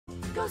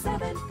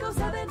Go7,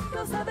 Go7,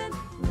 Go7,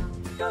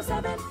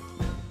 Go7.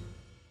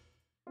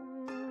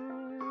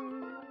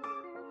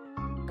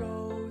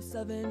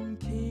 Go7,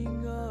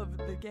 king of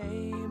the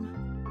game.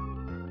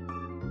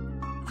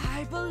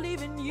 I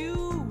believe in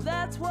you,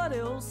 that's what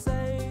he'll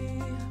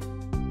say.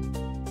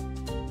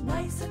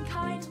 Nice and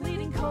kind,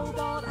 leading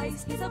cobalt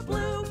ice. He's a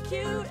blue,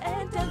 cute,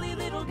 and deadly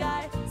little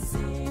guy.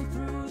 Seeing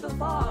through the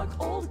fog,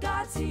 old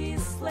gods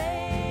he's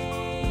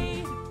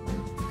slain.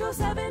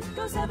 Go7,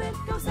 Go7,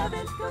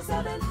 Go7,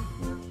 Go7.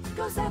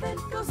 Go7,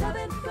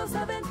 Go7,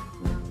 Go7,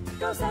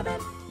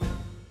 Go7.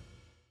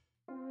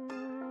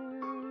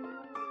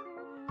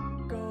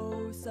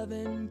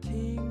 Go7,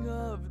 king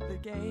of the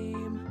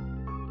game.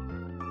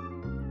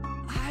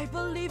 I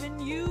believe in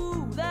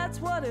you, that's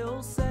what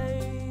he'll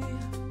say.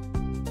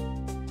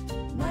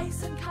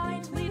 Nice and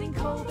kind, leading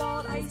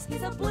cobalt ice.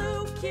 He's a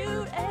blue,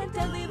 cute, and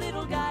deadly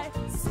little guy.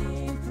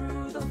 Seeing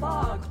through the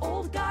fog,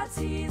 old gods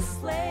he's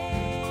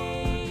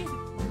slain.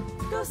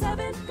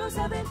 Go7,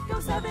 Go7,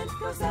 Go7,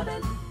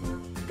 Go7.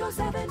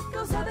 Go7,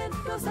 Go7,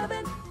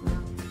 Go7,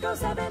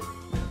 Go7.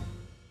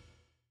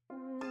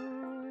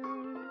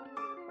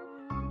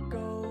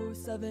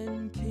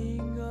 Go7,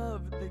 king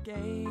of the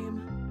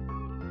game.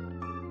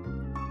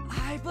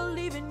 I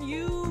believe in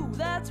you,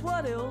 that's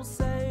what he'll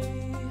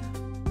say.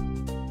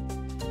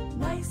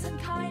 Nice and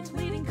kind,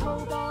 leading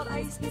cobalt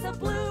ice. He's a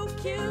blue,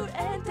 cute,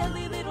 and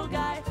deadly little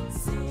guy.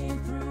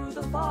 Seeing through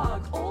the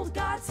fog, old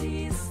gods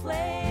he's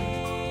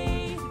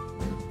slain.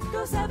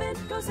 Go7,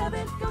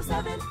 Go7,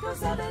 Go7,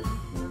 Go7.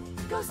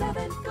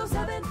 Go7,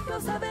 Go7,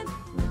 Go7,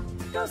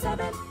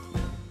 Go7.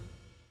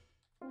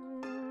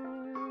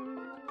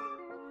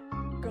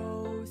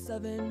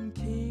 Go7,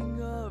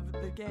 king of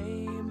the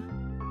game.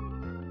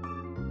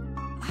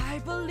 I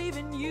believe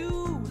in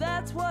you,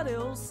 that's what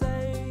he'll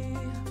say.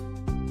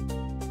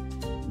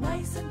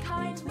 Nice and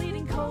kind,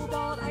 leading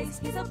cobalt ice.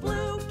 He's a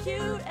blue,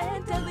 cute,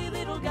 and deadly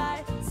little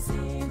guy.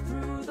 Seeing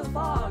through the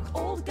fog,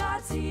 old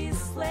gods he's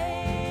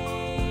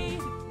slain.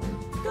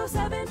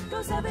 Go7,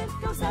 Go7,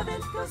 Go7,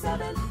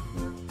 Go7.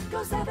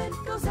 Go7,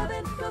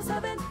 Go7,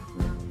 Go7,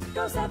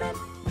 Go7.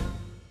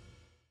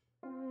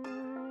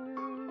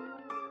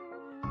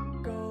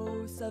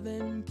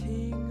 Go7,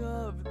 king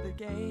of the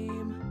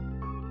game.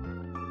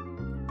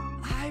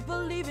 I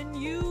believe in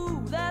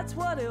you, that's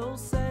what he'll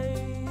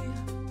say.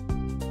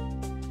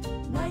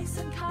 Nice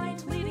and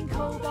kind, leading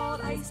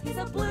cobalt ice. He's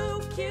a blue,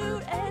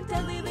 cute, and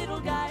deadly little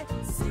guy.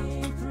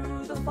 Seeing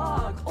through the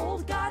fog,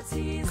 old gods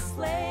he's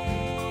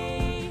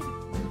slain.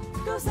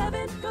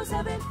 Go7,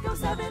 Go7,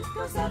 Go7,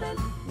 Go7.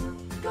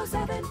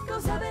 Go7,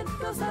 Go7,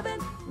 Go7,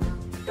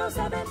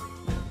 Go7.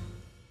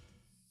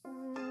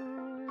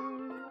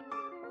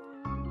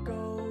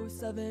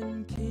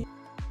 Go7, king.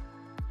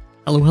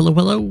 Hello, hello,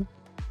 hello.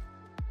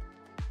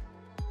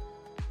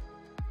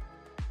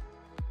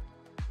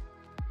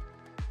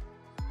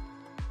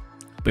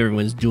 Hope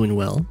everyone's doing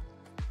well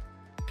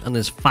on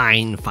this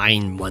fine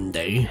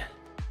Monday.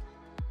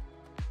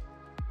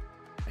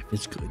 Life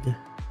is good.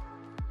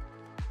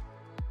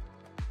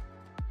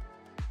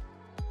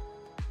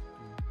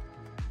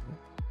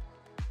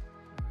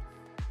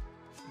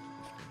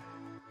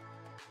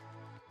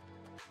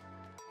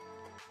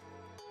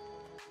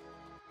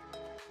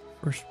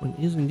 First one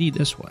is indeed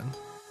this one.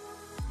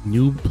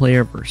 Noob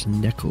player versus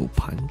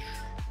nekopunch.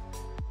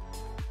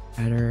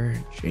 Adder,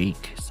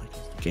 Jake, it's like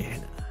To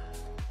Gehenna.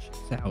 Check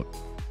this out.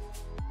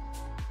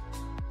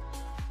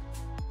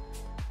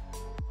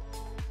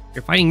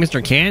 You're fighting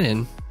Mr.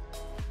 Cannon.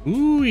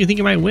 Ooh, you think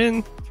you might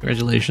win?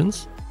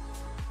 Congratulations.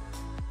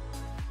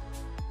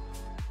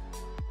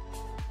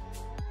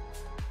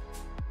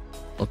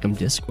 Welcome,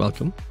 Disc.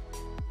 Welcome.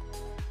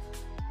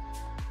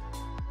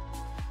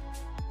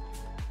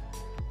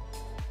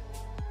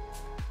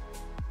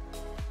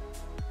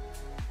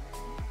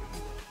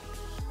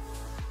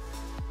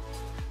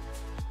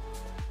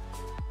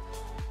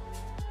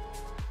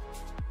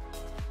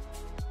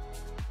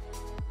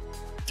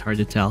 It's hard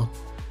to tell.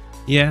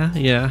 Yeah.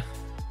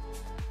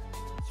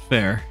 It's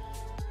fair.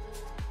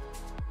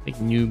 Like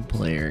noob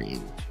player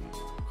into.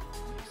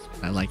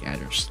 I like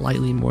Adder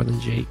slightly more than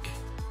Jake.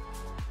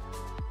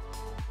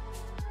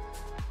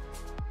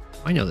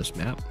 I know this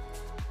map.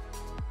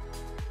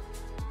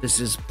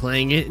 This is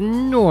playing it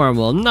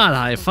normal, not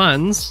high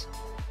funds.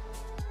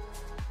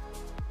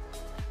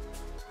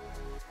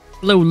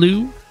 Hello,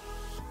 Lou.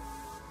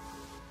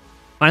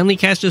 Finally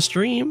catch a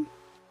stream.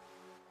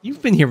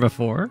 You've been here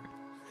before.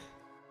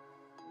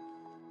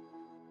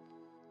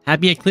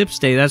 Happy Eclipse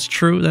Day. That's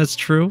true. That's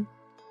true.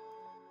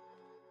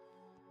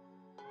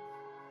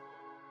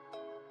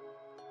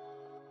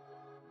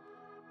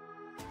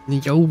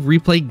 Yo,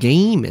 replay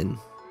game and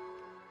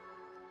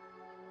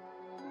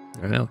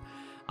I don't know.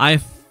 I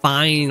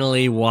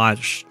finally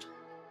watched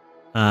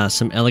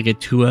some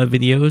Eligatua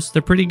videos.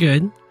 They're pretty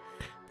good.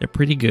 They're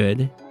pretty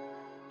good.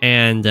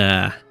 And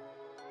I'm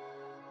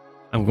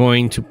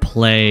going to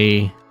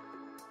play.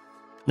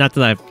 Not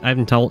that I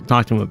haven't talked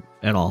to him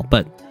at all,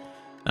 but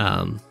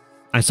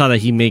I saw that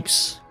he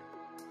makes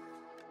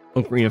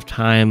Ocarina of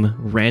Time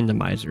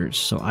randomizers,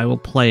 so I will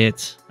play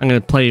it. I'm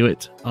going to play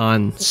it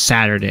on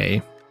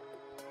Saturday.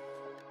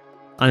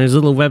 On his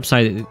little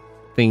website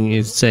thing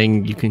is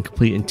saying you can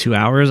complete in 2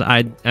 hours.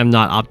 I am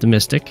not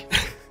optimistic.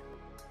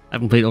 I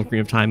haven't played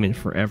Ocarina of Time in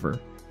forever.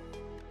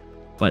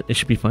 But it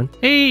should be fun.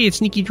 Hey, it's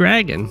Sneaky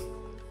Dragon.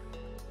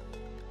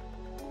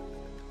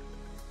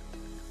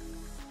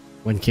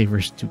 1K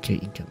versus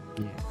 2K income.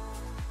 Yeah.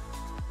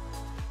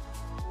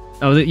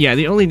 Oh, yeah,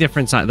 the only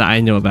difference that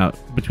I know about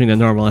between the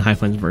normal and high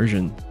funds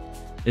version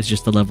is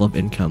just the level of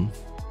income.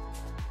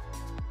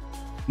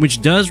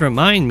 Which does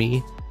remind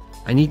me,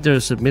 I need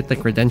to submit the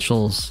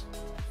credentials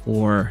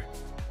for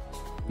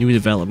new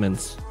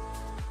developments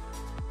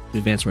to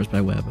Advanced Wars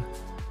by Web.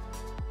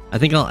 I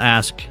think I'll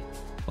ask.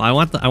 Well, I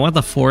want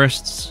the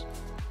forests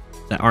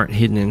that aren't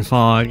hidden in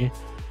fog,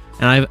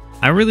 and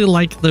I really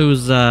like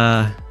those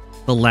the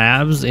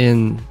labs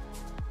in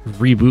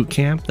Reboot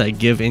Camp that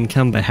give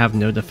income but have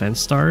no defense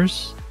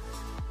stars.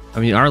 I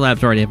mean, our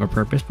labs already have a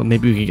purpose, but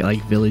maybe we could get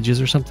like villages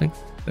or something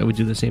that would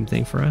do the same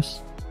thing for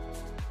us.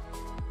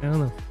 I don't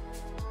know.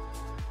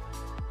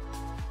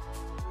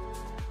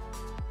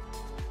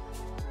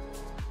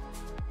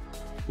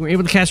 We were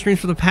able to cast streams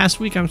for the past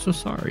week. I'm so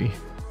sorry.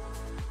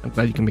 I'm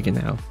glad you can make it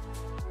now.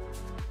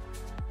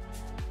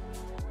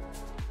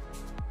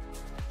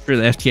 Sure,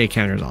 the FTA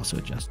counter is also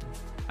adjusted.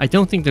 I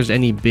don't think there's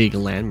any big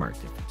landmark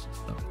differences,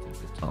 though. I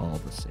think it's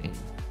all the same.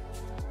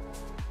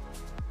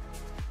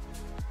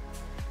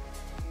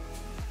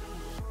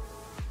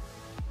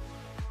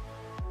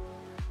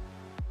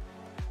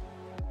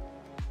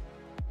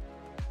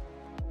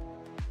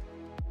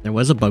 There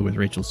was a bug with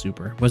Rachel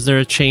Super. Was there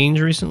a change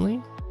recently?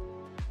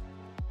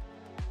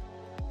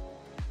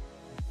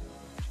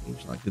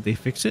 Like, did they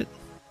fix it?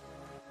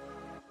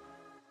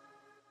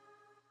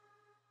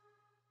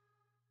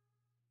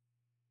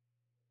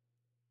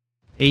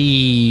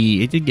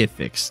 Hey, it did get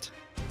fixed.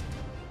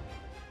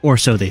 Or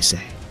so they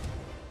say.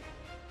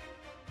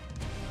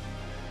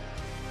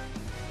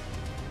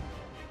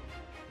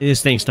 It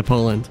is thanks to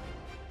Poland.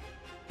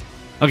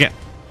 Okay.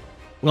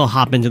 We'll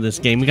hop into this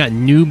game. We got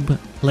Noob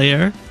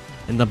player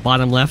in the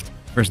bottom left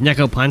versus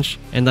Nekopunch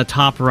in the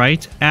top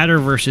right. Adder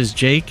versus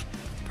Jake.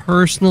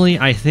 Personally,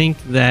 I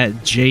think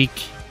that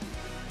Jake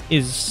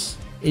is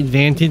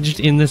advantaged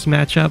in this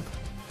matchup.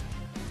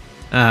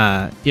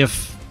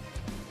 If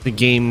the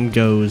game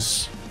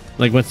goes,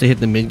 like, once they hit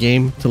the mid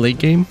game to late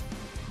game.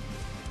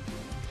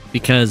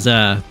 Because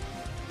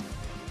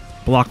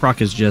Block Rock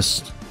is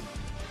just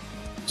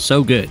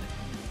so good.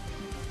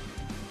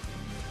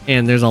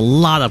 And there's a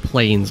lot of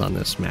planes on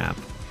this map.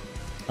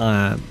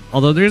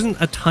 Although there isn't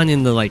a ton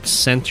in the, like,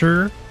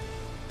 center,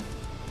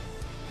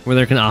 where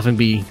there can often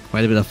be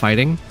quite a bit of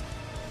fighting.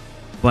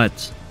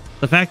 But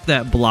the fact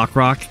that Block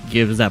Rock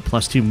gives that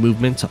 +2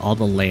 movement to all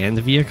the land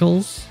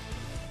vehicles,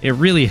 it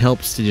really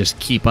helps to just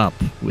keep up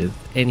with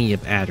any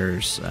of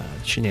Adder's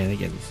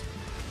shenanigans.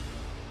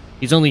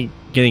 He's only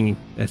getting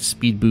a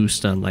speed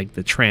boost on like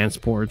the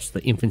transports,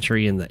 the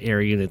infantry, and the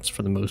air units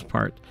for the most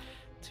part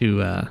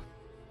to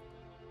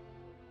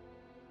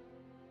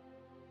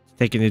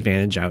take an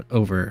advantage out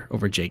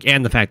over Jake,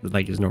 and the fact that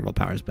like his normal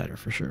power is better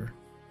for sure.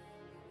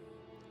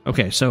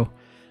 Okay, so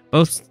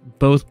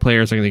both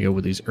players are going to go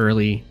with these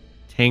early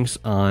tanks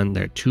on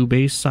their 2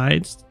 base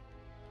sides,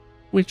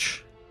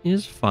 which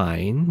is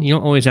fine. You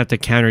don't always have to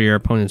counter your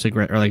opponent's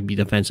aggression or like be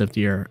defensive to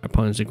your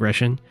opponent's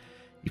aggression.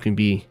 You can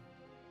be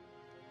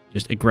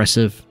just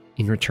aggressive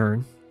in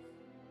return.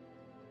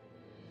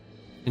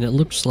 And it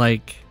looks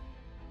like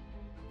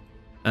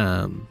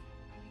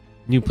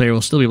new player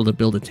will still be able to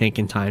build a tank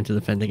in time to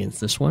defend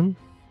against this one,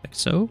 like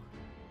so.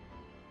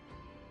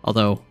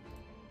 Although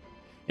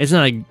it's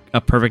not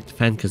a perfect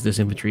defend because this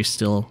infantry is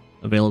still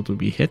available to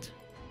be hit.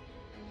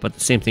 But the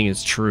same thing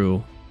is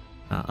true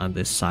on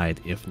this side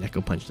if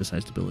Nekopunch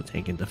decides to build a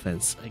tank in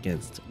defense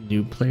against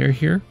new player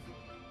here.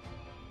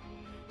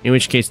 In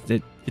which case,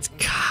 it's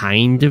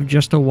kind of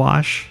just a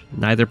wash.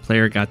 Neither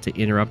player got to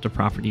interrupt a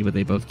property, but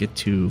they both get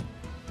to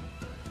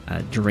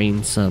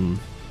drain some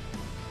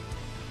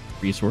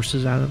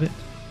resources out of it.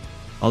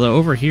 Although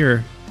over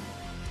here,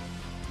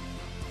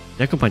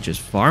 Nekopunch is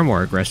far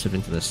more aggressive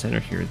into the center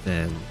here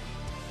than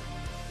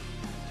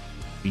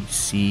we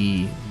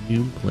see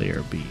new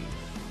player be.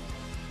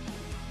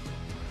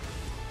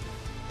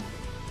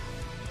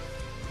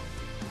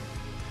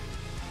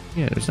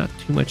 Yeah, there's not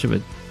too much of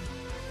a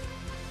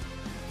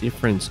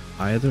difference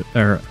either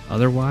or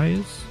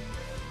otherwise.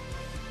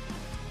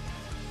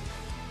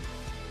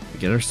 We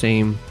get our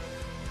same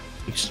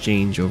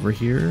exchange over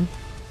here.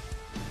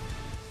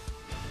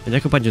 The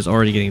Nekopunch is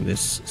already getting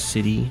this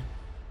city,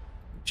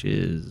 which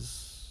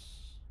is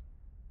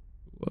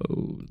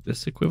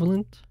this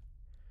equivalent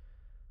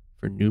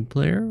for new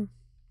player.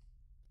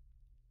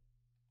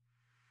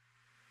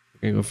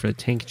 We're gonna go for a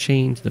tank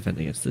chain to defend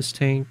against this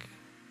tank.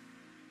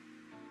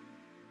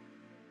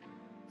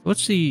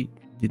 What's the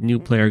new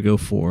player go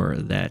for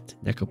that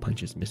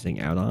Nekopunch is missing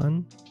out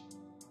on?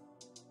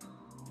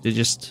 They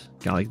just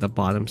got like the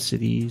bottom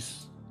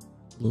cities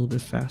a little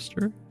bit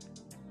faster.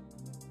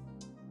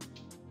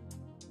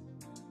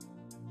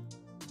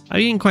 I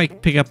didn't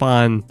quite pick up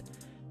on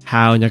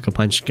how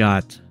Nekopunch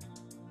got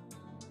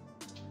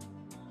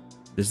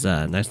this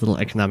nice little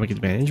economic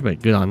advantage,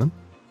 but good on them.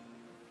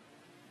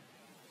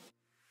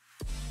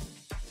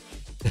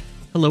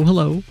 Hello,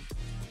 hello.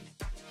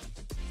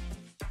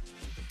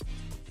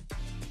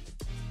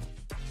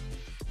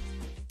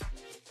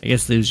 I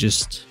guess it was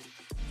just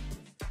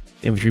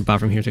the infantry bot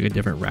from here took a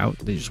different route.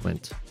 They just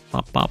went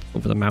pop pop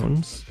over the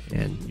mountains,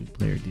 and new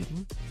player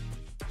didn't.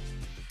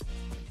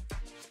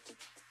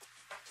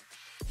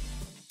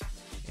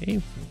 Okay,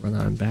 run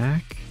on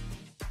back.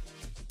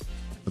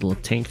 Little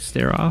tank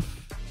stare off.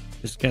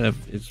 It's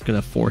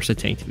gonna force a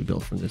tank to be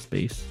built from this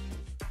base.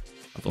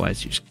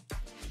 Otherwise, you just,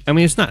 I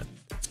mean, it's not.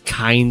 It's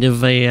kind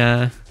of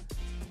a.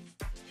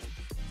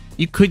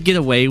 You could get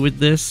away with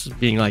this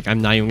being like,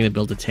 I'm not even gonna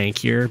build a tank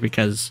here,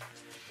 because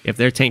if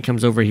their tank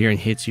comes over here and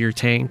hits your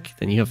tank,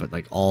 then you have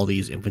like all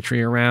these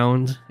infantry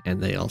around,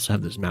 and they also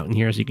have this mountain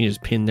here, so you can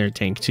just pin their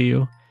tank to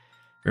you,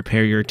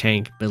 repair your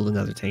tank, build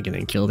another tank, and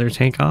then kill their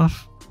tank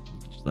off.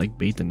 Just like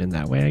bait them in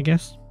that way, I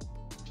guess.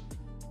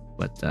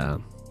 But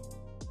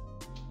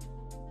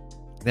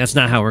that's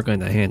not how we're going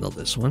to handle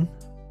this one.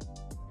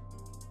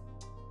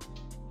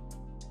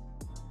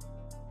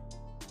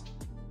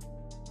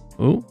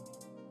 Oh,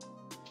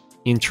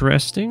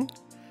 interesting.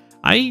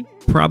 I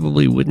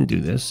probably wouldn't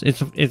do this.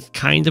 It's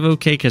kind of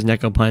okay because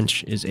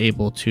Nekopunch is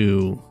able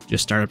to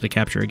just start up the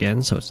capture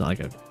again, so it's not like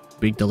a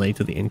big delay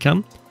to the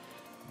income.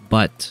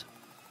 But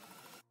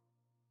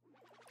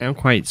I don't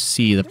quite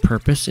see the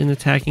purpose in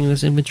attacking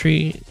this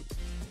infantry.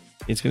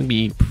 It's going to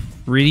be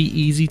pretty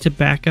easy to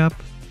back up,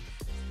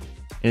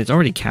 and it's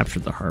already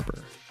captured the harbor.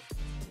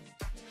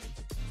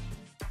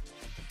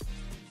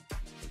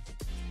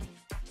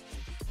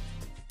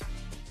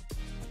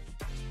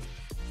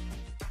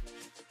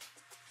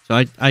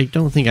 So I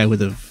don't think I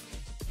would have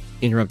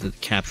interrupted the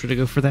capture to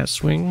go for that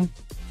swing.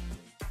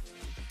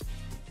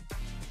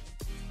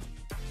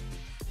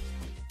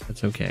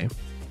 That's okay.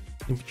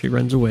 Infantry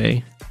runs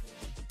away.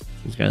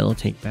 He's got a little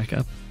tank back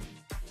up.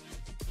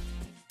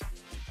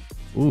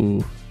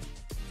 Ooh.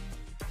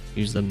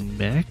 Use the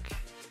mech.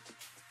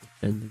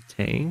 Defend the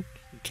tank.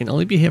 It can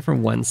only be hit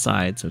from one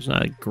side, so it's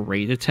not a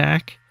great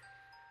attack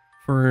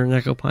for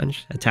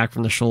Nekopunch. Attack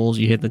from the shoals,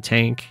 you hit the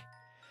tank.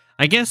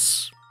 I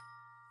guess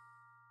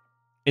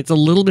it's a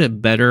little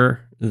bit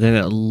better than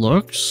it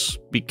looks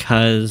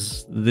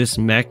because this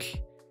mech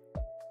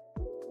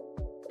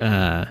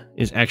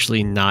is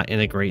actually not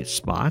in a great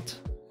spot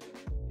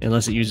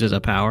unless it uses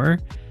a power.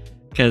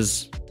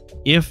 Because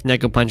if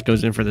Nekopunch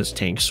goes in for this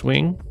tank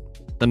swing,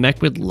 the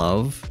mech would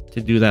love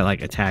to do that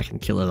like attack and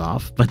kill it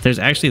off, but there's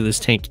actually this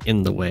tank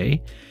in the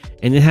way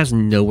and it has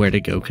nowhere to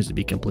go because it'd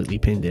be completely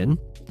pinned in.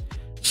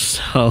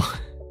 So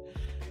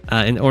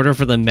in order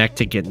for the mech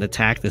to get an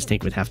attack, this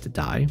tank would have to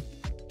die,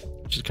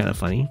 which is kind of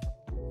funny.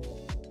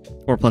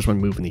 Or +1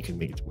 move and you can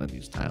make it to one of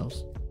these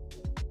tiles.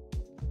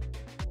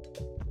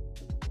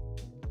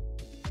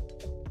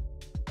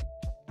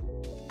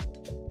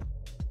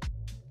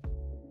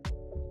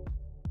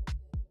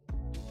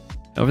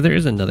 However, there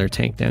is another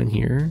tank down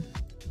here.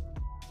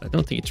 I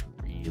don't think it's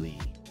really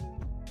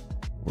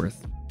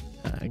worth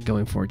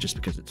going for just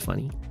because it's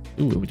funny.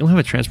 Ooh, we don't have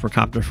a transport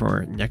copter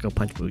for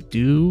Nekopunch, but we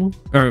do,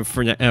 or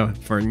for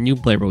a new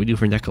player, but we do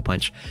for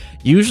Nekopunch.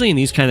 Usually in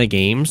these kind of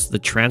games, the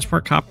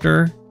transport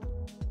copter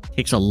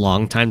takes a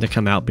long time to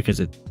come out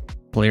because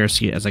players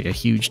see it as like a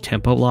huge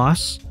tempo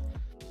loss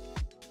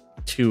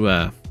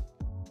to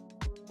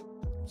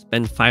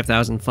spend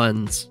 5,000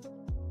 funds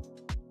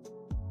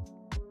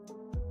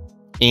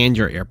and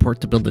your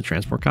airport to build the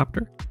transport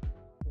copter.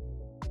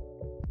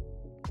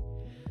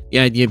 The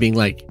idea being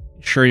like,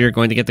 sure, you're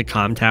going to get the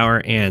comm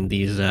tower and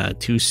these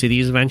 2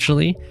 cities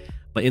eventually,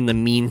 but in the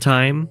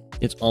meantime,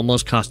 it's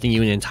almost costing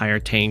you an entire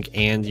tank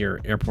and your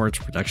airport's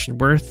production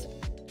worth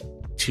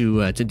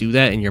to do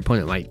that, and your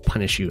opponent might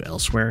punish you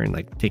elsewhere and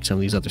like take some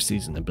of these other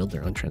cities and then build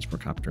their own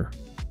transport copter.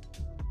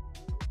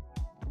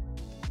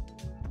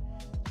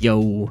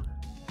 Yo.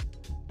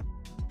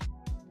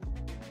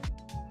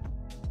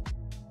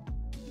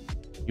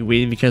 You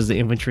waited because the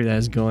infantry that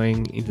is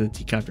going into the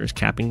T-copter is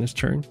capping this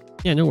turn?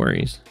 Yeah, no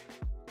worries.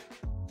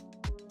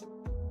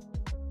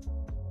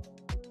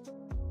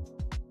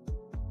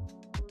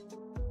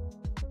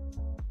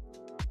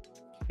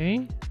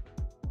 Okay.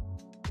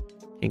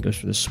 Tank goes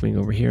for the swing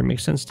over here.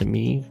 Makes sense to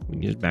me. We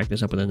can just back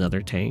this up with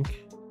another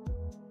tank.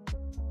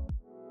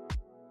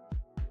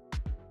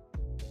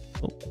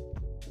 Oh.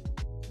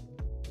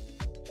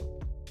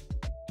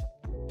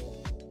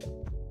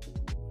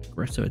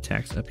 Aggressive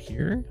attacks up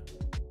here.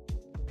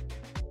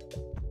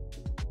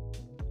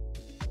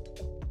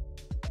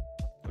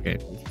 Okay,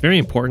 very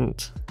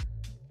important.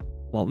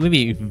 Well,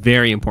 maybe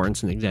very important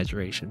is an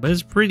exaggeration, but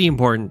it's pretty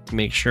important to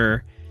make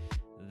sure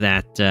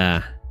that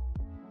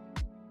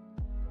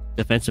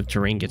defensive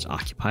terrain gets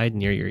occupied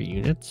near your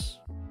units.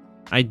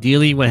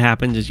 Ideally, what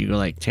happens is you go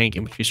like tank,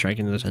 infantry strike,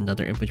 and there's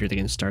another infantry that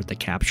can start the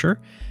capture.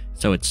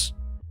 So it's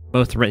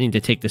both threatening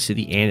to take the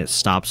city and it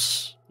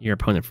stops your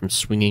opponent from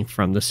swinging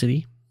from the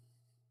city.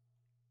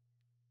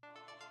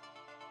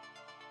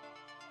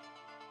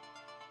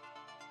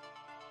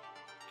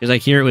 Because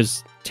like here it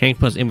was tank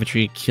plus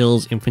infantry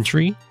kills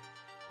infantry,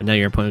 and now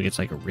your opponent gets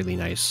like a really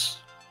nice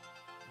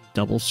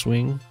double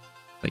swing,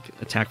 like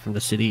attack from the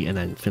city and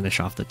then finish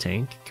off the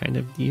tank kind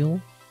of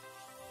deal.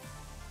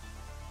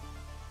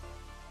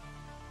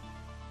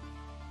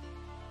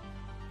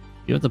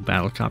 You have the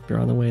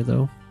battlecopter on the way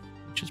though,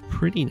 which is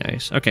pretty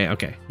nice. Okay,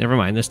 okay, never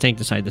mind. This tank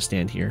decided to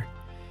stand here.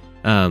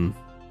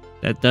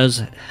 That does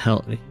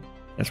help.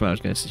 That's what I was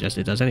going to suggest.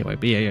 It does anyway.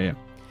 But yeah.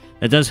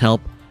 That does help.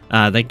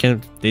 They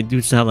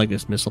do still have like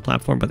this missile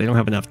platform, but they don't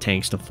have enough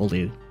tanks to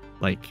fully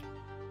like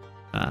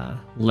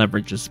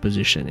leverage this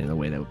position in a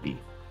way that would be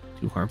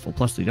too harmful.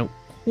 Plus, they don't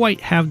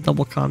quite have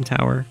double comm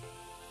tower.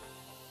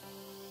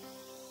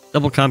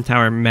 Double comm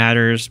tower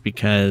matters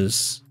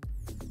because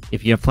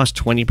if you have plus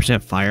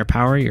 20%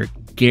 firepower, you're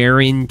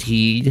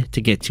guaranteed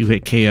to get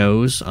 2-hit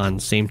KOs on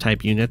same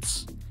type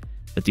units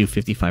that do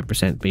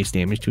 55% base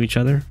damage to each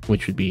other,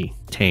 which would be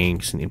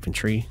tanks and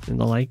infantry and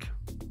the like.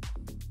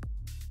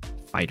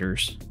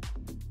 Fighters.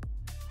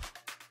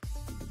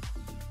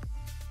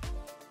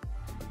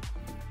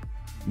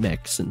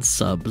 Mechs and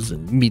subs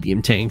and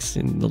medium tanks,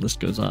 and the list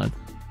goes on.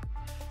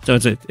 So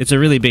it's a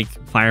really big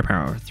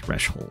firepower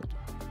threshold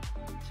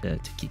to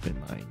keep in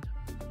mind.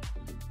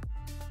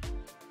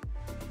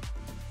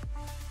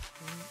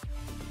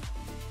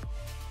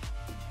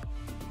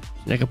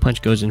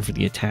 Nekopunch goes in for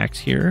the attacks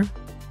here,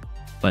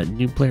 but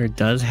new player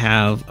does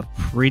have a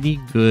pretty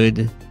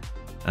good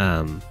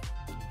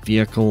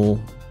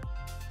vehicle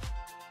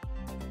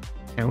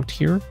count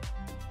here.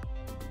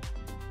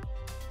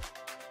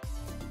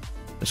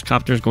 This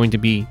copter is going to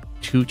be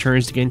 2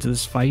 turns to get into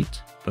this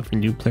fight, but for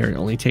new player it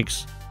only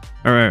takes,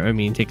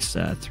 it takes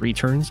 3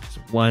 turns.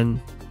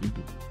 1,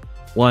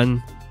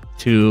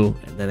 2,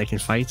 and then it can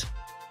fight.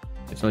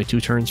 It's only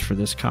 2 turns for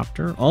this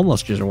copter.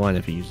 Almost just 1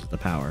 if he uses the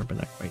power, but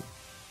not quite.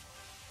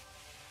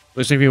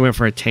 Looks like we went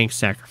for a tank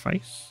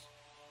sacrifice.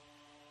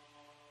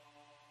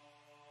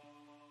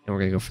 And we're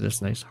going to go for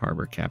this nice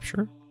harbor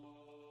capture.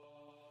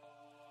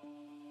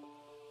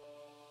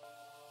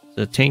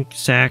 The tank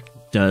sack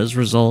does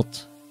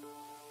result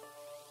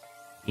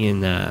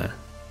in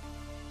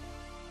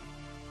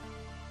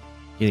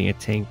getting a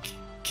tank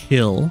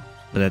kill,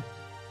 but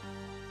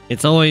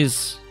it's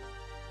always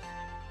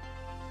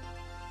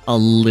a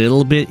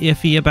little bit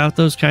iffy about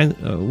those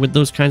with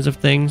those kinds of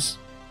things.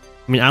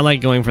 I mean, I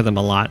like going for them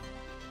a lot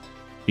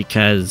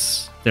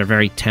because they're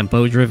very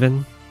tempo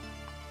driven,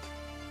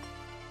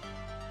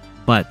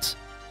 but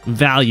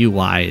value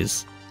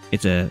wise,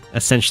 it's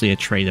essentially a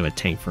trade of a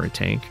tank for a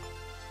tank.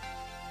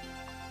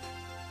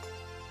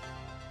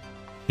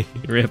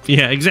 Rip,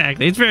 yeah,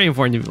 exactly. It's very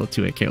important to be able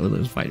to 2-hit KO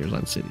those fighters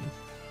on cities.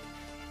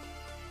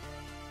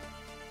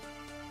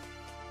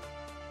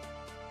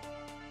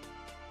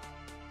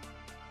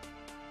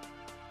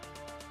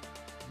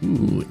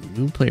 Ooh,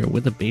 new player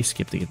with a base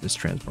skip to get this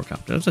transport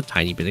copter. That's a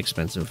tiny bit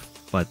expensive,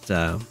 but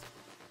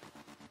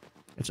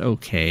it's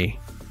okay.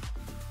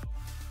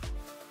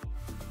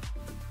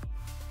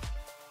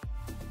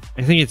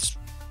 I think it's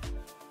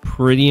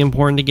pretty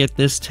important to get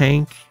this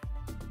tank.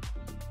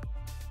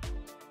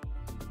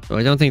 So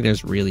I don't think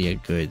there's really a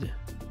good...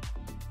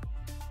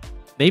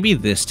 Maybe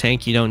this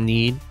tank you don't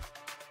need.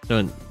 So,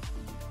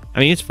 I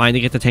mean, it's fine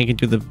to get the tank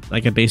into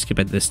a base skip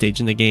at this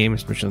stage in the game,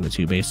 especially on the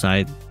 2-base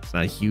side. It's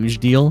not a huge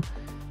deal.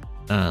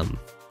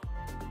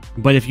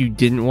 But if you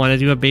didn't want to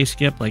do a base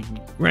skip, like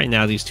right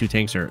now, these 2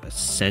 tanks are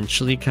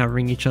essentially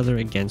covering each other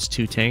against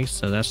 2 tanks,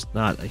 so that's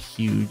not a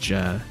huge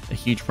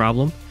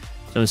problem.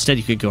 So instead,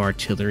 you could go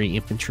artillery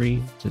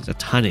infantry. So there's a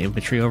ton of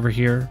infantry over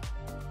here.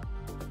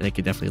 And they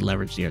could definitely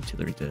leverage the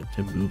artillery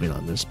to move in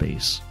on this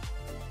base.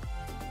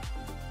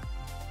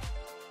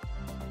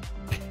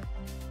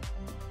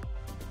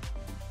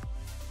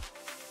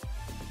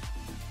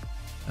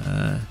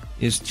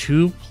 Is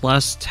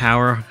 2+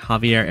 tower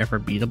Javier ever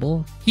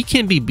beatable? He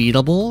can be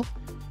beatable,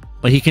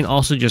 but he can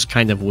also just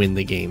kind of win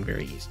the game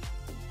very easily.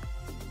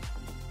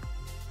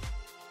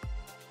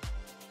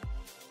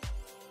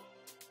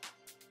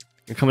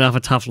 You're coming off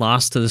a tough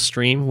loss to the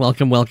stream.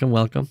 Welcome, welcome,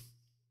 welcome.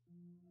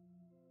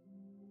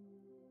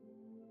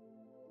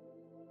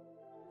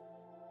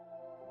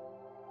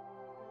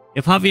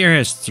 If Javier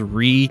has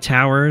 3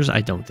 towers, I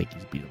don't think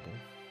he's beatable.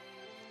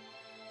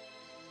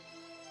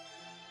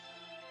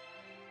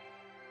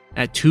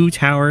 At 2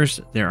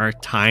 towers, there are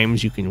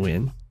times you can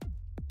win.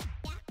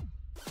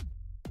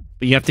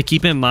 But you have to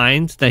keep in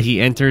mind that he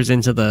enters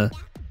into the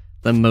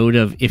mode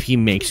of if he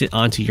makes it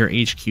onto your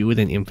HQ with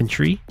an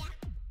infantry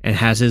and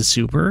has his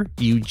super,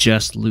 you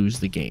just lose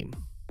the game.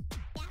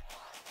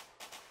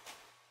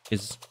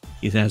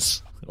 He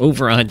has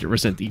over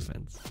 100%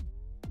 defense.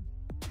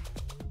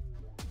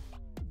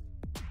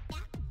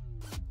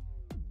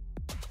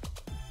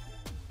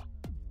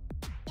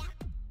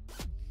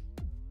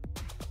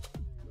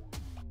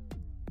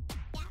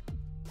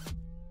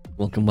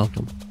 Welcome,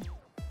 welcome.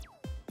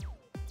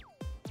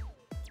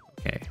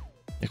 Okay.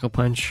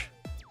 Nekopunch.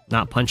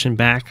 Not punching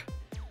back.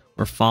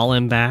 Or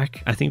falling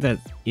back. I think that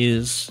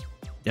is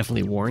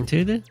definitely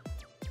warranted.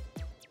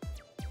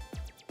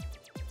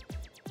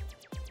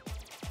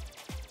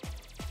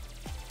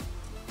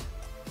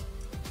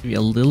 be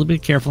a little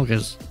bit careful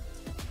because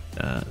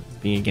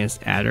being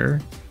against adder,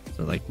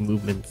 so like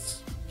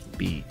movements can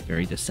be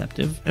very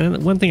deceptive.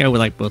 And one thing I would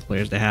like both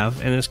players to have,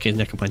 and in this case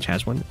Nekopunch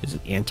has one, is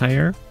an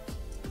anti-air.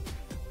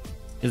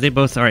 Because they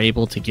both are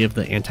able to give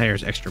the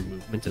anti-airs extra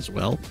movement as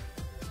well,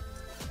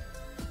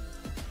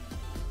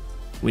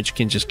 which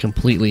can just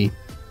completely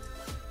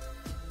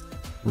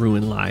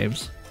ruin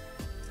lives.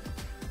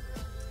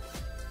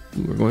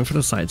 Ooh, we're going for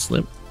the side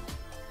slip.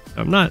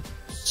 I'm not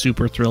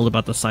super thrilled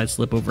about the side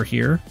slip over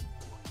here.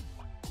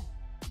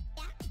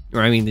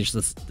 Or I mean, there's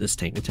this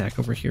tank attack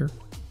over here.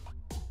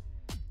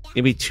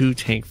 Maybe 2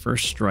 tank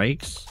first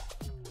strikes.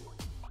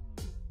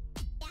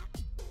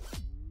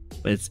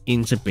 But it's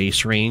into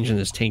base range and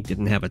this tank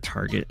didn't have a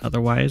target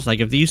otherwise.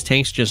 Like if these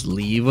tanks just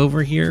leave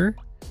over here,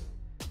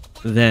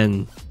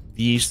 then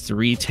these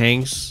 3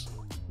 tanks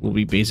will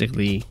be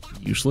basically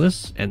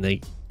useless, and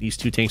these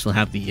 2 tanks will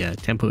have the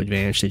tempo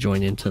advantage to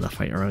join into the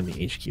fight around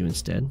the HQ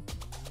instead.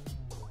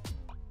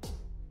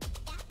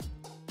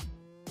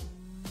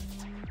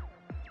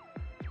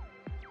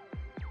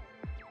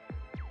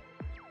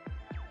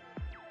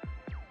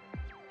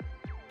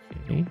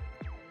 Okay.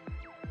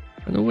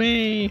 Run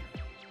away!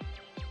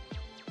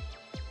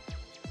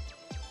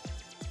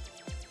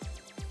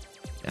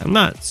 Yeah, I'm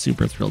not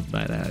super thrilled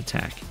by that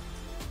attack.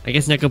 I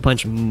guess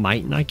Nekopunch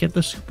might not get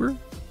the super.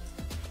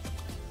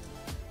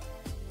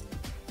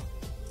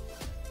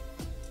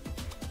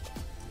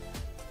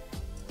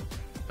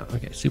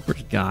 Okay,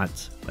 super's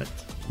got, but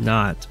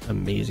not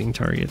amazing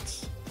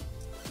targets.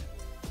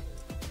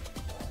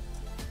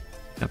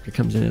 Copter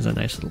comes in as a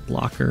nice little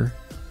blocker.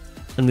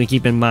 Something to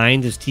keep in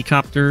mind is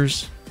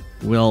T-copters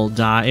will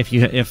die if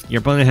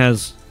your opponent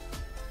has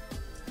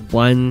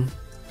 1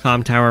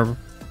 comm tower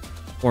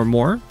or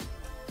more.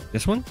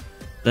 This one,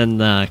 then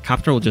the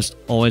copter will just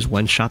always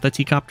one-shot the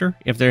T-copter.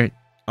 If there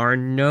are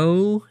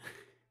no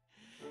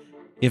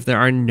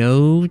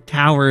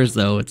towers,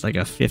 though, it's like a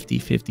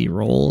 50-50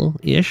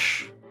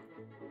 roll-ish.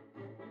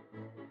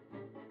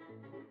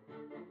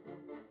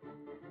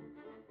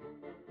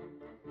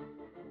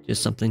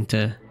 Just something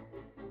to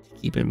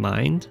keep in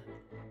mind.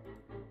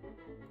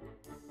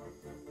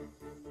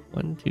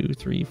 1, 2,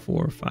 3,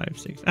 4, 5,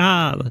 6.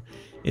 Ah,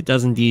 it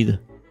does indeed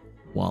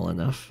wall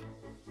enough.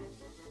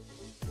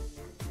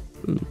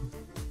 Ooh.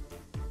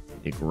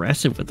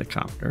 Aggressive with the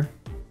copter.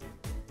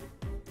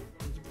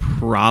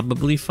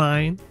 Probably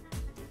fine.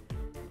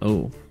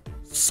 Oh,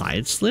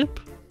 side slip?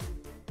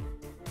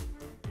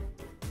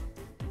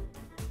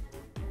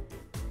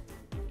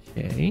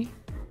 Okay.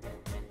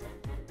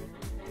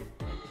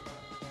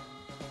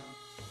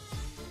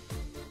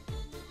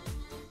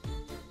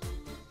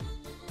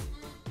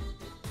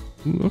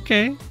 Ooh,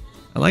 okay.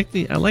 I like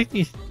the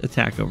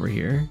attack over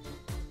here.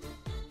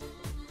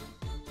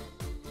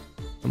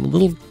 I'm a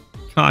little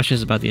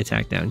cautious about the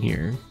attack down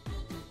here.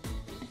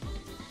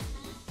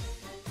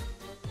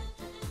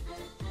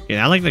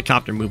 Yeah, I like the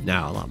copter move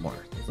now a lot more.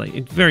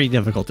 It's very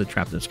difficult to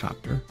trap this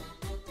copter.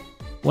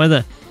 One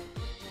of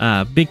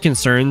the big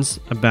concerns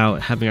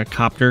about having a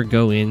copter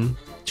go in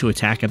to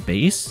attack a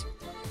base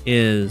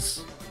is,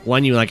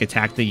 one, you like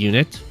attack the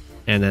unit,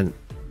 and then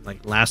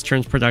like last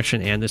turn's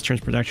production and this turn's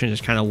production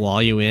just kind of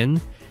wall you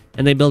in,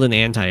 and they build an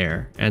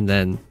anti-air, and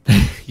then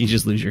you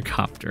just lose your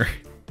copter.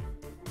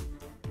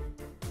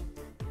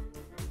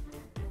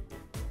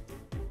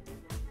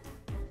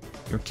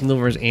 Your Kindle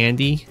versus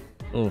Andy?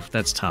 Oh,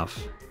 that's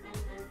tough.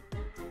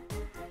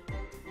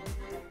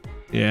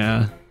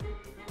 Yeah.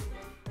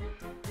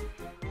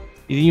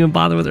 You didn't even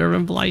bother with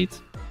Urban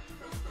Blight?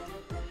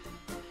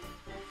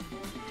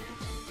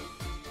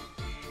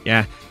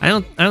 Yeah, I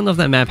don't know if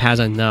that map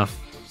has enough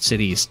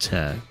cities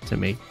to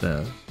make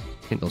the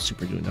Kindle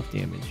super do enough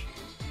damage.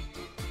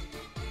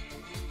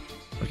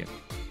 Okay.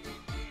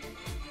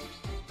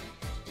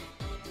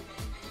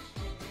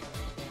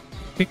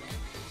 Pick.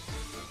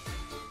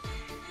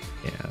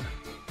 Yeah.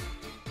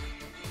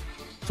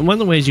 So one of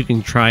the ways you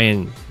can try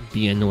and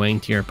be annoying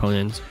to your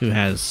opponent who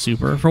has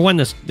super, for one,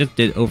 this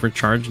did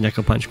overcharge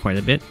Nekopunch quite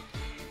a bit.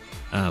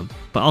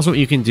 But also what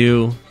you can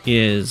do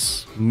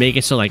is make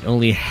it so like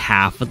only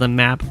half of the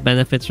map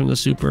benefits from the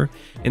super.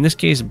 In this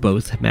case,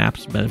 both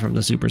maps benefit from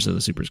the super, so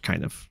the super's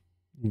kind of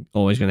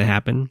always going to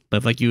happen. But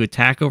if like you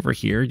attack over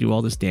here, do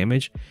all this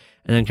damage,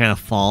 and then kind of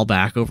fall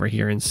back over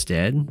here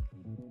instead,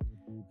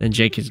 then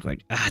Jake is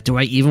like, do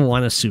I even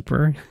want a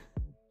super?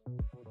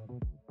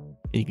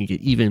 And you can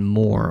get even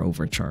more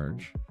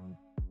overcharge.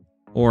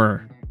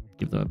 Or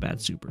give them a bad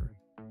super.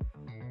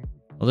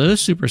 Although this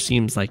super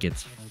seems like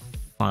it's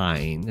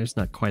fine. There's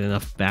not quite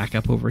enough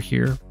backup over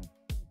here.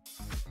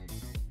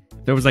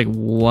 If there was like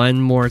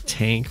one more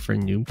tank for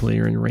new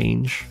player in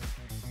range,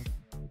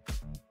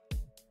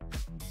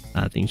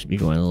 things should be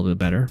going a little bit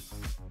better.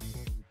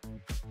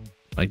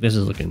 Like this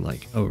is looking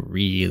like a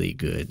really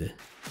good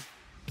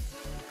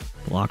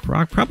block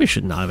rock. Probably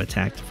should not have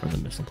attacked from the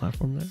missile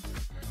platform there.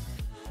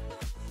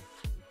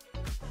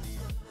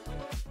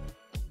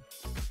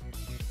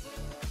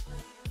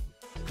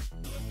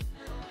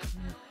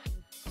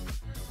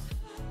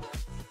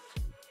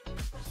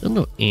 Still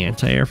no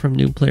anti-air from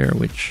new player,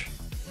 which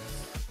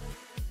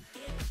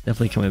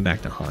Definitely coming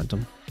back to haunt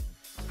him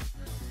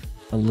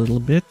a little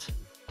bit.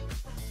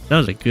 That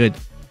was a good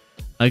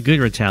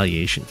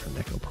retaliation from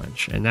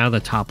Nekopunch. And now the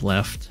top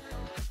left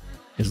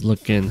is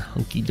looking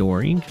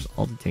hunky-dory because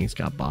all the tanks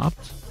got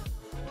bopped.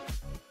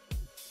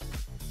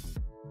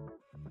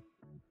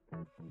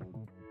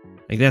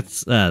 Like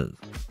that's I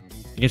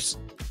guess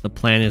the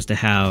plan is to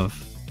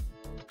have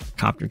a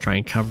copter try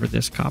and cover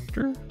this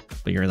copter,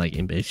 but you're like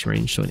in base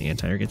range, so an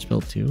anti-air gets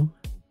built too.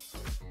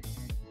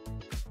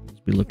 It's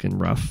be looking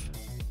rough.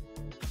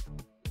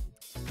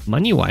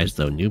 Money-wise,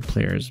 though, new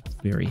player is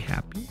very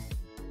happy.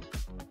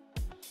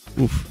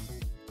 Oof.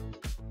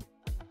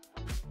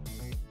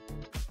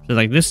 So,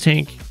 like, this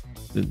tank,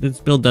 this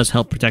build does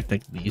help protect,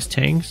 like, these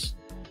tanks.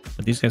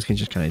 But these guys can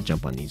just kind of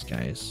jump on these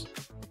guys.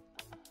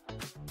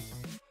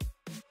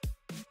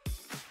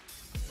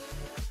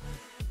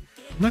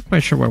 I'm not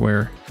quite sure why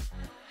we're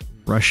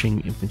rushing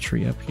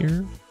infantry up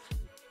here.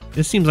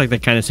 This seems like the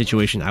kind of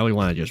situation I would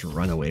want to just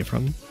run away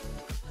from.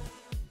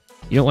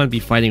 You don't want to be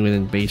fighting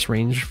within base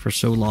range for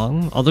so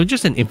long. Although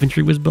just an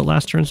infantry was built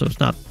last turn, so it's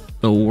not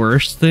the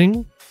worst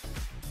thing.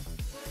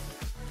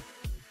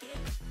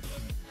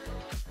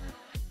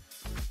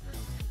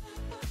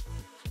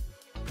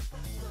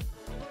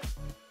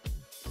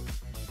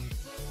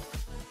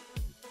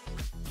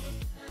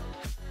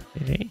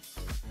 Okay.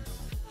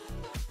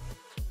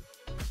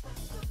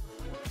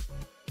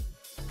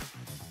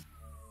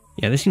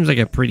 Yeah, this seems like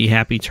a pretty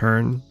happy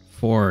turn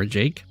for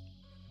Jake.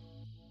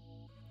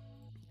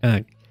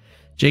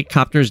 Jake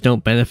copters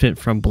don't benefit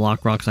from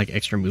block rocks like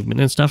extra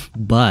movement and stuff,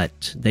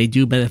 but they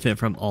do benefit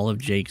from all of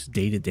Jake's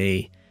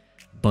day-to-day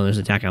bonus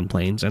attack on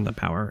planes and the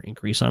power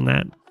increase on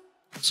that.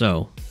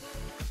 So,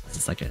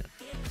 it's like a...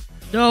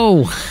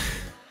 No!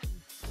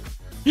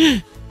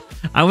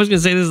 I was going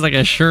to say this is like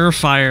a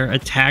surefire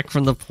attack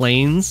from the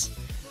planes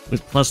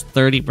with plus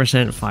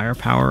 30%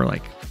 firepower,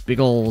 like big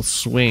old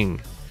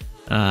swing.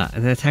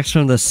 And then attacks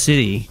from the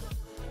city.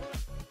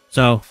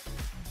 So,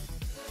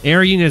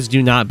 air units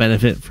do not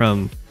benefit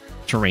from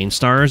terrain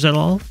stars at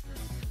all,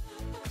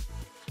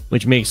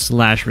 which makes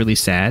Slash really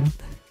sad.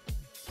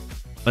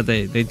 But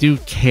they do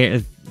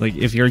care. Like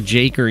if you're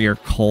Jake or you're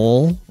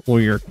Koal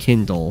or you're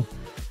Kindle,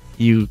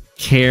 you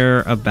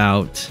care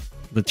about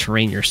the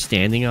terrain you're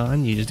standing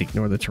on. You just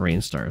ignore the terrain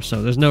stars.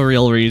 So there's no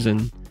real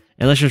reason,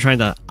 unless you're trying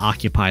to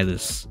occupy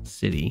this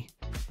city.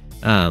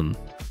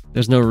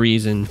 There's no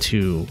reason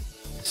to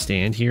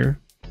stand here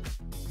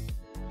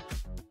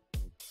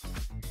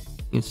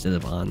instead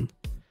of on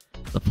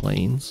the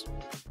plains.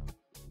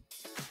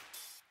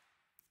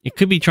 It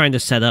could be trying to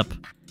set up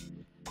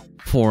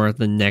for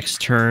the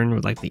next turn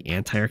with like the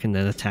anti-air can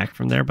then attack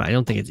from there, but I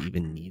don't think it's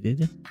even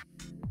needed.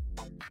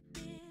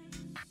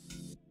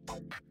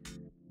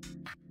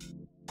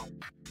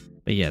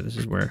 But yeah, this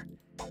is where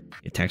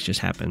the attacks just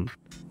happen.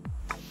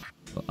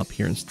 Go up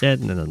here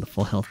instead, and then the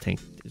full health tank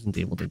isn't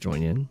able to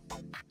join in.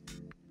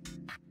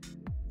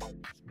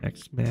 Smack,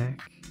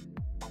 smack.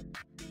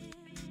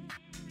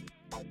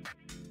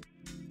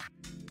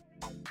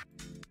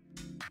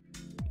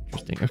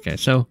 Interesting. Okay,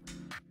 so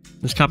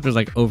this copter's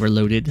like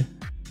overloaded,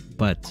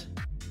 but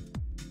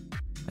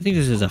I think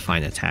this is a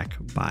fine attack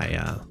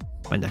by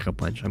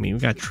Nekopunch. I mean,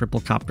 we've got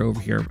triple copter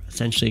over here,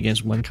 essentially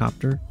against one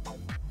copter,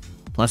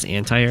 plus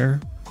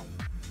anti-air.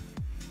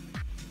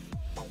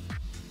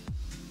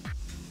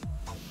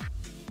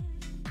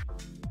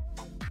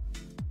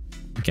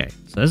 Okay,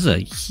 so this is a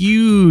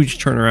huge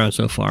turnaround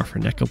so far for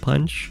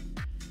Nekopunch.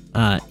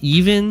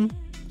 Even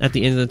at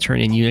the end of the turn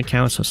in unit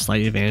count, so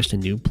slight advantage to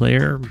new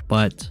player,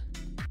 but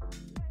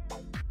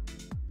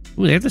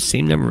ooh, they have the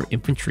same number of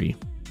infantry.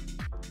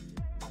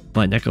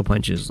 But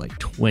Nekopunch is like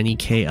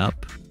 20k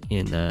up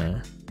in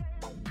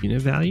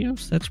unit value,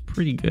 so that's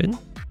pretty good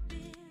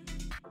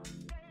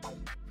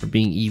for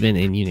being even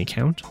in unit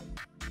count.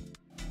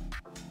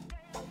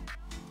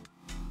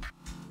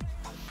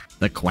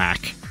 The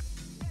quack.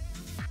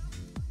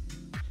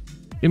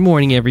 Good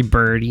morning,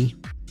 everybody.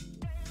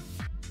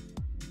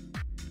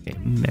 Okay,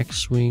 mech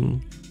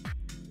swing.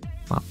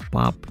 Bop,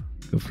 bop.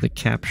 Go for the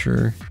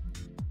capture.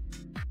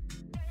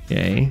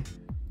 Okay.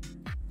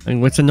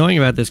 And what's annoying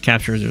about this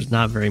capture is there's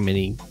not very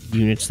many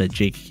units that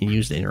Jake can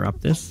use to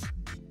interrupt this.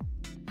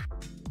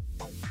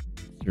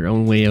 It's your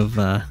own way of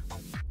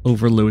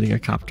overloading a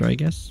copter, I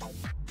guess.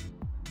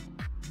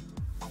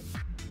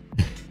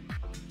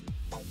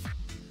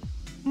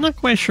 I'm not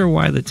quite sure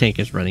why the tank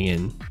is running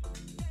in.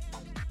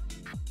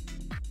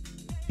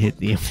 Hit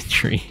the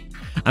infantry.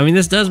 I mean,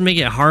 this does make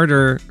it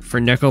harder for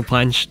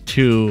Nekopunch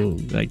to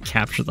like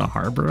capture the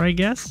harbor, I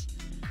guess.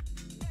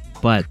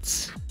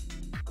 But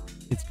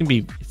it's gonna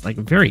be like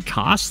very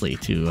costly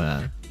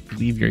to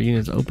leave your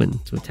units open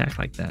to attack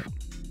like that.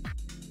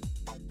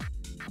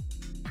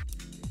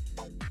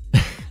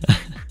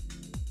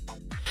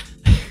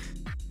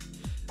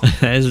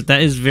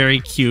 that is very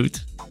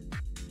cute.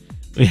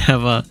 We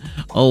have a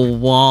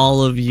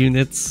wall of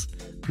units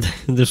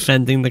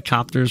defending the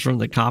copters from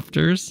the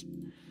copters.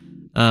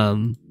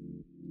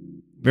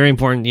 Very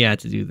important, yeah,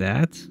 to do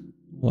that.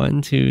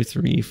 1, 2,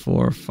 3,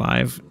 4,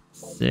 5,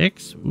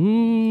 6.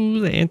 Ooh,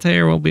 the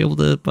anti-air won't be able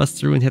to bust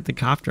through and hit the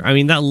copter. I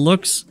mean, that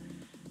looks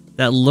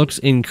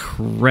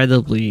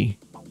incredibly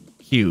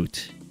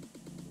cute.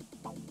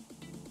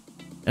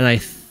 And I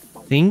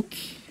think,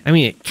 I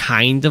mean, it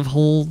kind of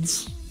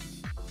holds.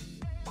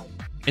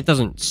 It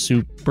doesn't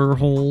super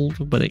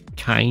hold, but it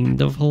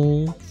kind of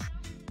holds.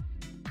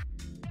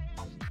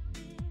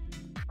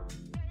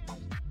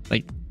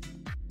 Like,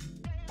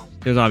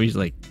 there's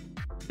obviously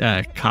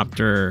like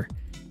copter,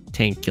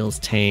 tank kills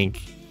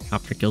tank,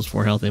 copter kills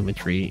 4 health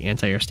infantry,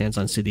 anti-air stands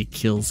on city,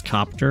 kills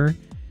copter,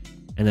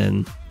 and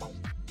then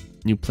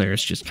new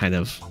players just kind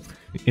of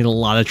in a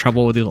lot of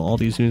trouble with all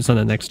these units on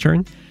the next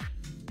turn.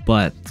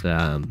 But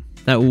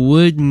that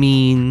would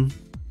mean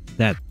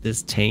that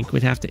this tank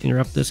would have to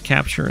interrupt this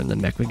capture and the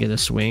mech would get a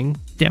swing.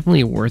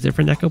 Definitely worth it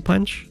for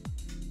nekopunch.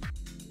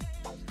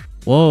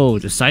 Whoa,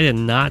 decided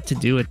not to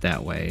do it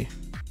that way.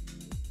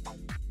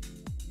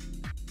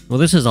 Well,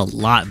 this is a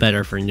lot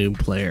better for noob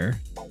player.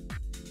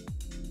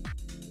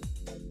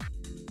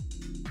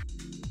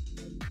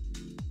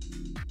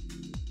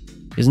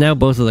 Because now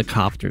both of the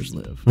copters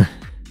live.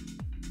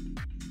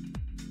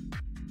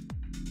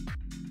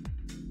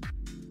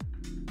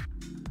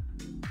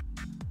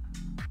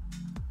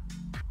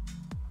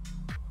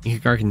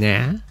 Garg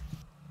nah?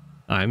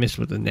 Oh, I missed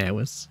what the nah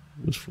was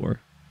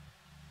for.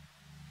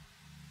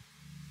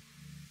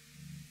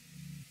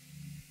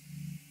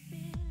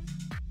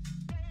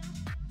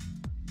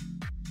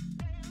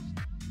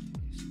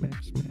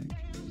 Smack, smack.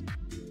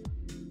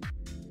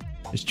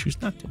 Just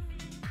choose not to.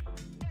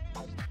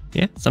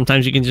 Yeah,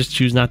 sometimes you can just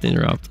choose not to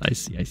interrupt. I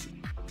see, I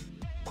see.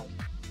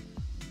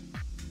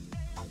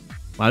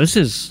 Wow, this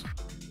is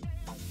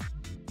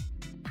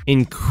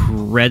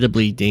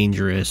incredibly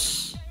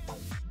dangerous.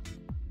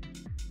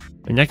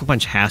 And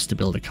nekopunch has to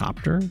build a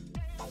copter.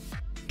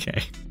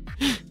 Okay.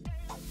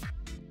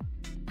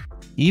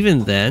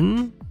 Even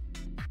then,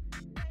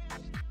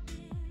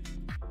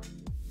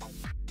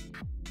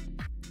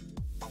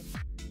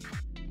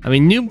 I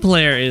mean, noob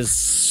player is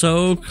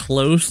so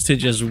close to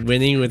just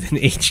winning with an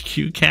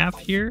HQ cap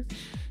here.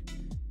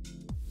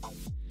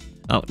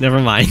 Oh, never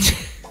mind.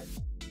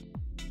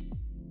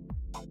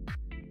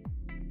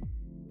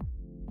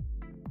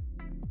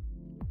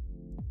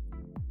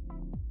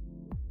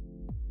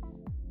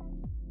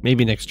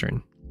 Maybe next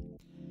turn.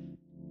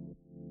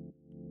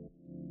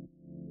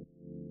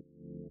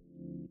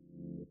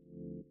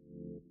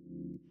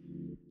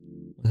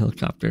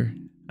 Helicopter.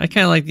 I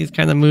kind of like these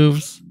kind of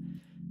moves.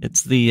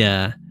 It's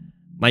the,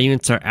 my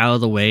units are out of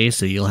the way,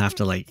 so you'll have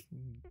to, like,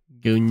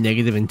 go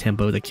negative in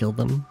tempo to kill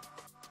them.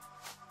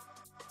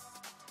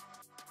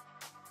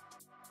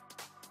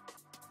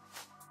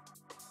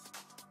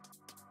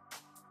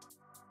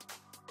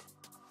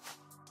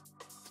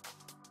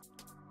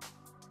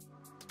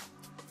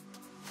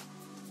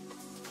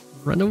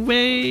 Run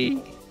away!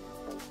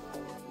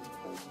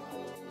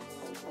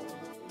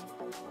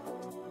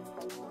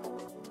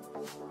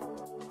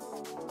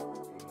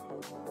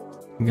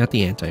 We got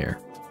the anti-air.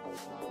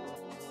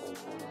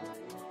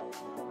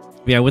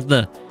 Yeah, with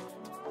the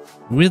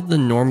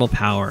normal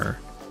power,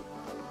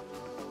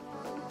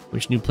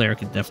 which new player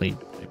could definitely,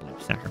 I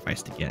believe,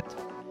 sacrifice to get.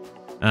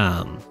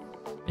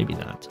 Maybe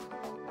not.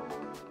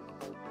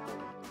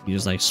 You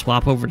just like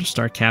swap over to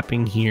start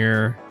capping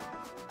here.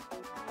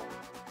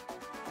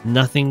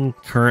 Nothing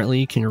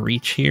currently can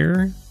reach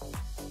here.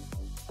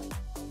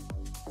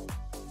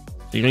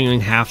 So you don't even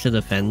have to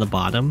defend the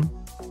bottom.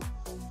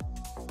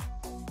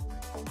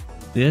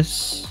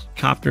 This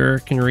copter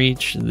can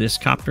reach, this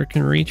copter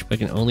can reach, but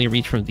can only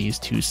reach from these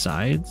two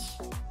sides.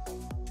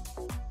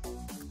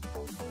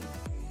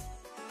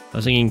 I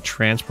was thinking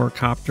transport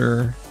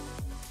copter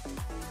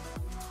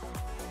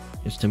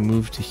is to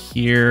move to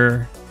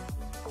here,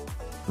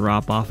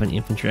 drop off an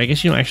infantry. I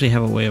guess you don't actually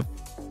have a way of...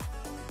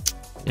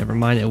 Never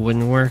mind, it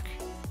wouldn't work.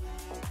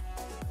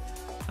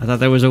 I thought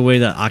there was a way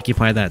to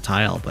occupy that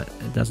tile, but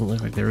it doesn't look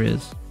like there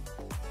is.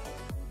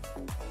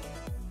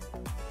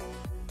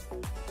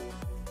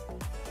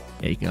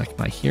 Yeah, you can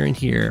occupy here and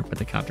here, but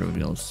the copter would be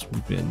able to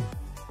swoop in,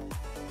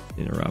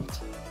 interrupt.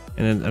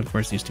 And then, of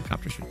course, these two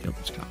copters would kill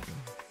this copter.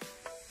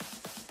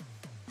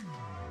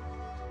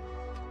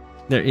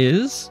 There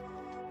is...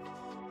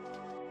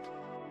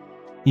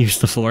 Use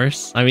the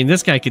force. I mean,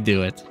 this guy could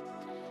do it,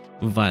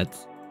 but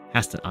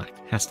has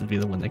to be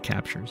the one that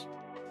captures.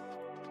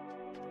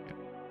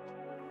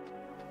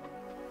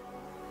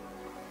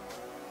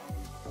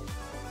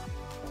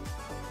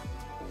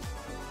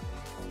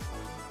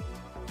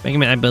 Mega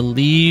Man, I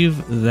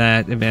believe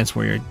that Advanced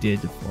Warrior did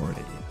forward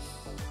it.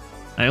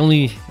 I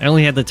only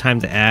had the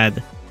time to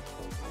add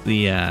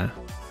the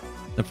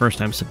first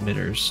time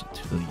submitters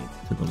to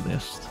the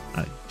list.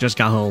 I just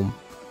got home,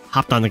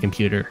 hopped on the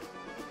computer,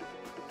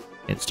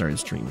 and started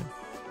streaming.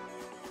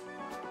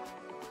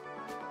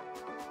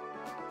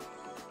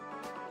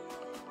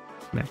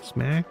 Smack,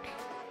 smack.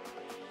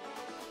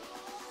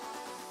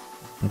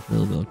 A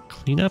little bit of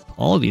cleanup.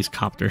 All of these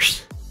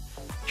copters.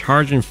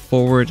 Charging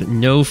forward,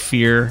 no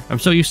fear. I'm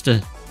so used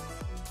to...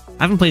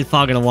 I haven't played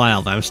Fog in a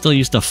while, but I'm still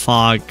used to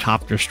Fog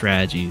copter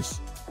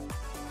strategies.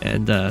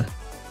 And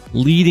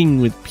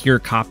leading with pure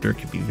copter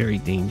can be very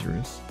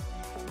dangerous.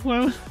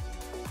 Why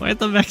did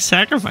the mech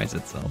sacrifice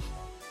itself?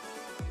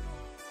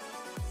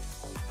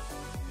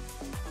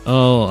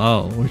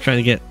 Oh, we're trying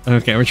to get...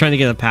 Okay, we're trying to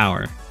get a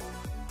power.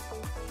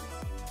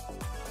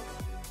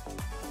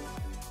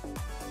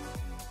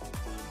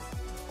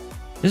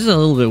 This is a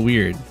little bit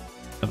weird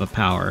of a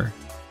power.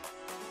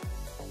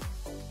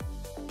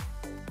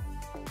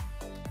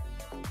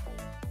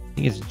 I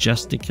think it's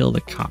just to kill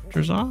the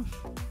copters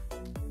off.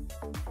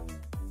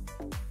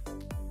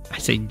 I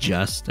say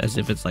just as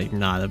if it's like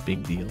not a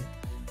big deal.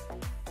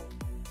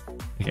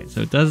 Okay,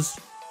 so it does...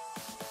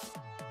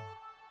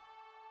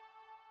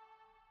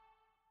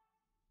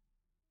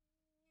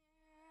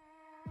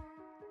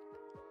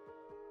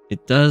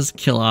 It does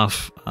kill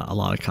off a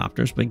lot of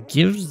copters, but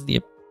gives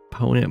the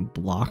opponent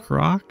block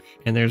rock,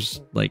 and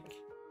there's like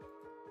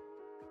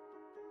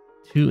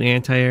 2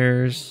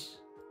 anti-airs,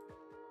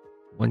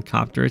 1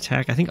 copter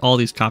attack. I think all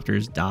these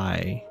copters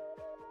die.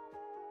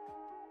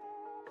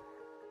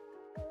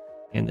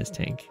 And this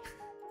tank.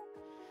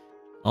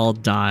 All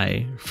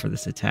die for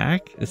this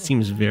attack. It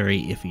seems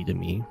very iffy to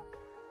me.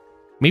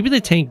 Maybe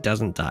the tank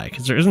doesn't die,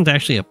 because there isn't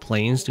actually a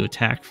planes to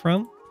attack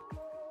from.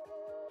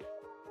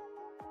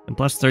 And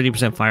plus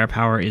 30%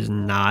 firepower is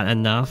not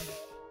enough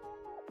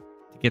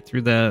to get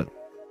through the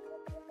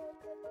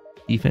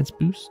defense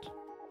boost.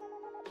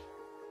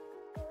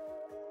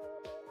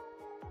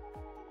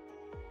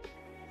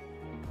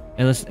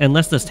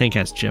 Unless this tank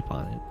has chip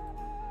on it.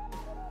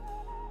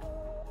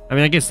 I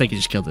mean, I guess they could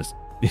just kill this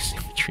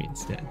infantry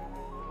instead.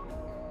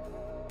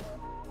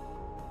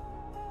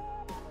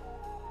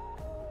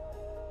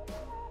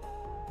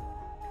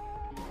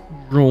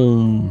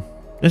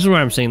 This is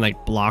where I'm saying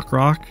like block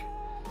rock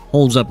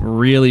holds up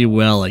really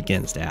well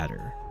against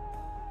adder.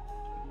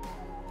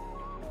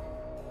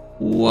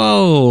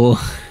 Whoa.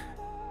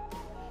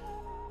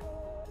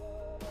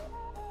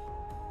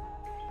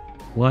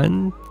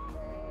 1,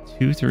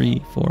 2,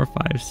 3, 4,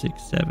 5,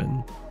 6,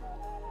 7.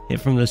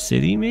 Hit from the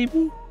city,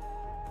 maybe?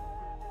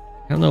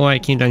 I don't know why I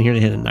came down here to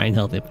hit a 9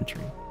 health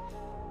infantry.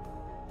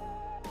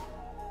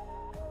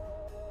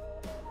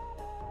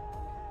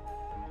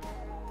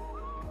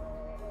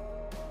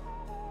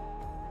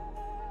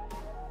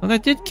 Oh,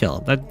 that did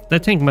kill.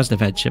 That tank must have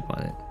had chip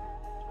on it.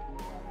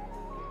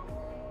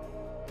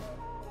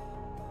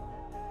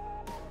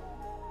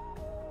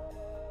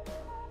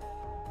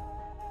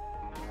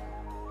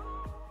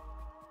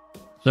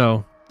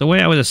 So, the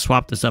way I would have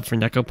swapped this up for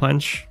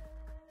nekopunch,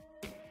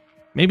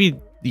 maybe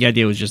the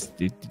idea was just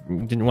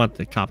didn't want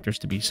the copters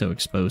to be so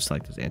exposed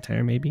like this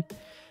anti-air, maybe.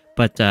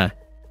 But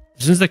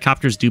since the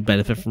copters do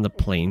benefit from the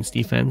planes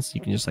defense,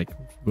 you can just like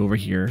go over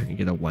here and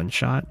get a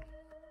one-shot.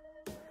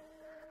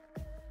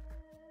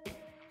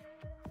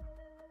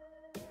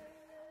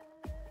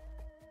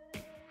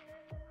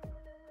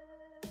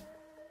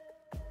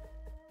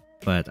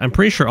 But I'm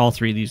pretty sure all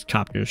 3 of these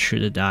copters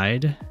should have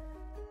died.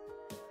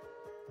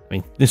 I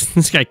mean,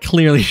 this guy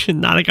clearly should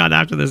not have gone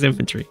after this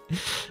infantry.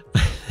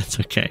 That's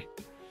okay.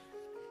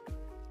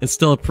 It's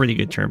still a pretty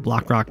good turn.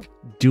 Block rock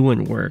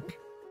doing work.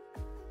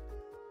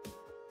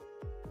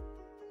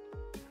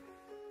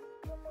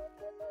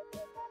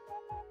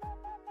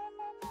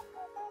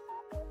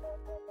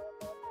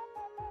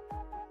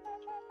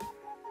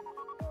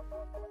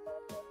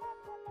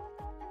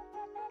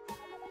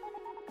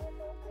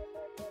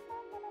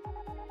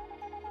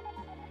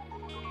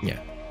 Yeah.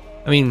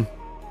 I mean,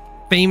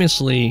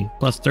 famously,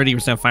 plus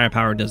 30%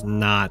 firepower does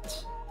not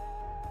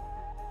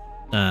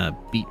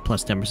beat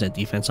plus 10%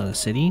 defense on a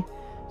city.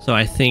 So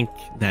I think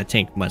that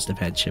tank must have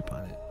had chip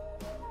on it.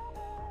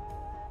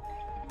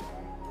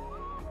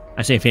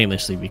 I say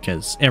famously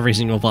because every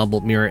single Von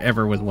mirror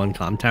ever with 1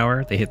 comm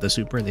tower, they hit the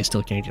super and they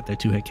still can't get their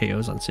 2-hit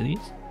KOs on cities.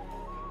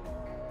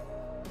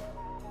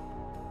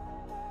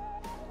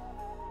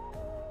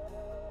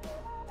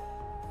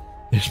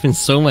 There's been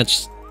so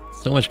much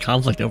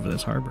conflict over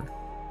this harbor.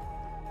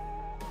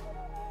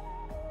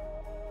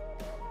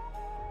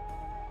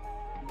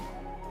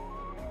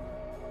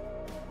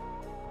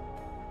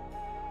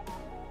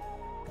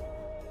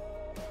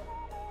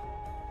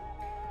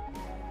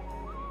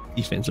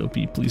 Defense OP,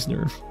 please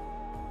nerf.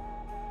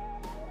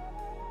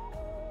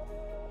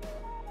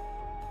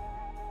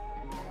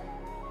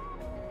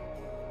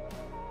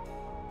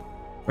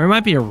 Or it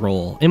might be a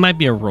roll. It might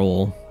be a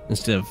roll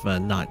instead of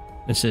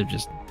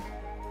just.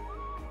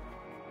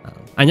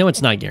 I know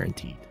it's not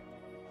guaranteed.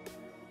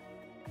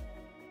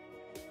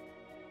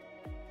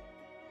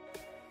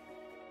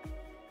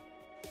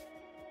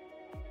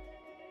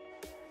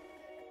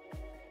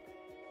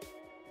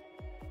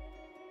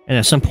 And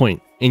at some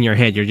point in your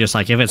head, you're just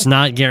like, if it's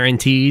not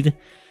guaranteed,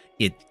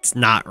 it's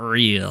not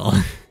real.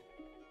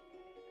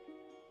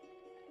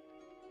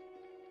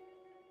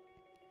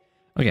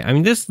 Okay, I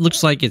mean, this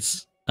looks like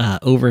it's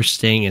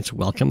overstaying its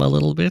welcome a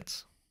little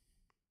bit.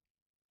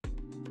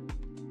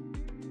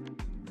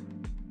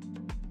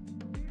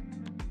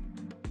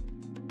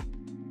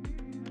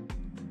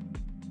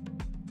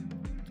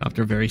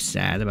 After very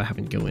sad about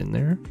having to go in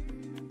there.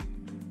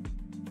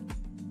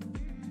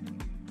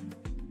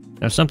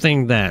 Now,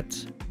 something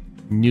that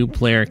new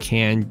player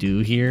can do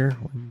here,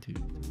 1, 2,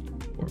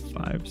 3, 4,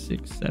 5,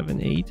 6,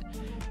 7, 8,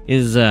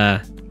 is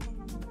as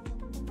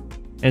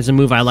a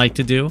move I like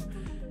to do.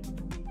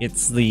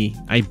 It's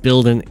I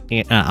build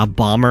a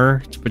bomber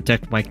to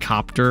protect my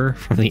copter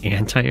from the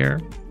anti-air.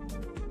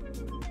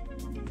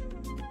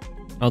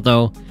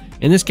 Although,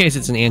 in this case,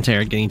 it's an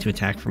anti-air getting to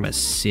attack from a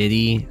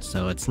city,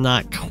 so it's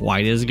not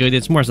quite as good.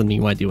 It's more something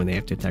you want to do when they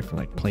have to attack from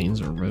like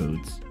plains or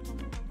roads.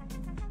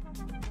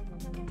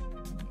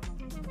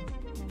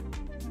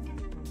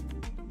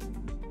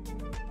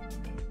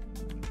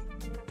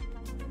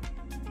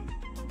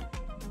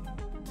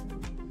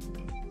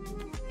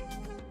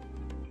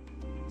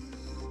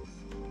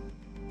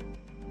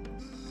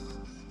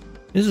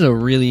 This is a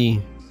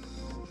really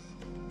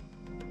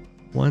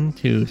 1,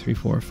 2, 3,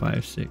 4,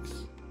 5,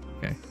 6.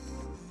 Okay.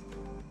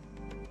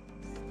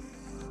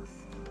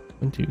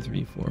 1, 2,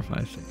 3, 4,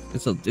 5,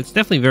 6. It's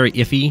definitely very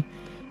iffy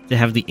to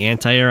have the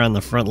anti-air on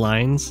the front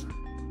lines.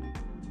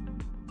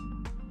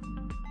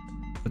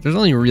 But there's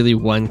only really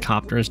one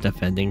copter it's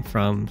defending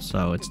from,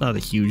 so it's not a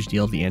huge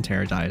deal if the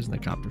anti-air dies and the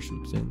copter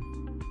swoops in.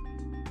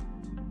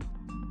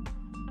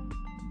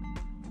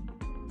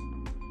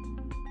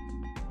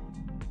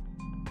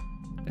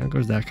 Down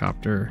goes that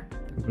copter.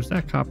 Down goes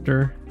that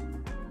copter.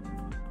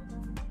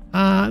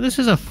 This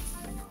is a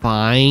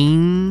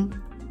fine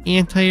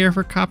anti-air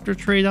for copter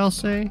trade, I'll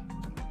say.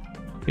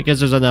 Because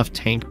there's enough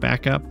tank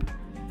backup.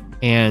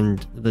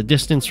 And the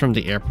distance from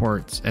the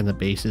airports and the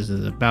bases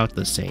is about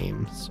the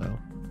same, so.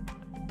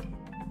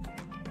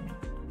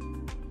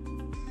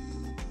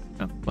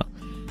 Oh, well,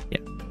 yeah.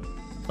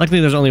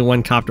 Luckily there's only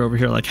one copter over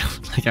here, like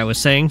I was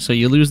saying. So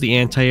you lose the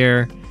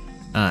anti-air.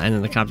 And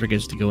then the copter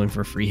gets to go in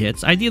for free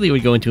hits. Ideally, it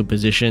would go into a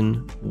position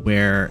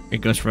where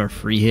it goes for a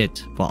free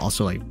hit, but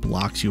also like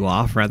blocks you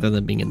off rather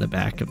than being in the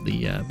back of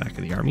the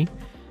army.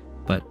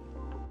 But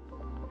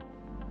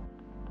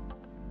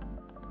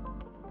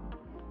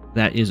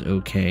that is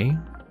okay.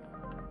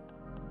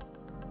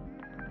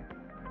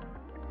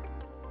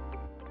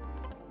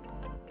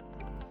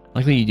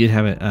 Luckily, you did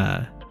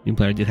have new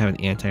player did have an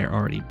anti-air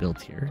already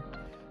built here.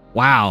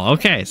 Wow.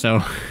 Okay,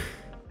 so.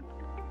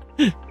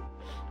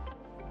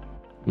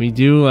 We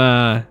do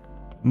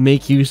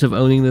make use of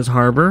owning this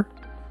harbor.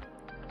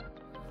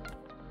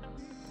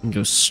 And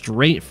go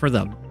straight for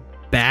the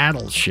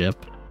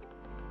battleship.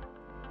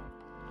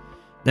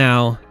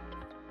 Now,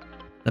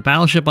 the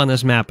battleship on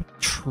this map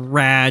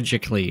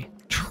tragically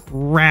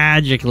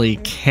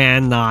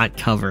cannot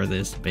cover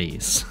this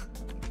base.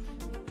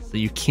 So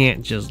you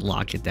can't just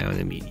lock it down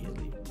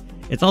immediately.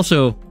 It's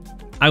also,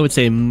 I would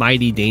say,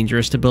 mighty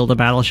dangerous to build a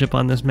battleship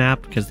on this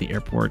map because the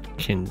airport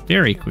can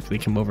very quickly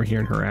come over here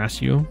and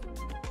harass you.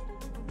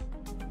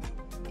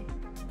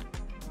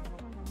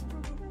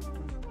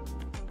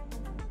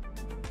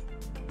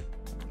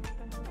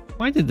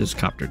 Why did this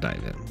copter die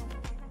then?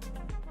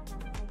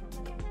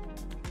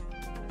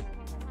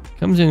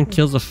 Comes in and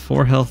kills a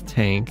 4 health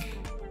tank.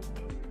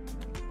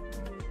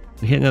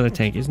 We hit another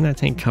tank. Isn't that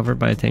tank covered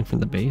by a tank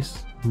from the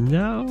base?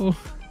 No.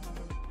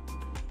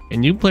 A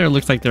new player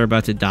looks like they're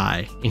about to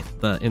die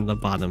in the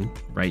bottom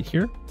right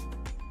here.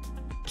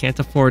 Can't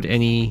afford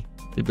to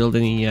build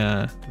any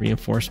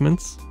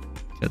reinforcements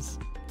because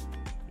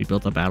we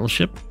built a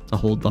battleship to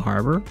hold the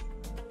harbor.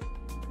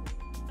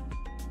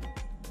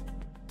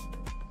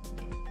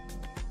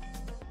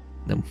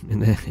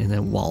 And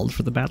then walled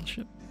for the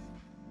battleship.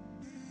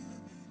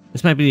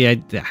 This might be the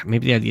idea.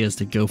 Maybe the idea is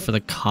to go for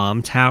the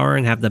comm tower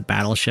and have the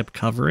battleship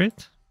cover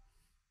it.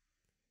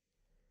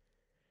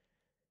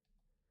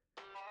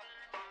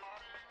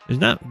 There's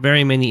not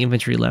very many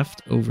infantry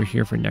left over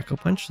here for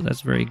nekopunch, so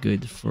that's very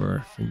good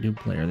for new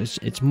player.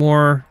 It's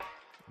more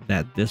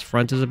that this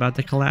front is about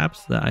to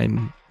collapse that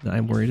I'm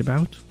worried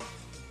about.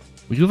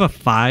 We do have a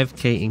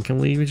 5k income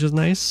lead, which is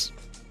nice.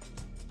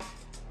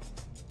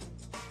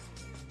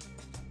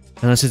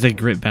 Unless it's a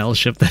grit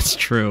battleship, that's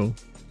true.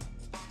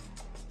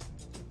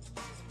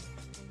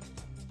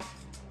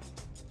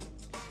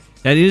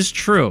 That is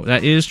true.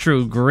 That is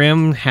true.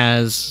 Grimm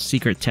has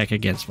secret tech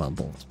against Von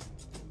Bolt.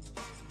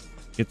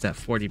 Gets that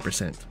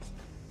 40%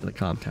 for the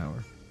comm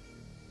tower,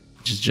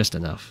 which is just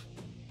enough.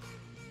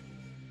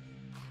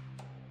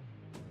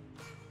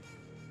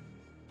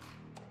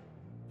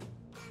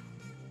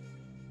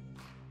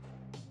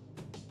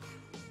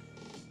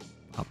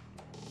 Pop,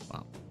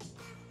 pop.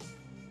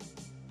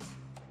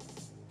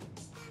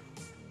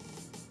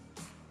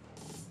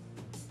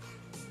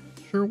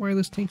 Sure why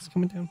this tank's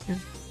coming down here.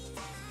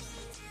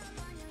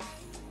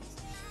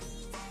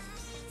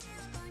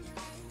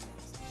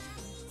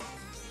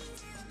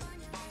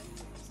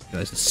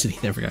 Realize the city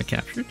never got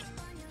captured.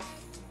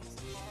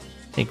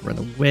 Tank run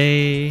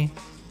away.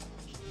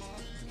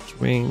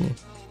 Swing.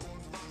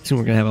 Soon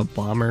we're gonna have a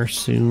bomber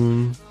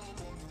soon.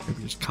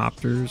 Maybe just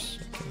copters.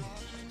 Okay.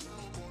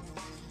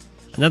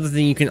 Another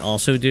thing you can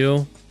also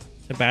do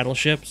to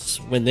battleships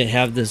when they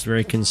have this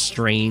very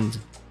constrained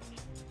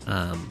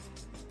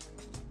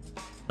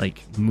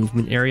like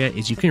movement area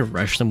is you can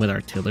rush them with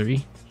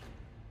artillery.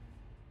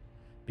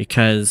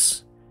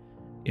 Because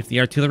if the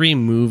artillery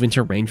move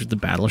into range with the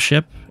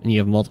battleship and you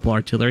have multiple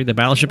artillery, the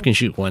battleship can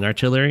shoot one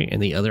artillery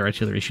and the other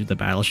artillery shoot the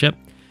battleship.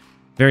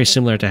 Very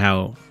similar to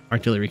how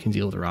artillery can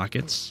deal with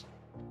rockets.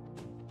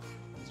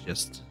 It's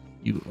just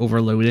you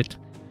overload it.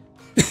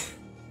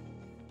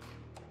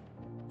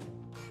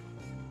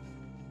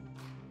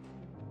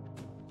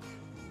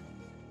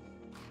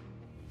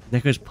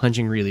 Neko's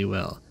punching really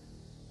well.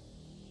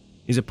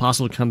 Is it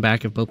possible to come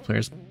back if both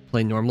players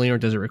play normally, or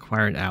does it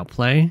require an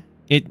outplay?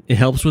 It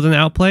helps with an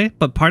outplay,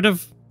 but part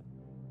of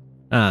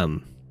how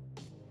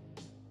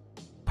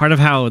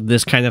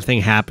this kind of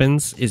thing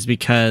happens is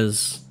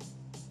because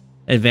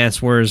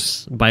Advance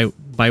Wars by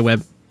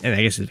Web, and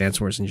I guess Advance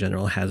Wars in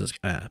general, has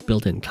a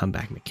built-in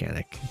comeback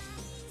mechanic,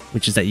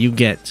 which is that you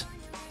get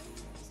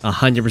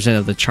 100%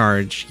 of the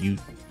charge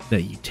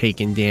that you take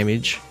in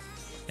damage,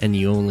 and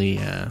you only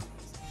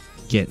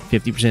get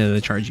 50% of the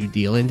charge you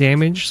deal in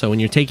damage. So when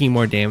you're taking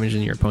more damage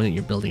than your opponent,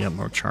 you're building up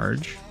more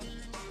charge.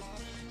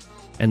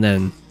 And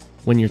then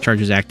when your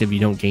charge is active, you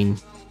don't gain,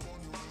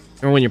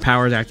 or when your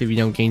power is active, you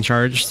don't gain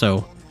charge.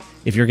 So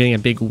if you're getting a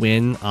big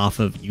win off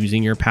of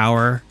using your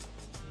power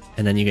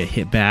and then you get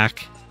hit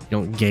back, you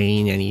don't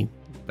gain any,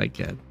 like,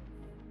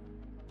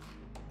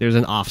 there's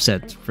an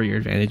offset for your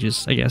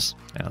advantages, I guess.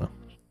 I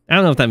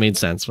don't know if that made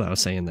sense, what I was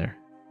saying there.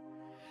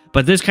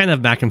 But this kind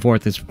of back and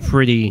forth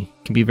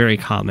can be very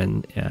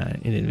common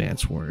in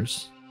Advance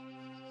Wars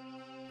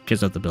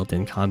because of the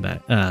built-in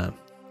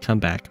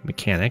comeback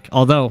mechanic.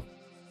 Although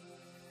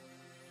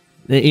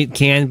it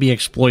can be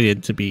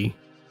exploited to be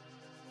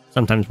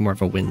sometimes more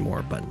of a win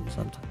more button,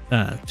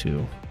 sometimes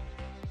too,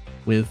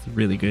 with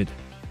really good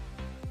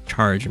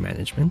charge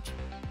management.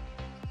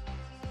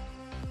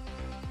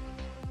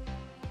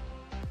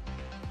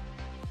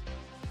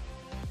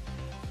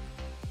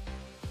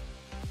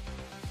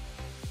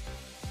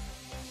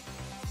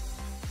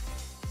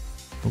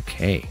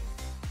 Okay.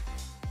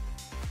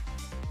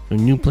 So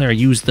new player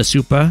used the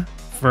super.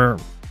 For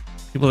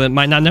people that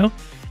might not know,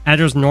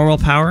 Adder's normal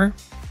power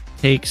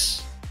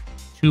takes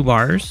 2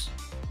 bars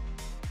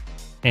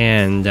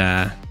and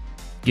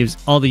gives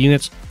all the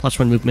units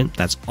 +1 movement.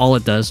 That's all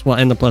it does. Well,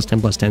 and the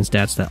 +10/+10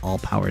 stats that all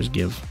powers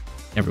give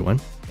everyone.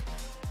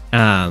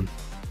 And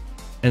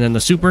then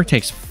the super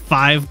takes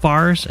 5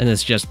 bars and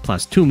it's just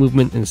 +2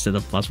 movement instead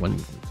of +1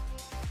 movement.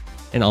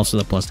 And also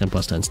the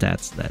 +10/+10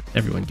 stats that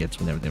everyone gets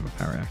whenever they have a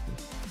power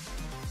active.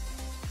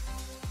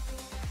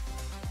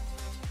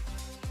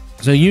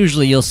 So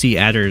usually you'll see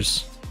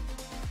adders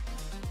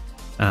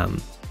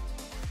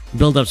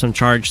build up some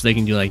charge so they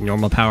can do like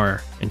normal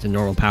power into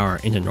normal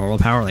power into normal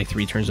power, like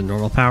 3 turns of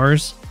normal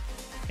powers,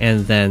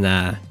 and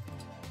then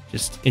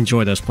just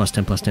enjoy those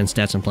 +10/+10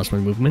 stats and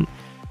 +1 movement.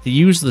 To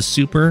use the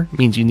super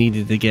means you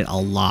needed to get a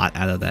lot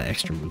out of that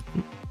extra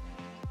movement,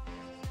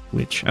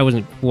 which I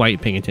wasn't quite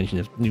paying attention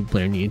if new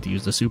player needed to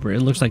use the super.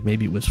 It looks like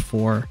maybe it was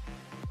for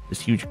this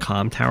huge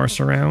comm tower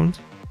surround,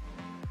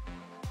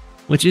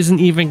 which isn't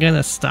even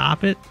gonna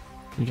stop it.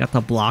 You got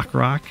the block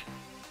rock.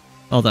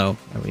 Although,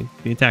 I mean,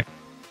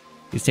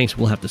 these tanks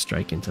will have to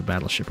strike into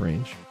battleship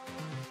range.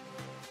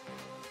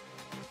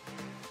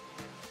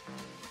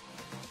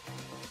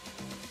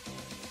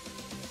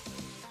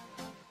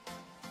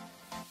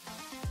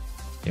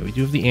 Yeah, we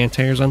do have the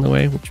anti-airs on the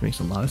way, which makes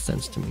a lot of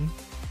sense to me.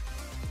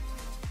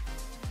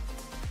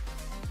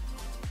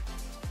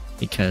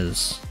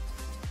 Because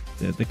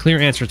the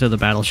clear answer to the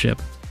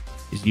battleship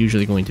is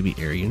usually going to be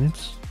air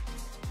units,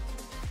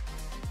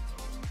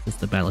 since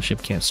the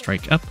battleship can't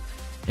strike up,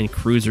 and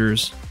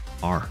cruisers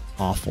are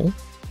awful.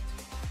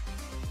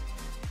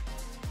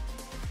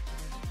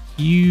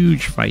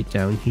 Huge fight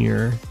down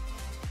here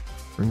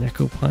for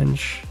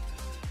nekopunch.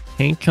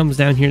 Tank comes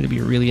down here to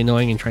be really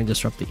annoying and try and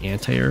disrupt the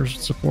anti-air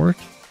support.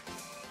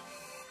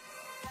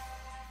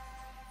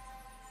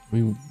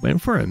 We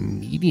went for a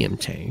medium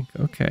tank.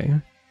 Okay.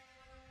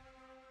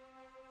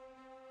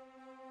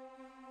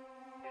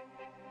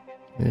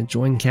 And a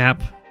join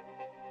cap.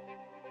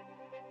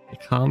 The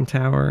comm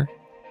tower.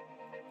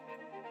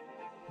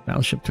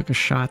 Battleship took a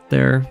shot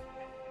there.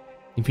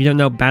 If you don't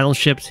know,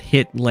 battleships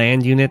hit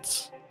land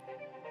units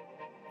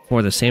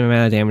for the same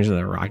amount of damage that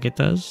a rocket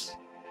does.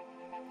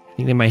 I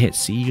think they might hit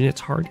sea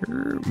units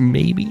harder.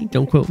 Maybe.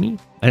 Don't quote me.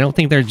 I don't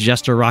think they're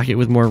just a rocket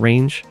with more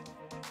range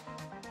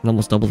and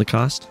almost double the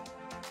cost.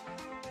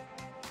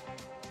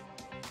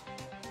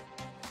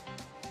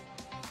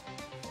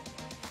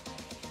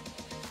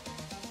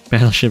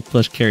 Battleship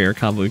plus carrier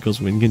combo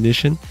equals win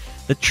condition.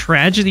 The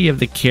tragedy of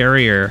the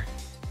carrier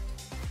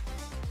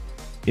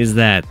is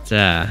that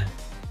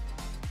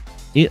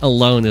it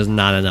alone is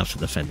not enough to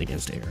defend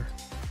against air.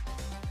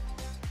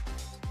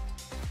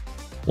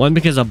 One,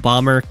 because a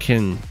bomber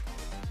can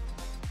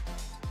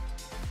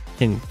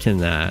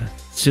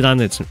sit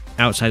on its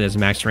outside its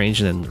max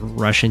range and then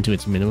rush into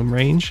its minimum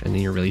range, and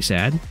then you're really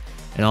sad.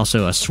 And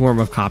also, a swarm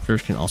of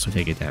copters can also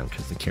take it down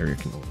because the carrier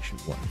can only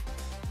shoot one.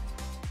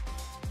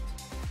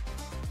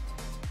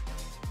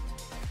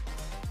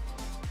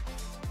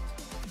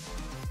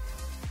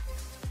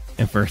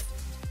 And for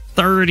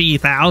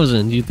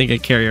 30,000, you think a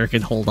carrier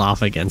could hold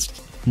off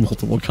against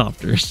multiple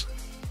copters?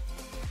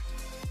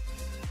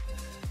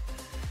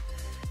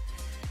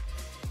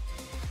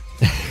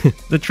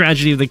 The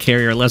tragedy of the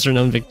carrier, lesser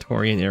known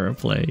Victorian era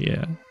play,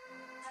 yeah.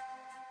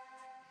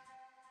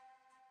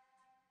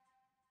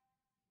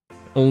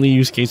 Only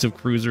use case of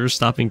cruisers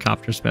stopping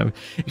copter spam.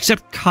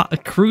 Except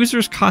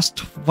cruisers cost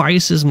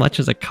twice as much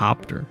as a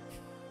copter.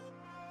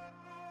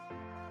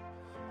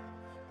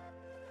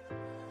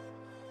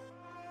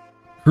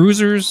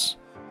 Cruisers,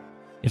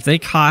 if they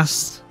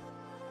cost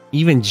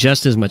even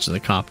just as much as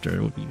a copter,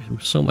 it would be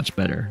so much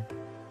better.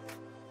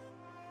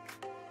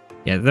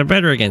 Yeah, they're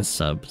better against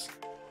subs.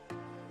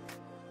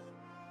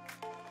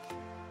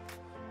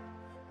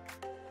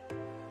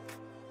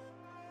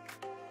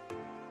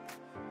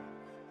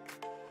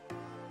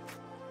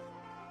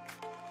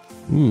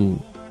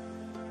 Ooh.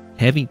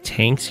 Heavy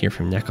tanks here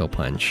from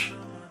Nekopunch.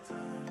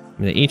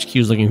 I mean, the HQ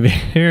is looking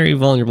very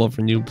vulnerable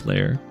for new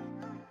player.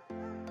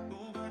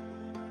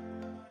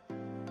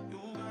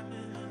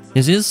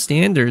 This is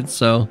standard,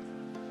 so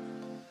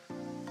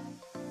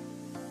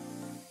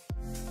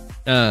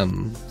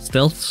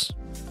stealths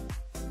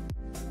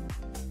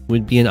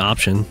would be an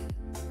option.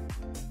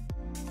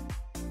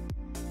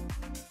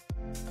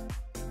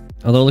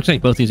 Although it looks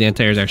like both these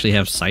anti-airs actually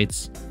have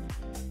sights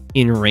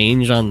in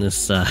range on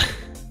this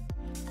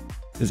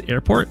this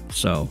airport,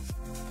 so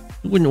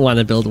you wouldn't want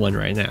to build one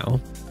right now.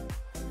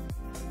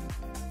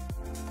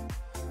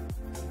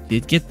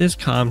 Did get this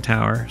comm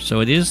tower,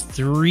 so it is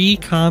 3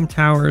 comm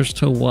towers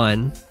to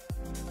 1.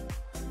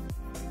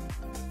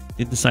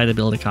 Did decide to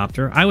build a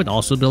copter. I would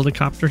also build a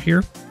copter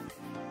here,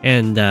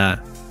 and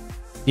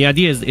the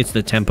idea is it's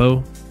the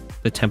tempo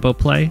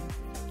play.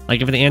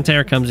 Like if an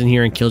anti-air comes in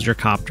here and kills your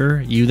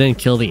copter, you then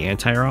kill the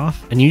anti-air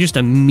off, and you just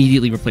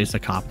immediately replace the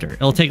copter.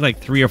 It'll take like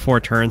 3 or 4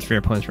 turns for your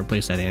opponents to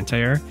replace that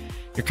anti-air.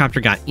 Your copter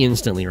got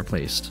instantly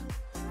replaced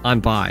on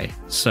buy,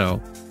 so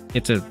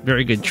it's a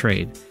very good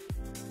trade.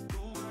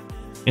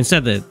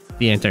 Instead,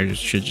 the anti-air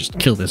should just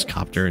kill this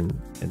copter and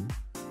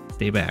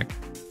stay back.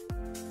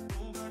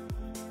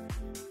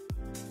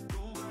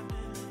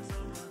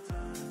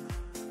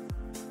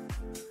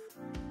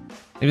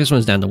 If this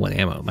one's down to 1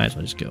 ammo, might as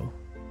well just go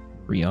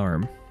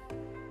rearm.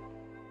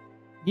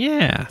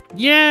 Yeah,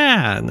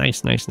 yeah,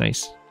 nice, nice,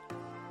 nice.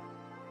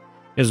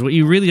 Because what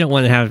you really don't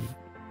want to have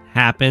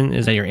happen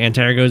is that your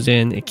anti-air goes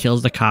in, it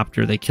kills the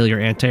copter, they kill your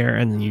anti-air,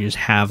 and then you just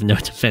have no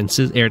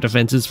defenses, air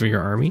defenses for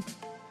your army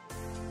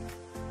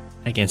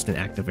against an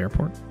active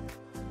airport.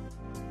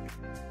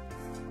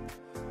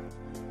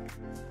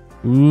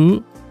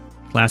 Ooh,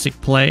 classic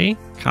play.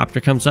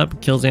 Copter comes up,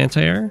 kills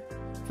anti-air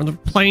from the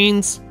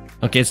planes.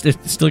 Okay,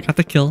 it's still got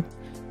the kill.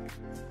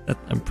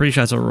 I'm pretty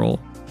sure that's a roll.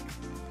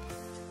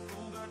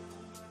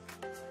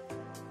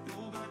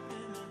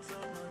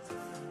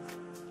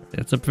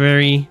 That's a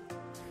very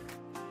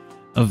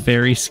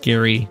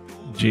scary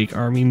Jake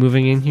army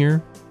moving in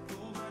here.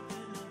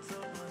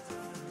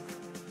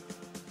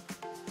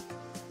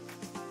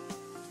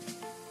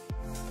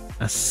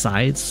 A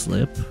side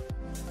slip.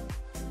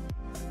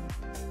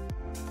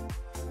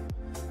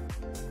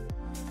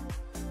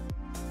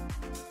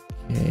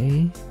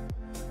 Okay.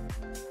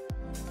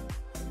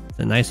 It's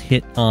a nice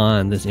hit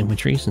on this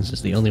infantry since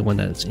it's the only one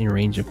that's in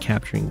range of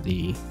capturing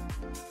the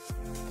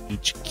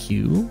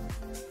HQ.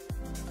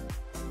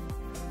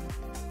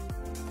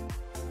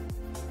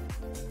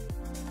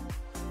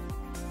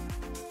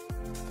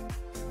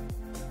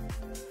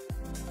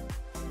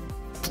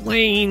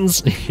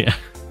 Planes! Yeah.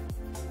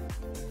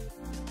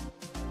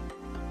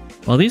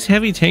 Well, these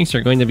heavy tanks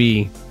are going to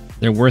be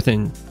worth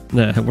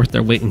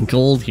their weight in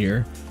gold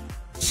here,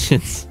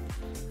 since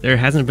there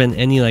hasn't been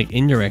any like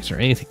indirects or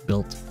anything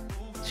built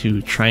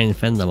to try and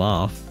fend them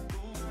off.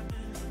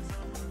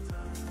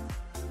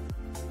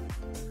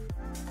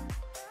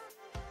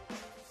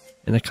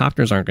 And the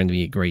copters aren't going to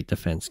be a great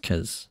defense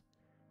because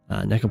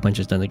Nekopunch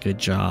has done a good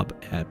job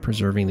at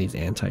preserving these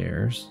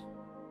anti-airs.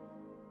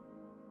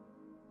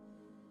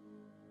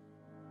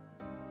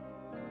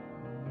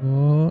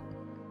 Oh.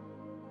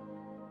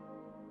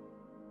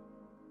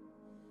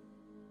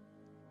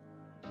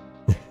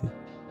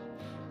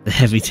 The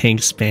heavy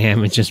tank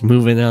spam is just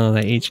moving out of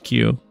the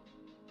HQ.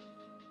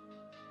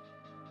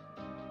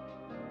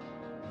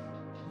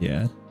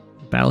 Yeah,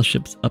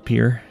 battleship's up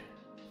here,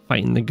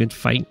 fighting the good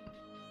fight.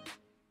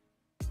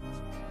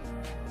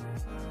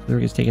 There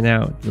gets taken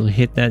out. You'll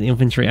hit that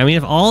infantry. I mean,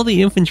 if all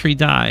the infantry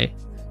die,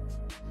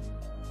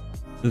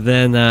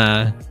 then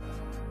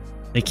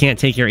they can't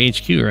take your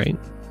HQ, right?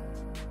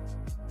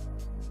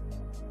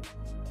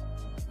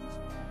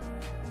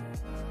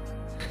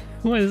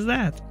 What is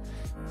that?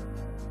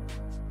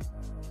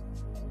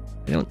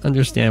 I don't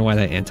understand why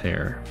that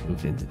anti-air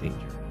moved into danger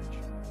range.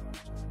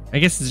 I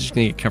guess it's just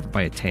going to get covered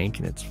by a tank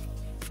and it's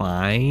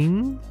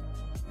fine.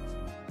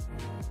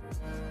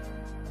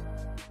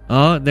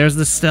 Oh, there's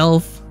the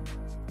stealth.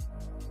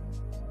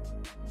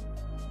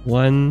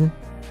 1,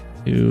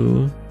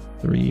 2,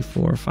 3,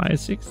 4, 5,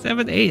 6,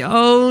 7, 8.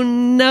 Oh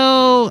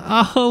no!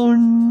 Oh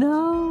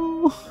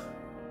no!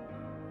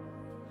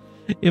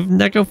 If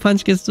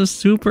Nekopunch gets the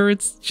super,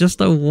 it's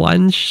just a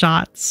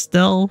one-shot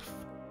stealth.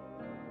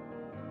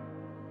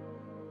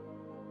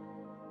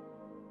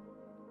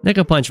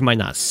 Nekopunch might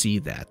not see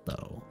that,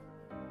 though.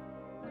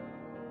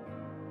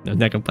 No,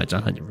 nekopunch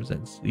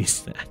 100%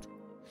 sees that.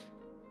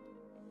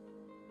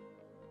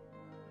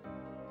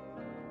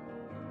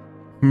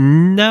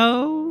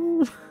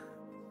 No.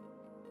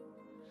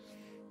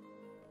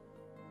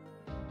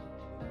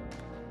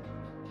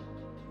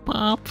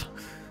 Pop.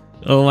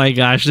 Oh my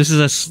gosh, this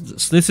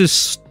is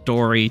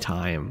story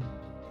time.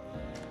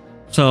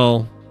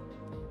 So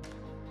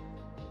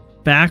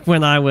back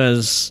when I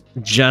was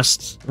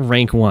just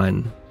rank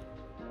 1,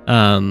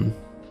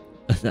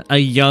 a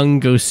young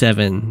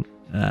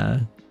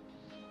Go7,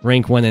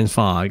 rank 1 in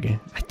Fog.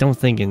 I don't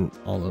think in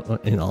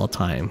all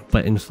time,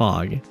 but in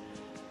Fog.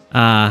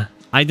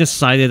 I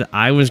decided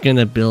I was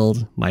gonna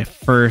build my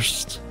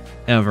first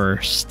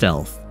ever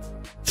stealth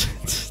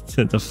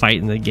to fight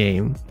in the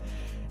game.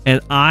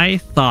 And I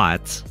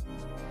thought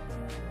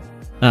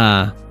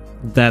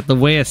that the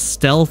way a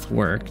stealth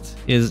worked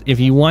is if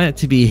you want it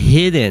to be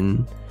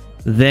hidden,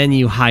 then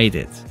you hide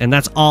it. And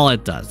that's all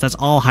it does. That's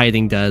all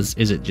hiding does,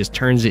 is it just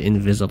turns it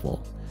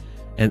invisible.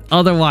 And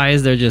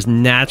otherwise, they're just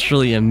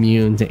naturally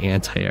immune to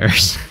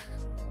anti-airs.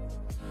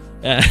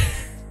 And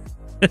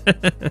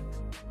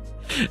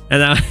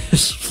I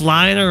was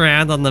flying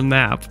around on the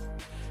map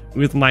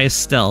with my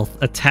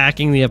stealth,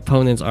 attacking the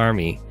opponent's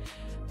army,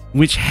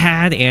 which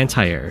had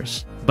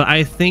anti-airs. But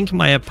I think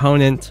my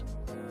opponent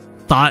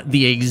thought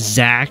the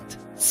exact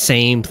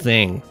same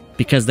thing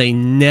because they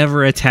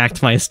never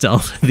attacked my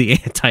stealth with the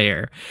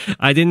anti-air.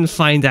 I didn't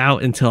find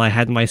out until I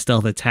had my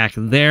stealth attack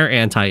their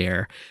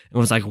anti-air and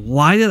was like,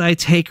 why did I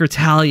take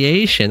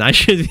retaliation? I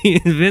should be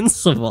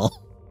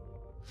invincible.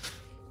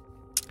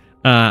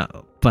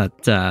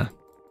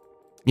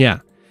 Yeah.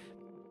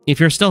 If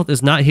your stealth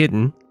is not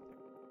hidden,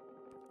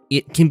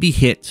 it can be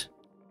hit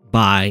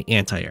by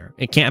anti-air.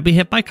 It can't be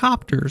hit by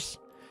copters,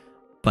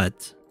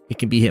 but it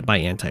can be hit by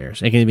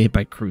anti-airs. It can be hit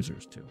by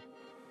cruisers too.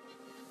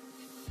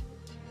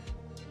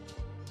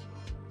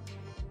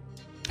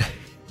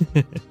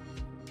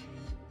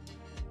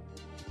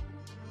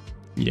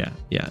 Yeah.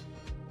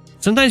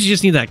 Sometimes you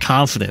just need that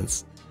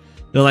confidence.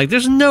 They're like,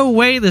 there's no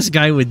way this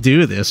guy would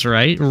do this,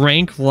 right?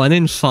 Rank 1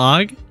 in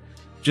Fog?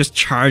 Just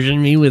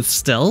charging me with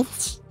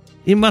stealths?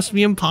 It must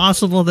be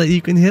impossible that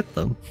you can hit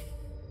them.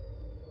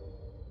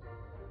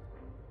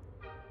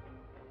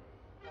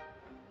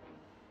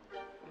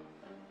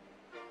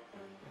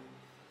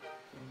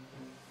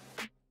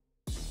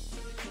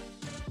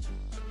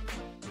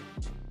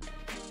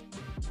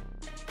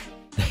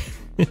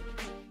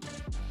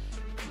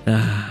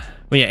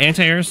 But yeah,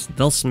 anti-airs,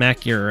 they'll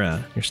smack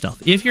your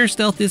stealth. If your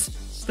stealth is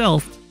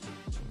stealth,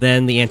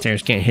 then the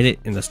anti-airs can't hit it,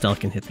 and the stealth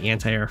can hit the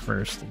anti-air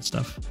first and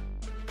stuff.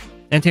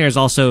 Anti-airs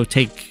also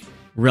take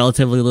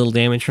relatively little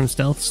damage from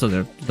stealth, so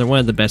they're one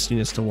of the best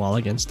units to wall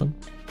against them.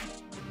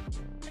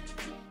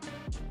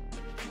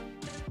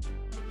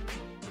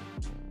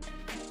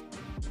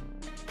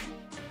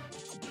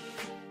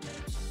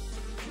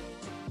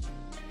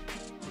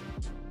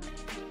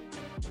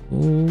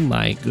 Oh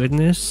my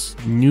goodness.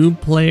 New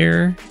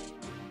player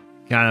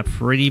got a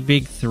pretty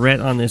big threat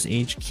on this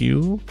HQ.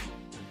 I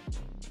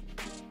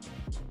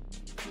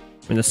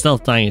mean, the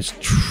stealth dying is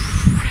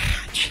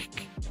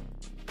tragic.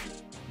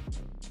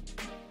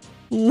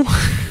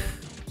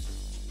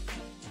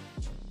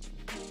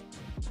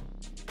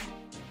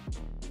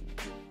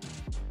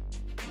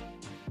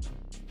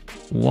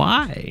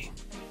 Why?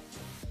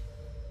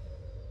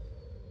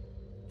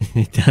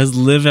 It does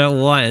live at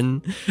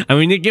 1. I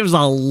mean, it gives a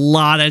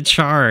lot of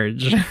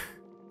charge.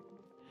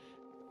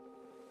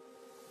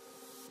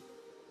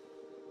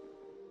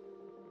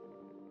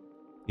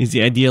 Is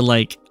the idea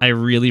like, I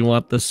really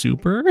want the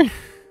super?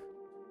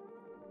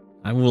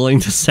 I'm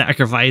willing to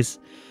sacrifice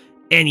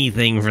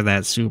anything for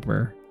that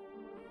super.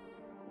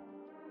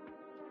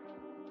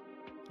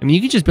 I mean,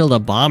 you could just build a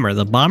bomber.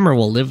 The bomber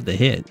will live the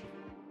hit.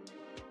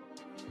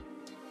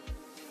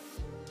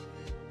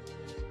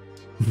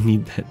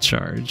 Need that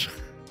charge.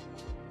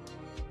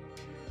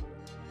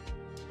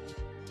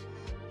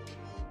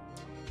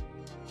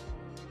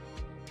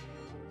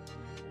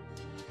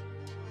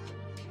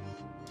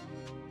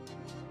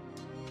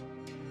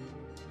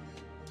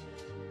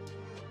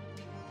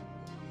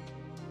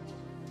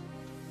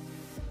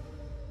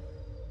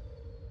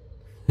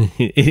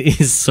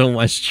 It is so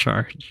much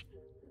charge.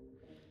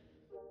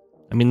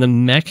 I mean, the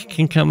mech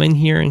can come in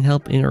here and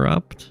help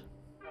interrupt.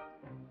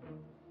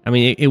 I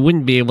mean, it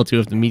wouldn't be able to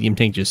if the medium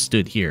tank just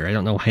stood here. I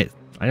don't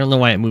know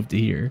why it moved to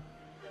here.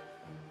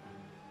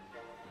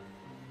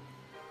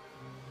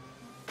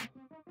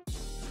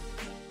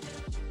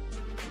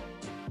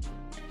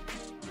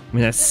 I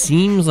mean, that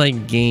seems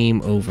like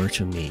game over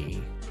to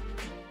me.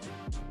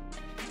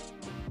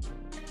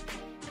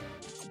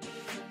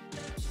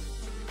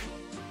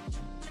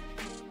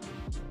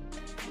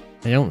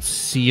 I don't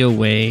see a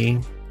way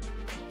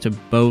to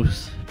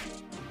both.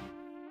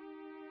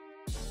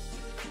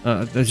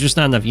 There's just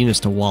not enough units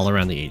to wall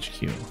around the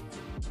HQ.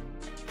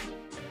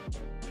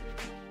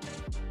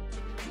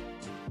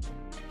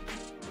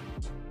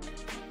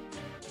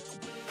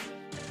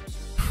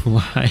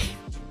 Why?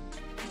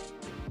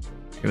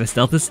 The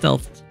stealth is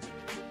stealth.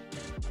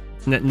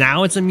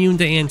 Now it's immune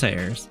to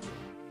anti-airs.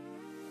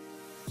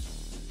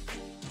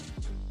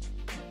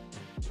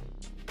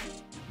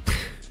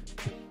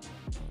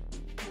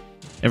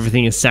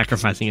 Everything is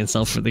sacrificing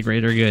itself for the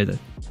greater good.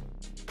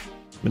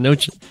 But no,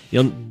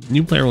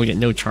 new player will get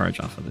no charge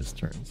off of this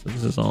turn. So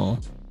this is all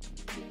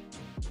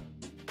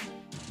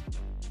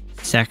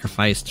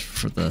sacrificed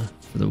for the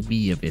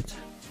we of it.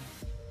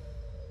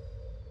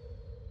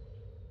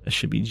 That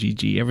should be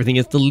GG. Everything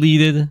is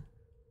deleted.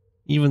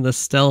 Even the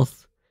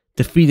stealth.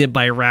 Defeated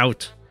by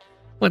rout.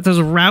 What, does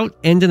rout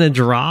end in a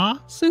draw?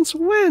 Since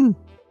when?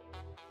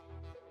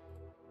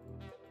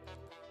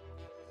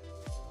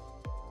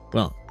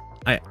 Well,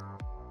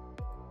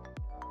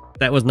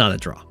 that was not a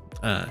draw.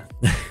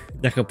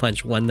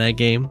 Nekopunch won that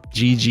game.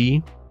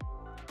 GG.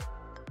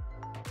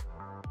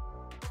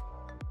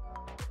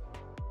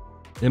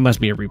 It must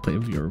be a replay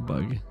viewer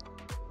bug.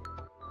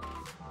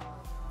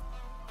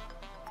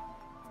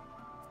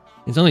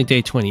 It's only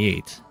day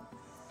 28.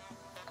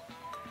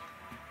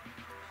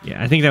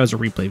 Yeah, I think that was a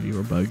replay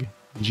viewer bug.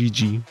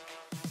 GG.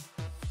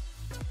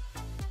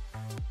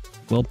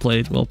 Well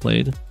played, well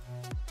played.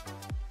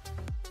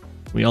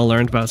 We all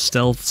learned about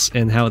stealths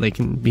and how they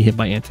can be hit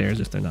by anti-airs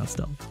if they're not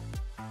stealth.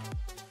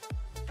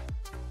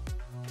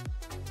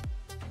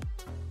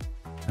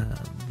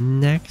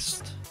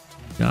 Next,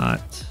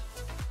 got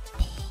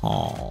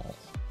Paul.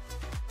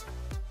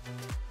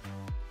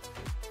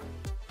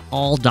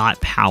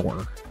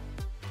 Paul.Power.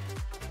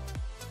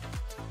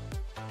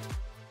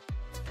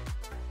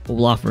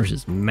 Olaf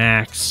versus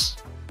Max.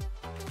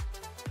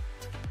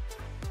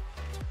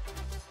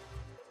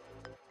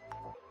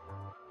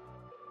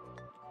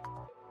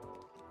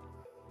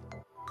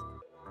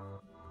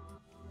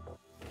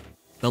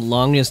 The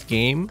longest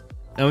game?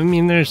 I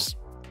mean, there's...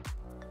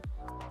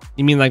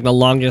 You mean like the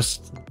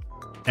longest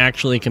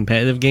actually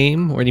competitive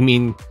game? Or do you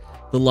mean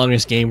the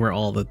longest game where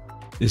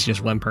it's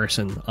just one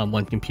person on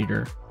one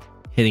computer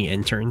hitting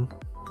intern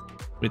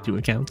with 2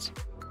 accounts?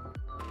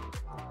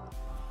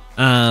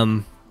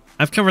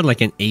 I've covered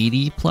like an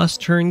 80+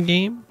 turn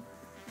game.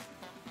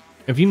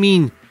 If you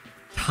mean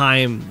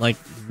time, like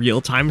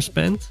real time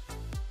spent,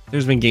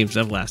 there's been games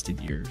that have lasted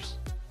years.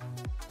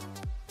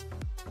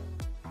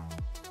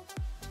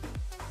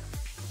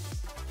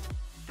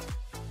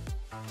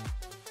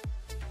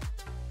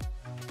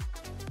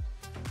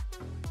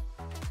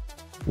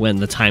 When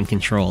the time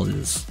control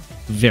is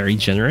very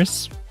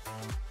generous.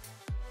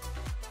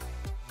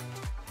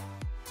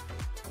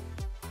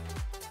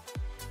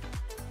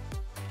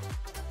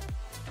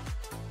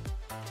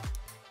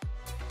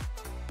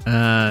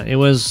 It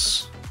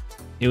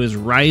was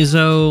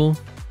Raizo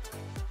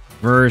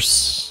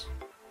versus,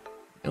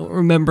 I don't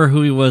remember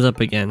who he was up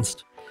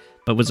against,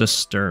 but it was a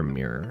Sturm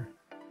mirror.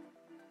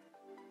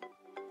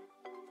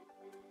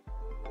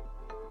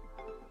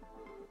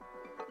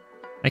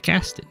 I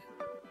cast it.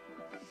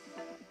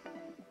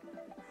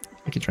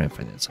 I could try and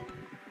find that somewhere.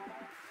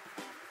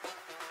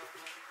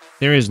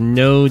 There is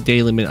no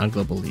day limit on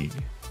Global League.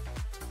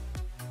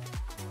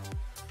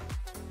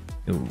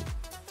 Ooh.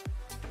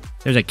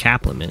 There's a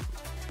cap limit.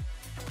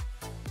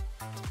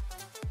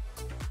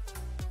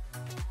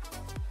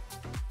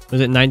 Was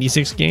it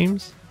 96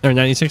 games? Or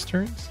 96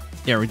 turns?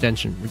 Yeah,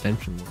 Redemption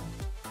World.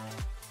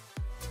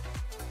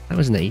 That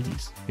was in the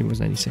 80s. Maybe it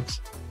was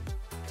 96.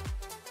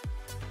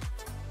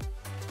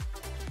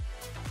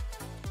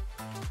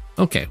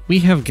 Okay, we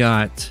have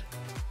got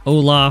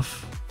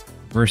Olaf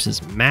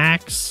versus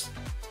Max.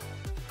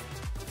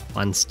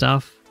 Fun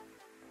stuff.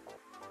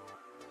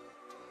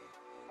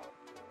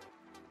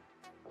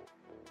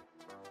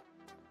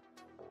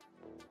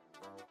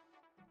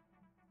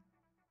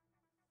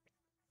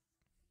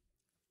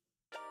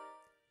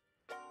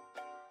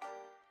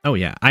 Oh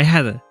yeah, I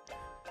had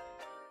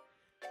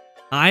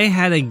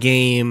a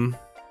game.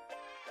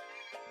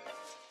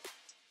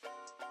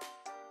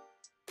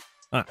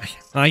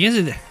 I guess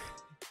it.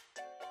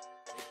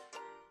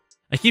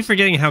 I keep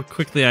forgetting how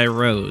quickly I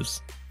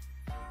rose.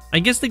 I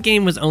guess the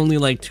game was only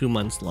like 2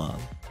 months long,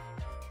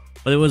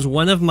 but it was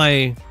one of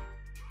my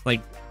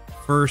like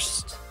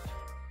first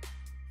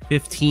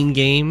 15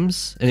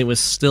 games, and it was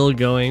still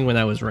going when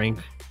I was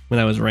rank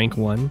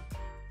 1.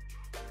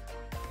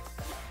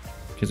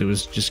 Because it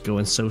was just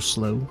going so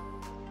slow.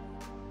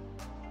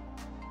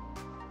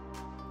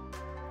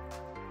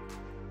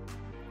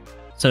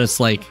 So it's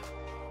like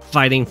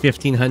fighting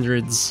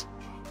 1500s,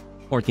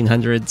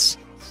 1400s,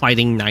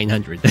 fighting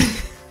 900.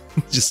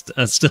 Just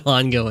still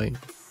ongoing.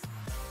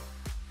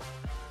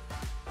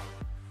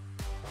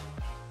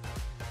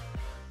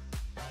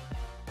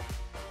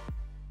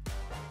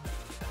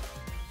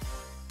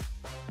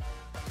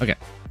 Okay.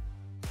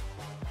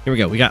 Here we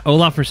go. We got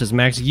Olaf versus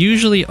Max.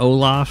 Usually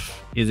Olaf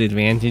is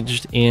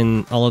advantaged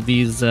in all of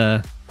these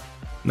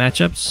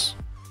matchups.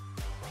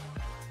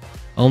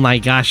 Oh my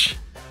gosh.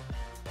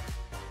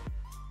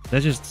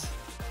 That just...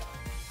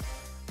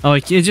 Oh,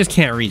 it just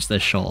can't reach the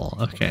shoal.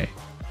 Okay.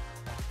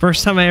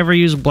 First time I ever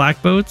used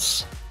black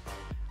boats,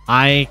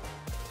 I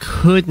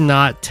could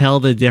not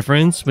tell the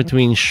difference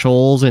between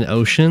shoals and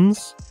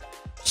oceans.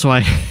 So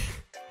I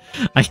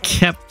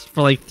kept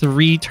for like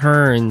 3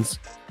 turns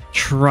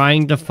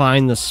trying to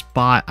find the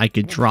spot I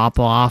could drop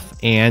off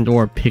and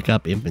or pick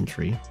up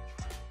infantry.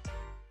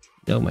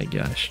 Oh my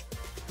gosh.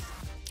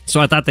 So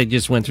I thought they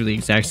just went through the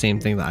exact same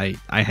thing that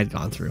I had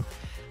gone through.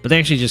 But they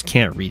actually just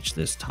can't reach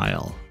this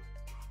tile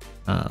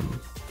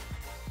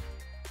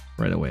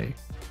right away.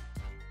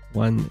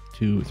 1,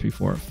 2, 3,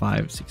 4,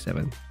 5, 6,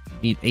 7. You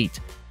need 8.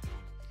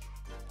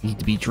 You need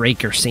to be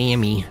Drake or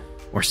Sami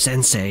or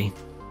Sensei.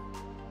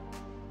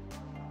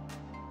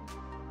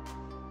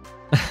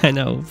 I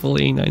know,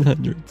 fully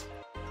 900.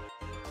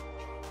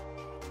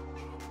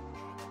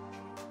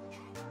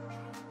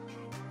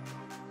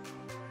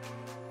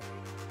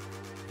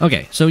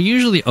 Okay, so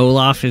usually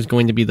Olaf is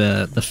going to be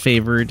the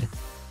favored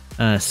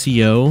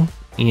CO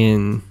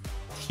in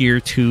Tier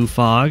 2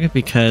 Fog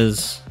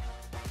because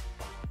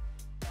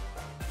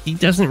he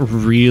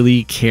doesn't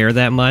really care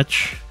that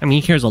much. I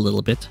mean, he cares a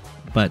little bit,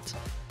 but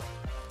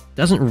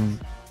doesn't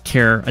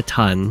care a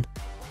ton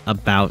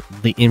about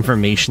the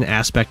information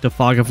aspect of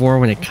Fog of War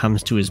when it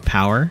comes to his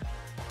power.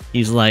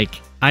 He's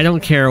like, I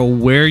don't care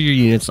where your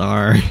units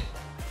are,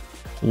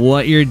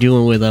 what you're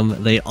doing with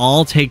them, they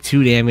all take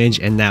 2 damage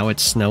and now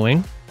it's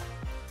snowing.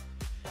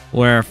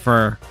 Where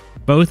for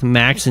both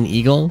Max and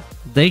Eagle,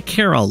 they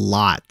care a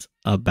lot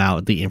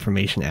about the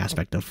information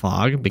aspect of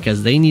Fog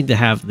because they need to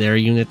have their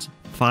units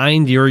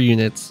find your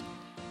units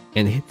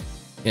and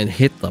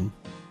hit them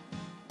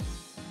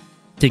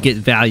to get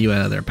value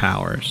out of their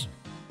powers.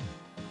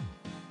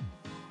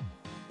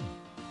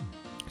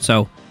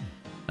 So,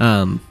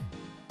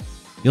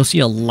 you'll see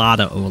a lot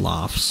of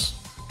Olafs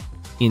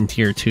in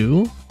Tier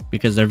 2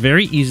 because they're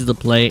very easy to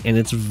play and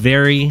it's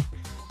very,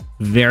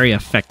 very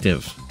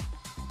effective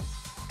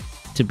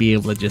to be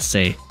able to just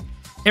say,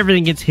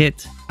 everything gets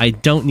hit. I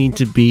don't need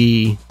to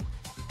be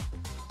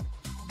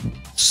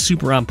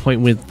super on point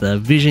with the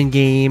vision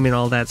game and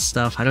all that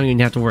stuff. I don't even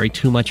have to worry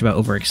too much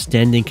about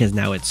overextending because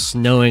now it's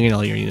snowing and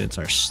all your units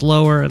are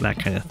slower, that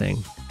kind of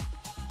thing.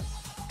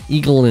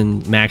 Eagle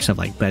and Max have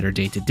like better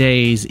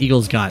day-to-days.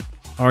 Eagle's got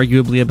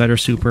arguably a better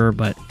super,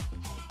 but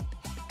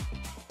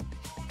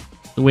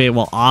the way it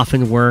will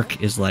often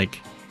work is like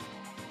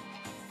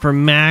for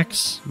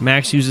Max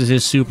uses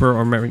his super,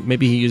 or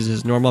maybe he uses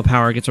his normal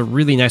power, gets a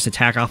really nice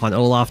attack off on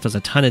Olaf, does a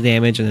ton of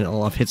damage, and then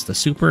Olaf hits the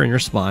super in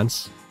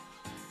response.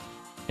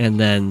 And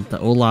then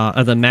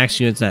the Max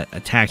units that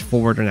attacked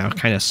forward are now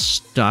kind of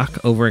stuck,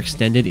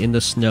 overextended in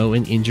the snow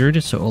and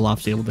injured, so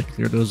Olaf's able to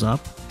clear those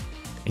up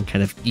and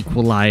kind of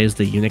equalize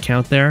the unit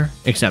count there.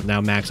 Except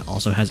now Max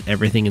also has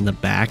everything in the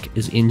back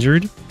is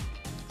injured,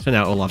 so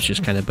now Olaf's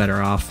just kind of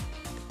better off.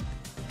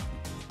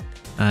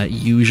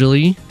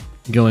 Usually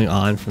going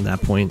on from that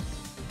point.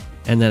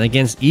 And then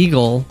against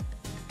Eagle,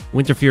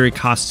 Winter Fury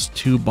costs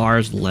 2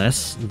 bars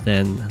less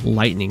than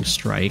Lightning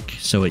Strike,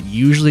 so it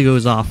usually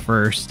goes off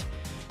first,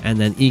 and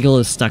then Eagle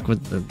is stuck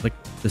with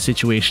the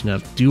situation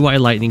of, do I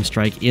Lightning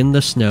Strike in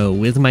the snow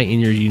with my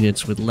injured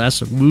units with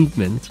less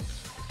movement,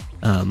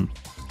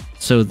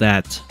 so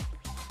that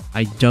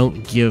I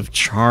don't give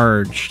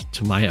charge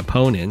to my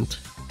opponent,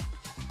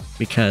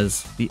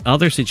 because the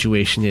other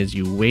situation is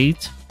you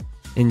wait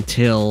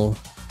until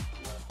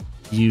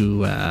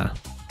you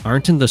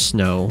aren't in the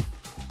snow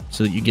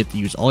so that you get to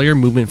use all your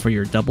movement for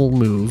your double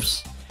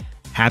moves.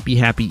 Happy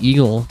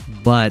Eagle,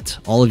 but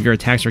all of your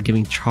attacks are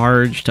giving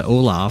charge to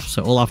Olaf.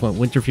 So Olaf went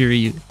Winter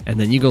Fury, and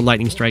then you go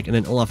Lightning Strike, and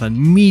then Olaf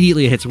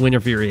immediately hits Winter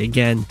Fury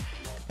again,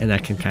 and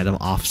that can kind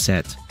of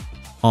offset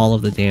all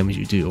of the damage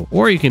you do.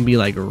 Or you can be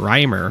like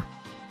Reimer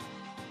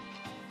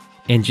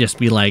and just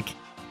be like,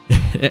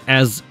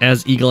 as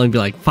Eagle, and be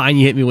like, fine,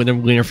 you hit me with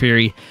Winter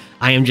Fury,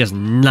 I am just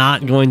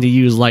not going to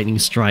use Lightning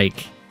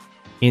Strike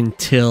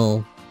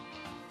until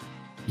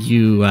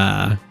you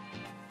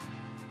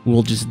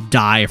will just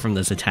die from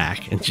this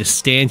attack, and just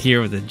stand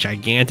here with a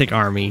gigantic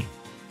army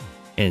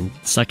and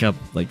suck up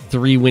like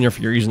 3 Winter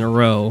Furies in a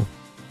row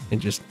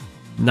and just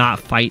not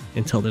fight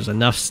until there's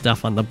enough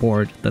stuff on the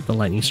board that the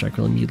Lightning Strike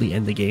will immediately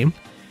end the game.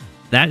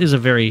 That is a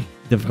very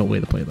difficult way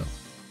to play, though.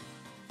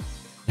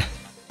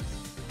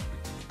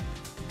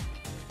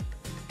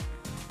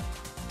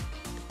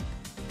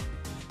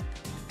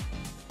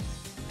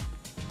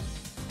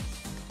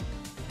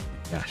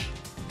 Gosh.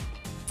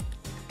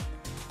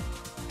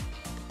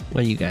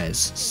 What are you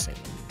guys saying?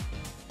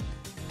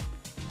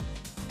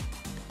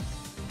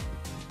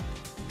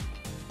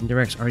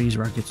 Indirects Artie's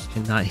rockets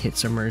cannot hit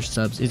submerged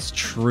subs. It's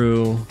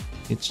true.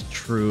 It's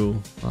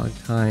true. Log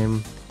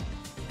time.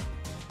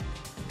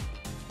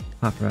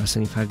 Pop for about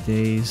 75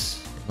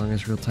 days. As long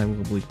as real-time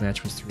Global League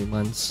match was 3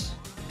 months.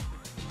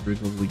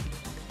 Global League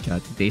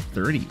got to day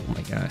 30. Oh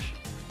my gosh.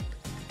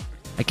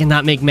 I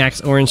cannot make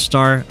Max Orange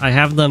Star. I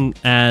have them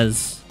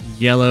as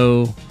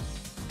yellow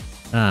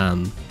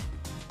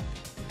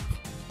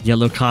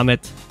yellow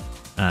Comet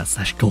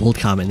 / gold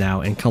Comet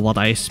now, and Cobalt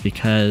Ice,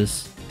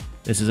 because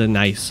this is a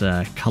nice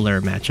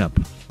color matchup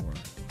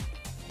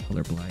for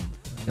colorblind.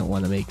 I don't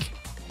want to make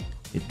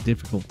it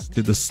difficult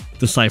to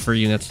decipher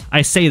units.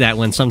 I say that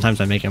when sometimes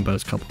I make them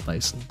both Cobalt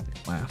Ice and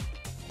they laugh.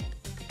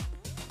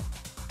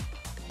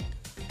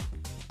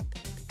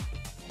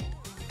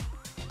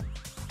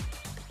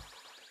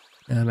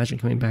 Imagine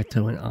coming back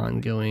to an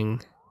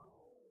ongoing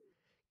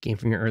game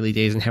from your early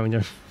days and having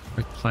to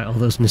rectify all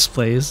those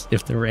misplays,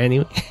 if there were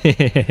any.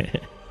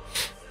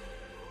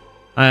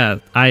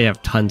 I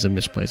have tons of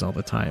misplays all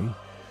the time.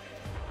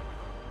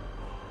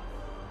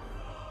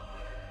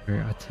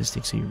 Very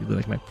autistic, so you really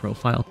like my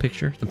profile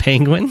picture. The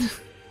penguin.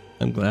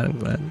 I'm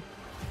glad.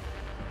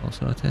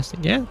 Also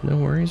autistic. Yeah, no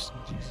worries.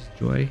 Jesus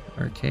Joy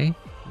RK.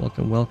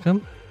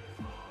 Welcome.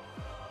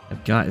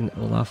 I've got an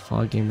Olaf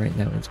fog game right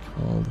now. It's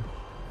called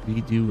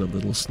We Do a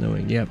Little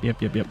Snowing. Yep.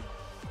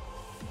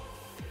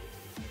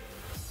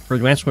 For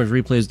Advanced Wars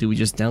replays, do we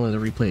just download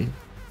a replay,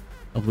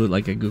 upload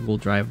like a Google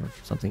Drive or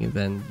something, and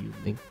then you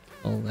link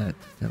all that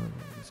down on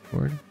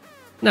Discord?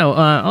 No,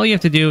 all you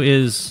have to do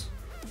is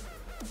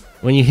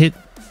when you hit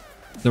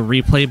the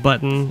replay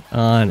button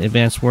on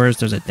Advanced Wars,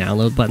 there's a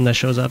download button that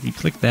shows up. You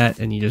click that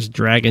and you just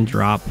drag and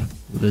drop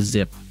the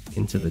zip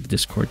into the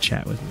Discord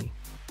chat with me.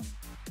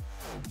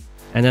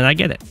 And then I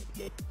get it.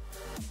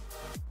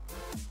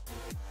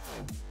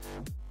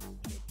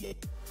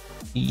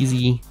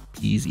 Easy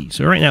peasy.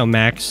 So right now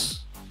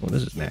Max, well,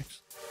 this is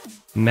Max.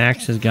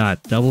 Max has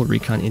got double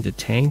recon into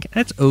tank.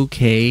 That's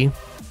okay.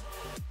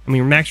 I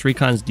mean, Max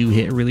recons do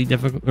hit really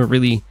difficult, or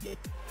really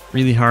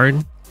hard.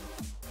 And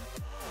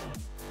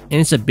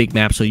it's a big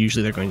map, so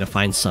usually they're going to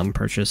find some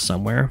purchase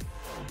somewhere.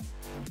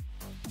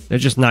 They're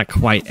just not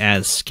quite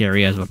as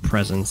scary as a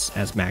presence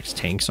as Max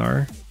tanks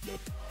are.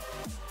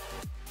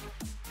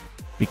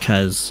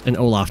 Because an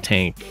Olaf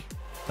tank,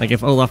 like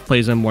if Olaf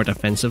plays a more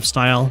defensive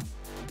style,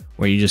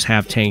 where you just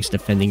have tanks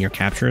defending your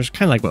captures,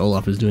 kind of like what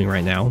Olaf is doing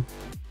right now,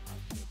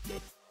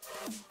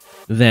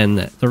 then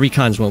the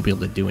recons won't be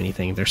able to do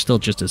anything. They're still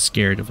just as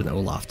scared of an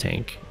Olaf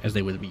tank as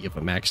they would be of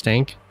a Max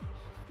tank.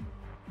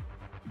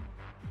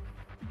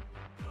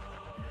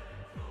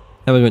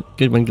 Have a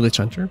good one, Glitch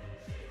Hunter.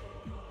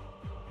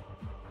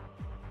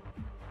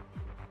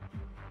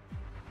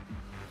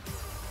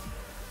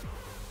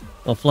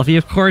 Well, Fluffy,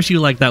 of course you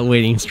like that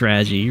waiting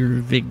strategy. You're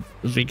a big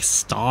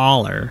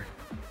staller.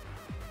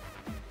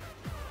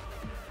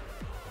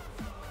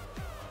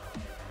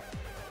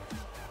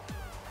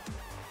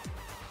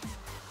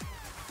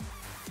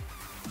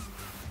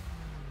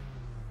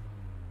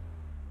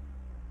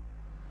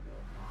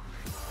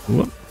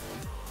 Whoop.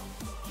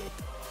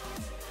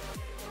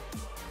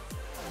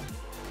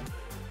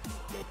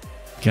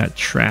 Got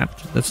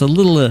trapped. That's a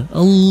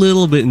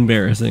little bit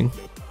embarrassing.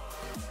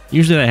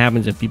 Usually that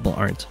happens if people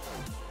aren't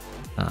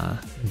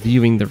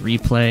viewing the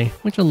replay,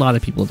 which a lot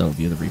of people don't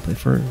view the replay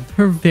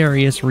for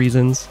various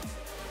reasons.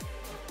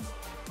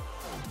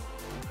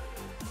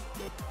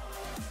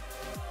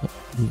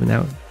 Moving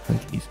out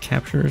into these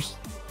captures.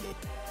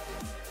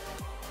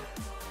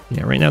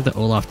 Yeah, right now the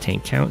Olaf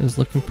tank count is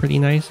looking pretty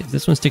nice. If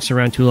this one sticks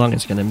around too long,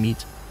 it's going to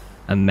meet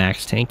a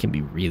Max tank and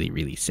be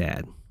really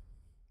sad.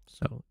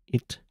 So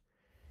it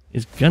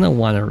is going to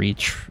want to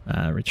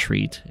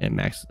retreat, and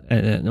Max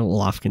and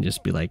Olaf can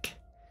just be like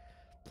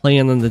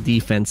playing on the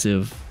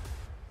defensive.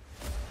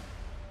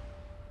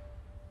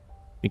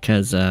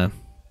 Because, yeah,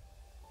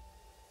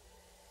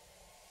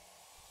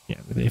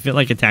 if it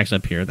like attacks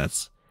up here,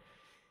 that's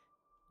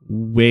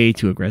way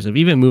too aggressive.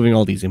 Even moving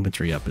all these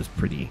infantry up is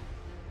pretty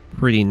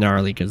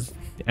gnarly, because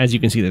as you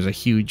can see, there's a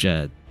huge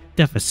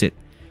deficit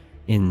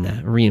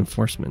in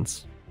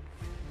reinforcements.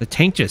 The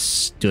tank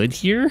just stood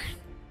here?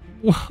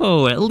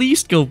 Whoa, at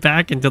least go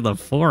back into the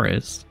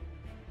forest.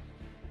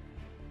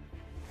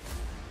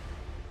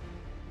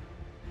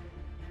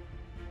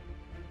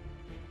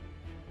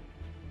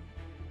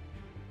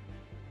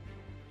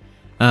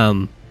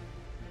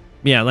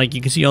 Yeah, like you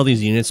can see all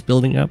these units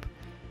building up.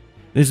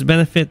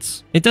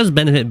 It does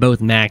benefit both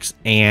Max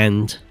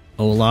and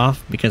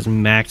Olaf, because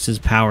Max's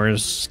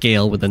powers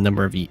scale with the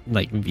number of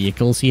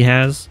vehicles he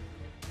has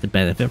to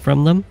benefit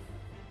from them.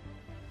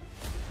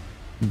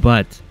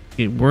 But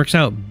it works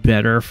out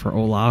better for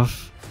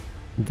Olaf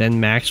than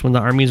Max when the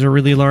armies are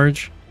really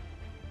large,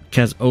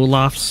 because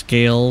Olaf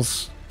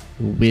scales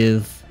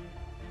with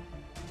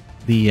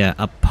the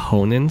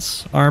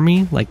opponent's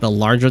army. Like, the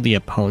larger the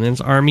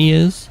opponent's army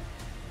is,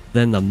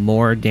 then the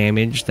more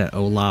damage that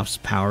Olaf's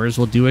powers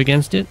will do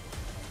against it,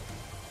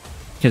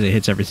 because it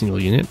hits every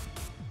single unit.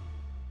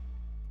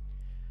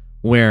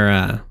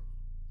 Where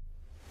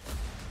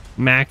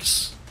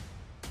Max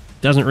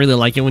doesn't really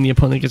like it when the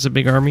opponent gets a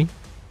big army.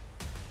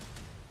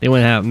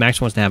 Max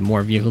wants to have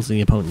more vehicles than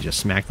the opponent and just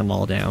smack them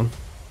all down.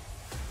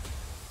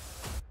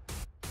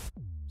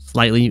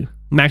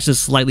 Max is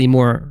slightly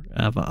more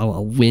of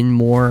a win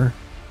more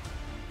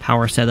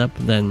power setup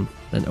than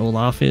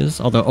Olaf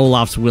is. Although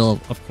Olaf's will,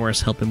 of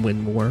course, help him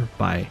win more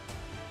by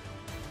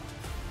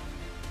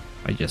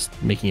just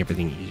making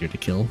everything easier to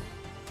kill.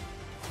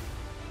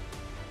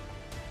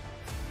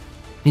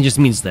 It just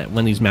means that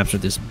when these maps are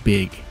this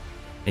big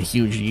and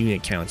huge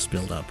unit counts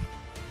build up,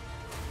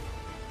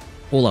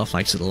 Olaf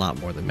likes it a lot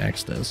more than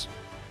Max does.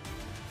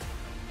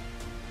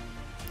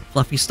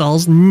 Fluffy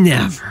stalls?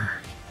 Never.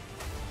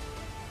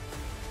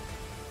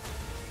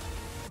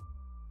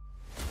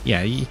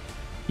 Yeah,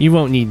 you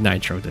won't need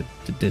Nitro to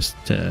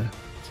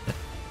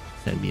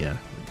send me a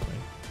replay.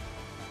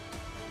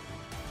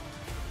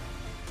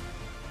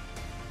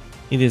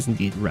 It is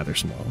indeed rather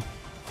small.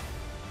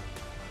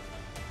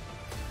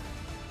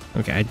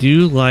 Okay, I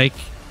do like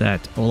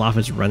that Olaf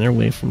is running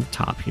away from the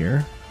top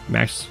here.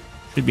 Max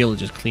should be able to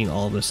just clean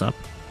all of this up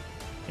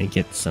and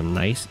get some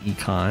nice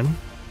econ.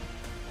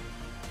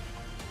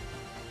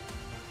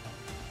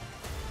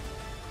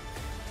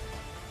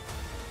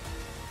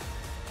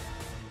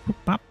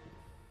 Pop.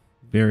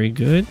 Very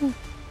good.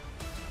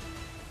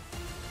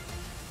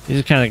 This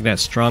is kind of like that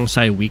strong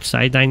side, weak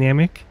side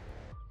dynamic,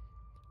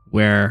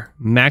 where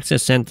Max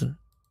has sent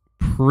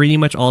pretty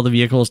much all the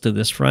vehicles to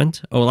this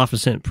front. Olaf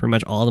has sent pretty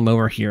much all of them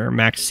over here.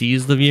 Max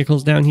sees the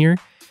vehicles down here,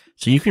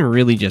 so you can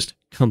really just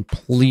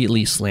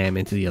completely slam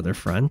into the other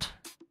front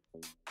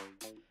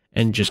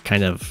and just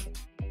kind of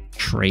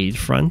trade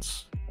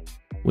fronts,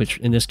 which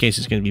in this case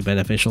is going to be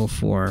beneficial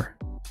for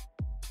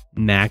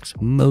Max,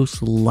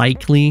 most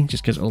likely,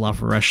 just because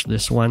Olaf rushed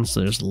this one,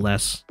 so there's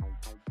less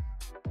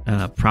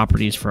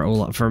properties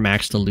for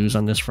Max to lose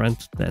on this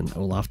front than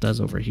Olaf does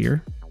over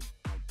here.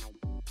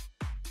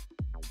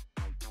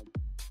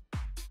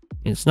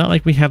 And it's not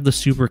like we have the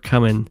super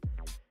coming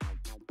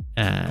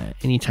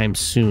anytime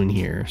soon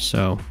here,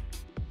 so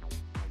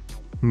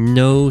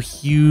no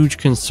huge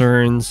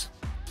concerns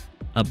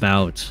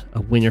about a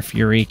Winter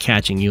Fury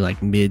catching you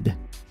like mid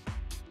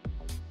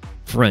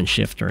front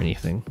shift or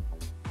anything.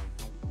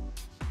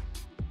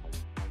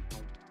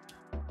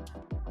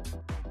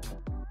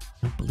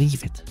 I don't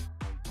believe it.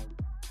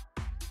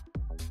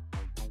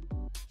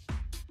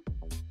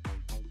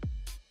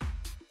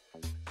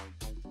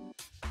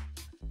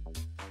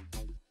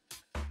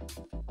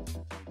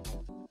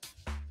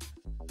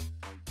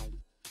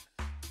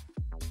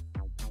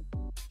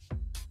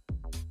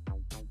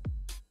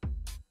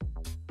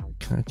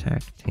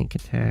 Attack, tank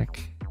attack.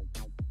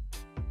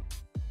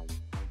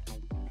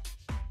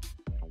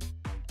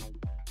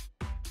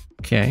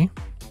 Okay.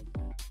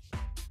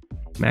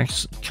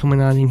 Max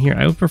coming on in here.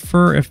 I would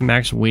prefer if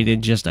Max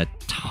waited just a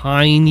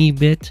tiny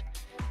bit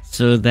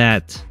so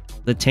that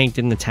the tank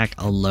didn't attack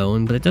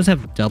alone, but it does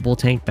have double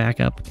tank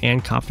backup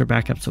and copter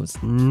backup, so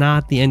it's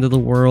not the end of the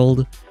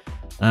world.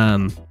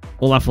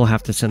 Olaf will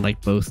have to send like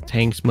both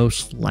tanks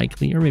most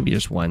likely, or maybe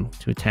just one,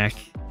 to attack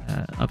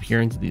up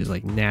here into these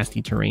like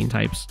nasty terrain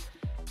types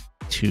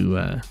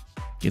to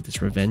get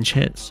this revenge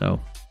hit. So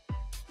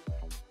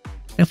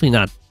definitely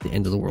not the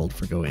end of the world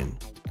for going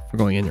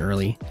in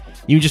early.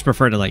 You just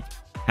prefer to like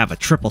have a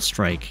triple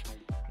strike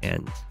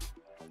and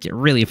get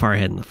really far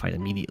ahead in the fight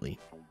immediately.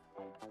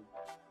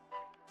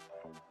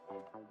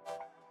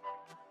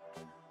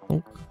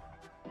 Oh.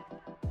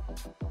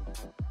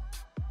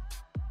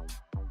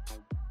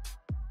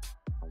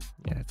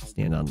 Yeah, I have to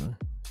stand on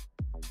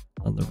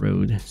the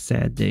road.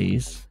 Sad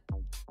days.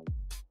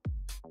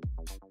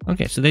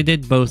 Okay, so they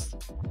did both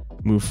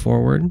move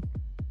forward.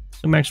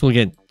 So Max will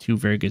get two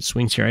very good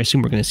swings here. I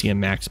assume we're going to see a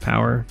max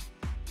power.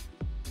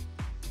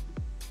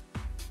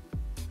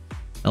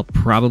 That'll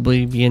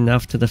probably be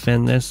enough to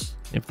defend this.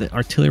 If the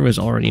artillery was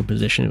already in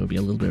position, it would be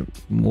a little bit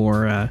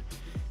more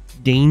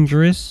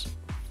dangerous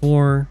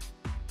for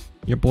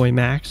your boy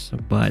Max.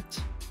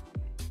 But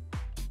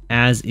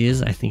as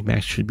is, I think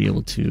Max should be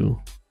able to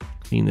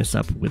clean this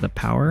up with a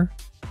power.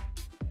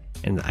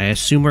 And I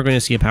assume we're going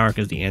to see a power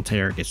because the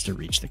anti-air gets to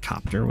reach the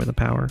copter with a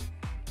power.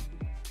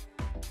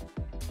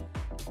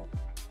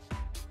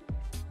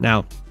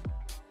 Now,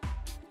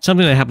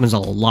 something that happens a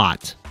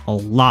lot,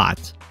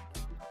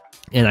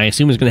 and I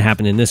assume is going to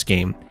happen in this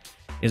game,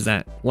 is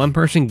that one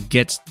person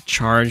gets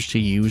charged to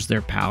use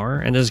their power.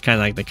 And this is kind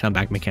of like the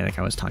comeback mechanic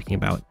I was talking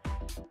about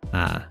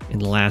in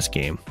the last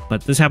game.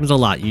 But this happens a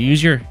lot.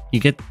 You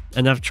get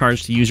enough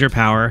charge to use your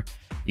power.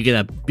 You get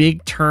a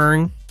big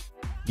turn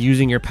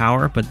using your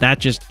power, but that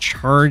just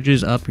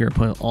charges up your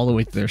opponent all the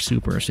way to their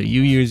super. So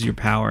you use your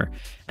power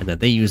and then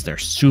they use their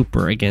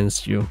super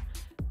against you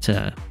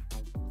to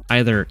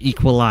either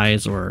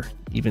equalize or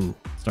even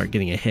start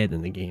getting ahead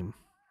in the game.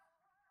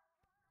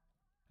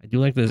 I do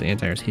like those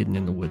anti-airs hidden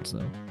in the woods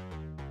though.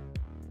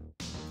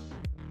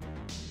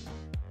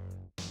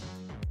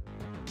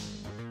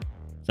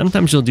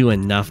 Sometimes you'll do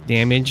enough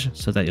damage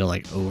so that you'll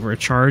like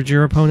overcharge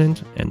your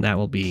opponent, and that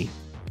will be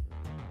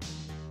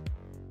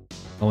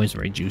always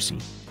very juicy.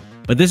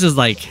 But this is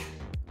like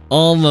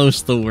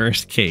almost the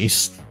worst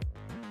case,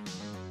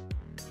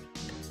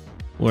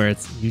 where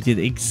it's you did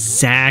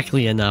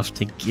exactly enough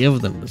to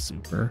give them the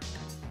super,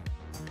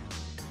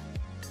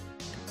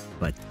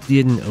 but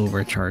didn't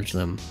overcharge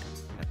them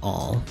at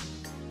all.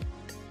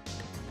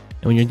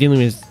 And when you're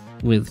dealing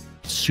with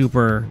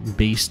super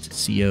based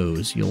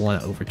COs, you'll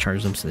want to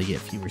overcharge them so they get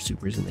fewer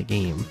supers in the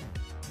game.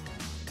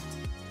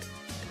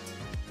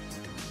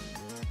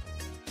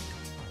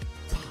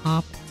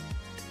 Pop.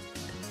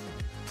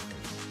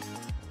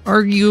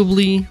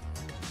 Arguably,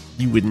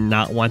 you would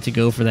not want to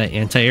go for that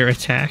anti-air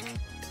attack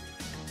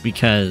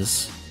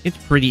because it's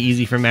pretty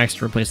easy for Max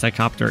to replace that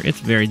copter. It's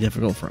very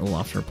difficult for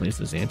Olaf to replace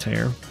this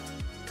anti-air.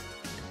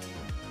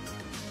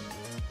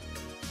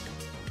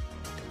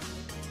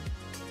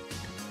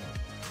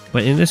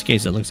 But in this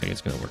case, it looks like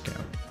it's going to work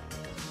out.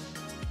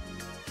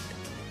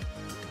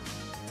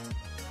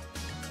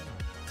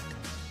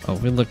 Oh,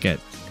 we look at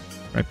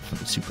right before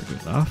the super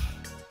goes off.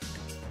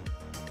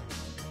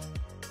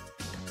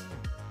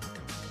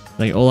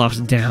 Like Olaf's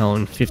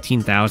down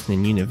 15,000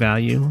 in unit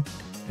value,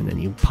 and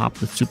then you pop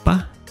the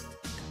super.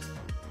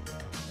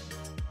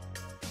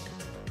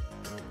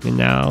 And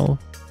now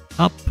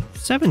up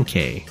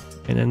 7k,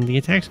 and then the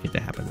attacks get to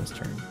happen this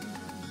turn.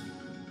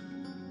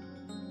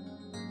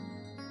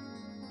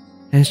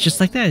 And it's just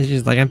like that. It's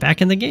just like I'm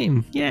back in the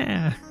game.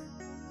 Yeah.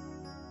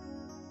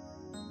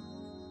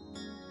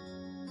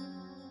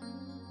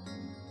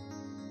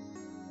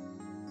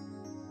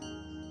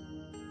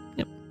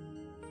 Yep.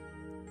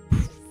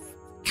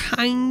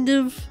 Kind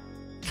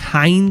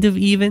of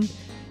even.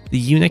 The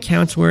unit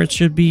count's where it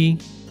should be.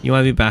 You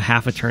want to be about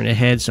half a turn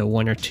ahead, so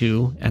 1 or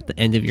 2 at the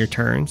end of your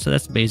turn. So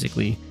that's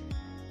basically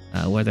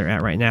where they're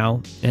at right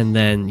now. And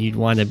then you'd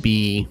want to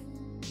be,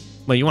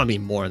 well, you want to be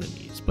more than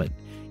these, but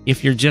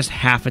if you're just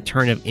half a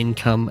turn of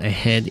income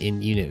ahead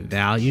in unit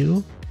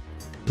value,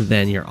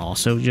 then you're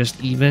also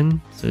just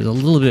even. So there's a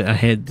little bit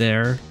ahead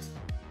there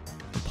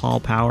for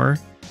Paul.Power.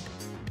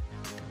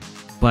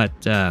 But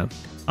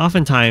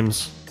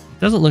oftentimes, it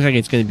doesn't look like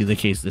it's going to be the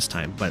case this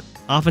time, but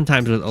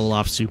oftentimes with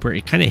Olaf Super,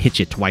 it kind of hits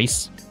you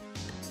twice.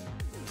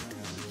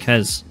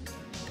 Because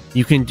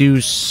you can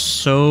do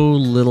so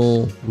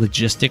little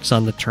logistics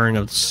on the turn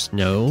of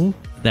snow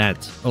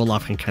that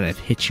Olaf can kind of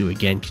hit you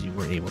again because you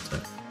weren't able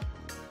to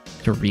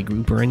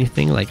regroup or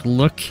anything. Like,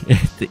 look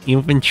at the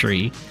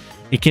infantry.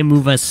 It can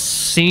move a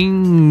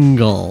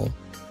single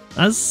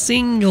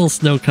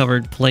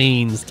snow-covered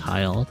plains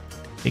tile.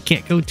 It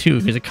can't go 2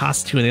 because it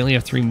costs 2 and they only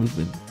have 3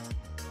 movement.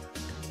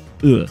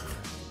 Ugh.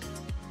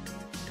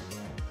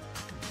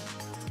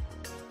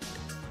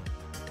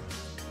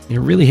 It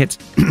really hits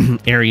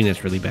air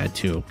units really bad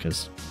too,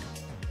 because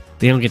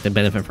they don't get the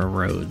benefit from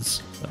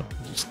roads. So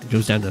it just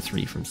goes down to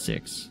 3 from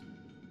 6.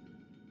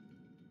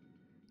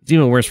 It's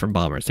even worse for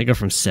bombers. They go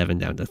from 7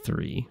 down to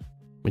 3,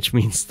 which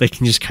means they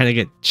can just kind of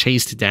get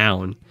chased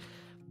down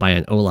by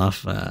an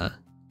Olaf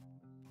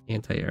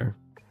anti-air.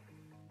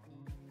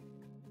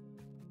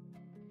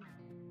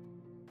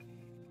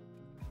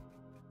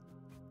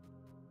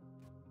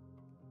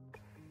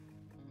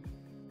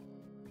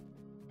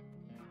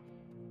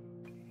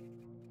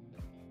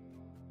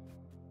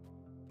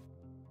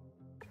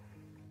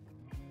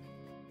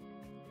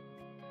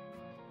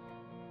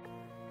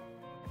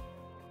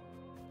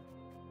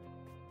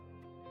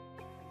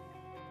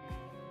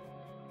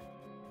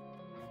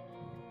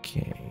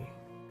 Okay.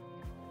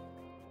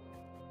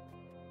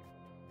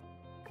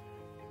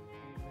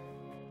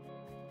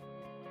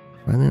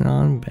 Running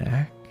on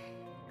back.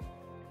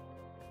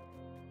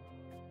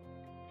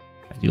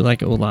 I do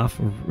like Olaf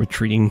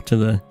retreating to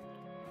the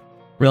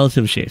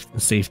relative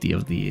safety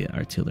of the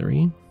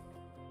artillery.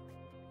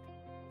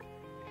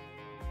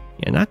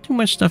 Yeah, not too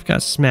much stuff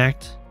got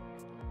smacked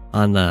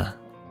on the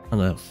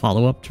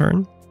follow-up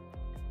turn.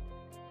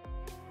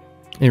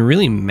 And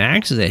really,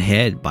 Max is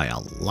ahead by a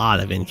lot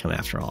of income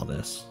after all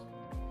this.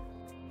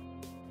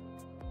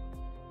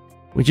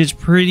 Which is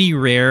pretty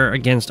rare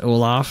against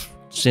Olaf,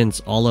 since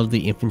all of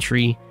the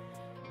infantry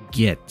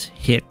get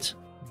hit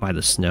by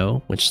the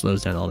snow, which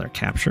slows down all their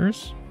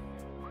captures.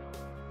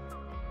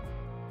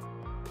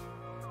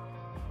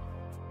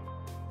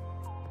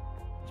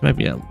 This might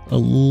be a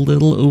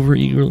little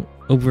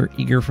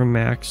over-eager from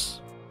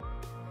Max.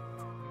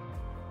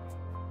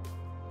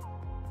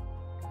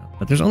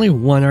 But there's only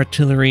 1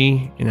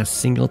 artillery in a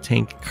single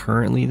tank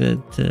currently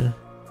to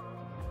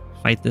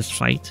fight this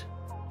fight.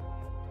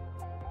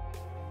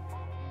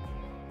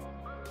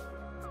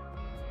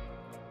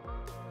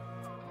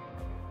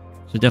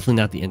 So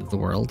definitely not the end of the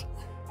world.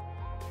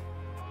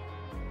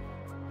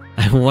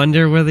 I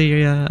wonder where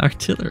the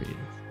artillery is.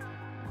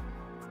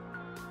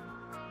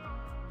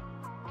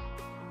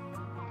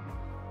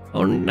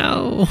 Oh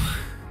no!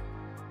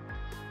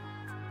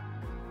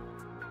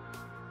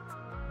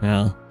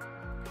 Well,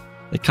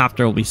 the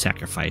copter will be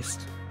sacrificed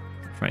to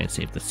try and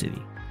save the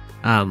city.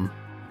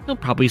 He'll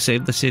probably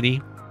save the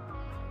city.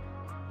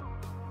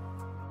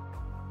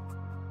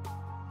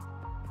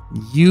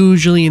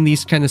 Usually in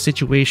these kind of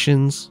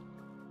situations,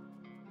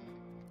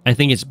 I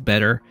think it's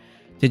better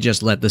to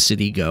just let the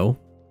city go,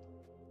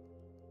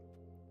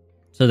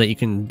 so that you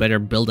can better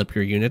build up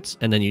your units,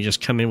 and then you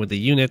just come in with the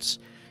units,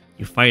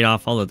 you fight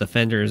off all the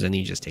defenders, and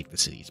you just take the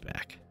cities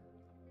back.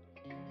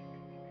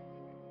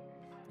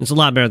 It's a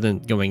lot better than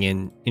going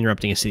in,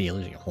 interrupting a city, and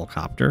losing a whole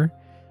copter.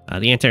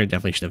 The anti-air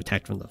definitely should have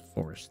attacked from the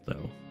forest,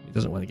 though. He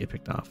doesn't want to get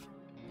picked off.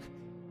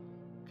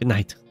 Good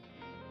night.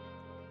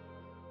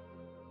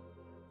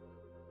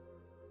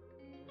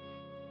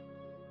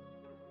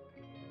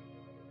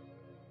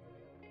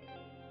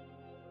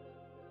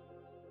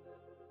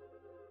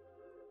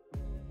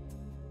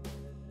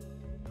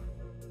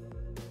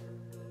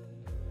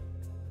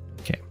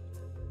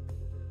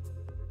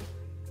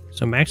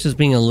 So Max is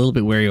being a little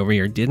bit wary over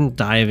here. Didn't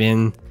dive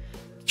in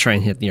to try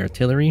and hit the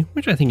artillery,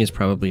 which I think is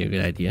probably a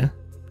good idea.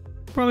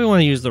 Probably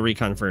want to use the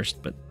recon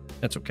first, but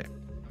that's okay.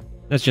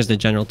 That's just a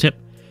general tip.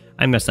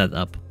 I mess that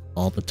up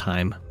all the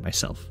time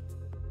myself.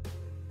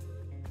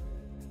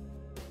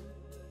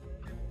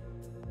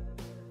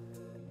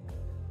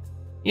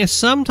 Yeah,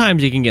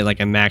 sometimes you can get like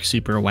a Max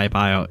Super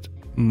wipeout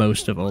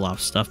most of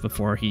Olaf's stuff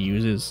before he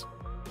uses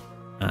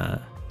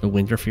the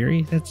Winter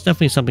Fury. That's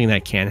definitely something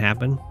that can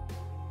happen.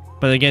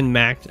 But again,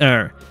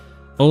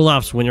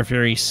 Olaf's Winter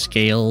Fury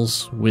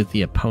scales with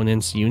the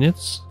opponent's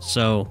units,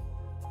 so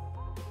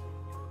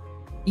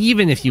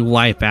even if you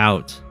wipe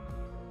out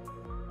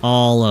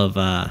all of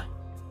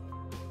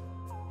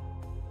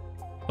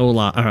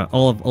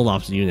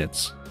Olaf's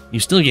units, you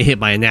still get hit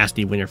by a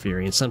nasty Winter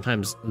Fury, and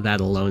sometimes that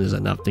alone is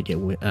enough to get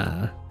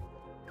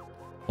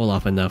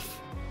Olaf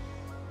enough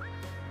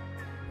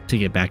to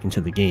get back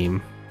into the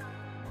game.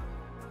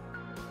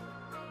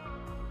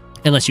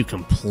 Unless you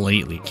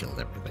completely killed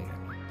everything.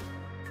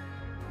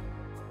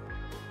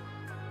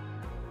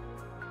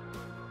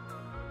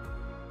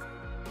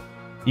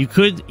 You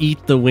could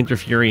eat the Winter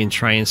Fury and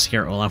try and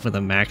scare Olaf with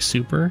a max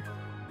super,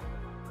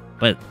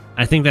 but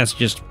I think that's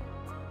just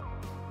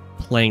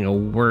playing a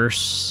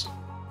worse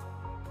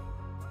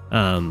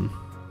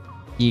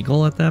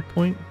Eagle at that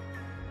point.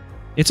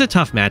 It's a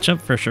tough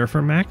matchup for sure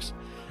for Max.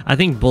 I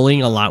think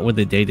bullying a lot with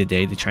the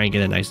day-to-day to try and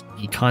get a nice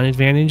econ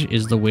advantage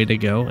is the way to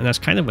go, and that's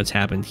kind of what's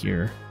happened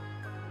here.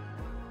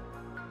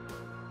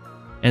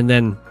 And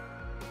then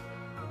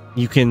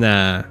you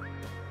can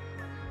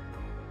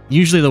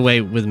usually the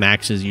way with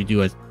Max is you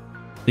do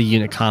the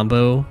unit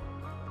combo.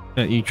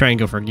 You try and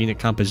go for unit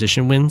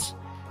composition wins,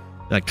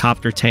 like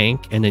copter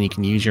tank, and then you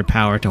can use your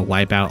power to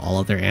wipe out all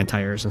of their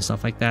anti-airs and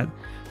stuff like that.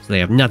 So they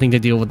have nothing to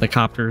deal with the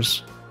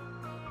copters.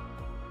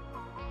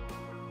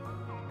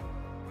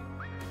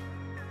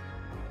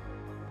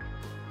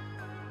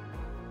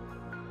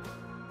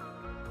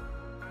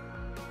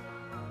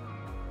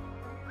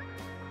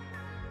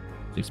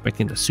 I was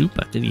expecting the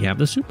super. Did he have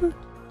the super?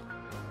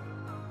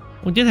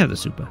 Well, he did have the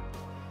super.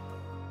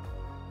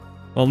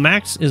 Well,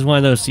 Max is one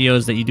of those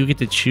COs that you do get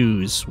to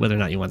choose whether or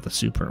not you want the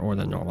super or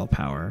the normal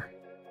power,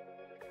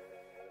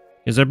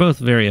 because they're both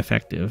very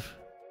effective.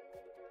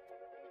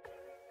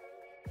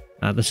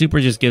 The super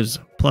just gives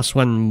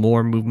 +1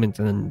 more movement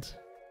and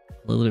a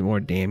little bit more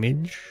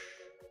damage.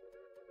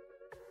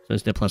 So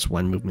instead of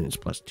 +1 movement, it's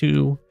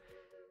 +2.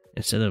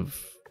 Instead of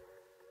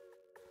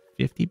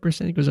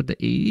 50%, it goes up to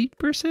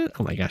 80%.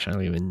 Oh my gosh, I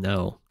don't even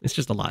know. It's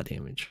just a lot of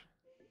damage.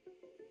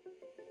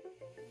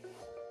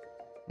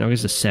 No,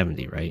 it's a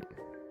 70, right?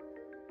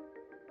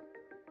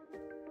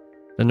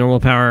 The normal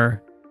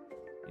power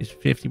is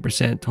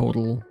 50%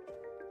 total.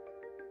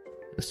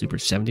 The super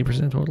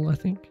 70% total, I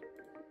think.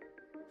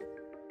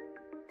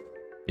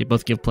 They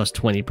both give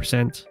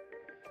 +20%.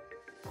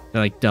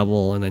 They're like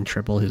double and then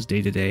triple his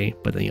day-to-day,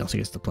 but then he also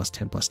gets the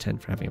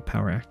 +10/+10 for having a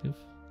power active.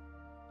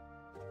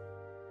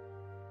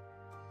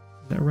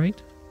 Is that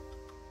right?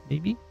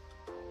 Maybe?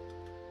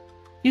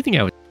 You think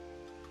I would...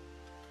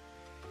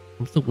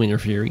 What's the Winter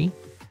Fury?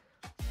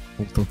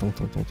 Like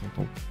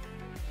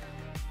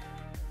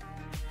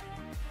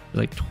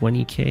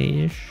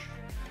 20k-ish.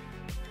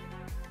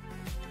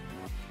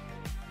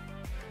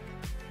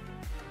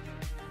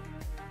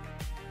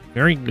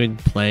 Very good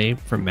play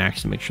from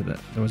Max to make sure that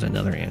there was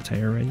another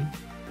anti-air ready.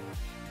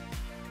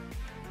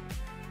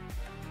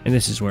 And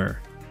this is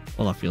where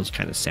Olaf feels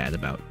kind of sad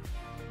about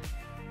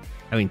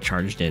having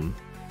charged in.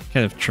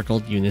 Kind of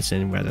trickled units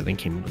in rather than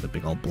came in with a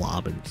big old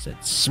blob and said,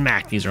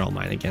 smack, these are all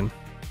mine again.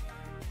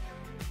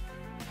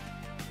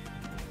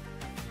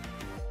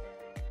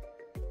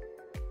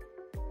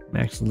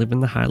 Max living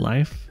the high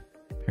life.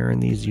 Pairing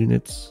these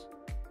units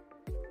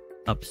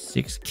up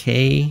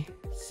 6k.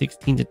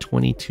 16 to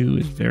 22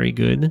 is very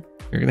good.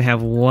 You're going to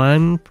have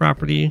one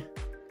property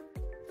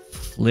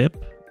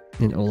flip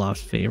in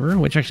Olaf's favor,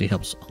 which actually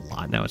helps a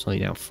lot. Now it's only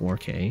down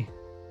 4k.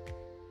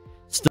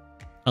 Still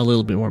a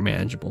little bit more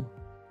manageable.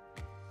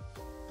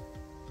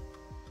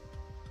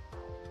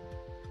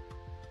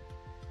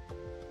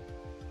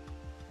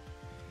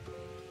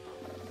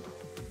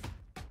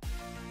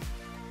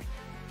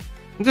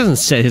 It doesn't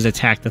set his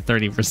attack to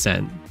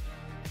 30%.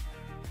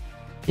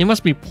 It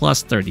must be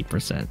plus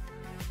 30%.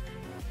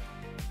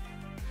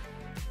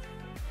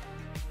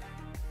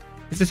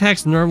 His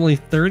attack's normally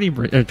 30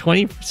 or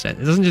 20%.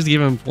 It doesn't just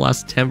give him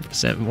plus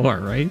 10% more,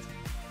 right?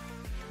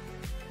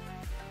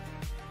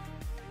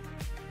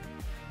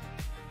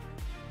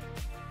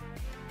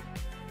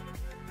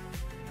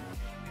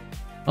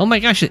 Oh my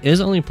gosh, it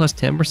is only plus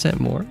 10%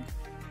 more?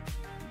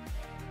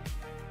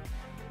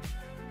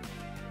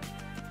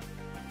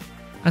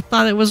 I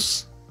thought it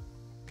was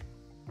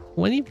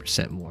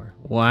 20% more.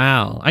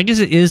 Wow. I guess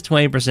it is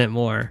 20%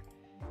 more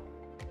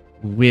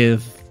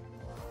with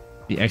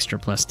the extra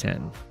plus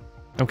 10.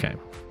 Okay.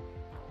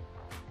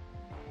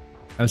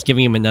 I was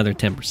giving him another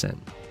 10%.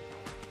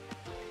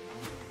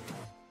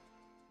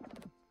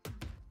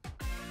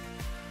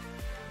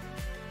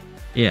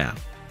 Yeah.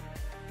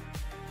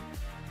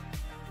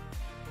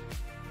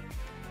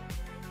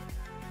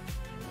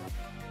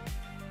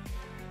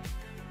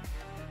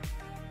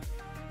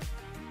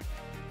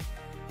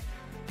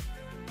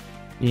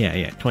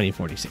 Yeah, 20,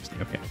 40, 60.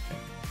 Okay.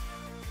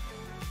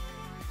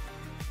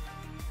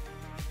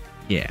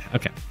 Yeah,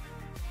 okay.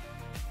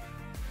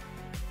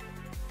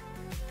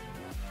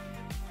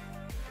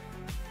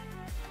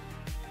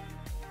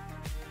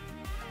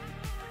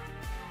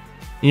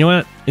 You know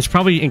what? It's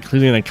probably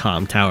including a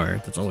comm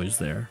tower that's always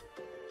there.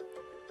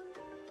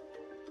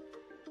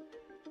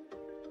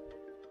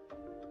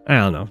 I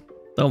don't know.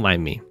 Don't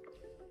mind me.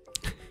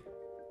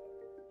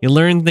 You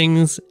learn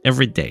things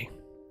every day.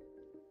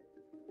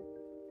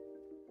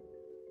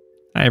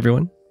 Hi,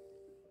 everyone.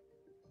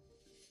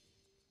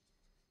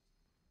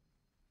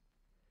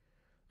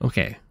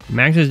 Okay,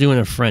 Max is doing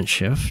a front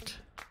shift.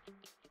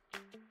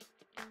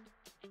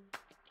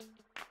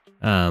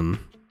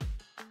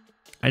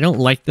 I don't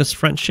like this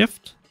front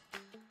shift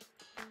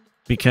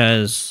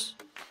because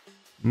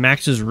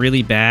Max is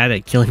really bad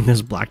at killing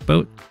this black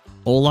boat.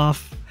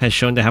 Olaf has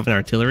shown to have an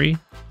artillery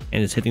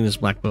and is hitting this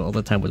black boat all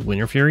the time with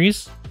Winter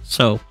Furies.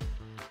 So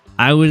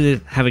I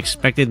would have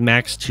expected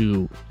Max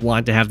to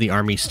want to have the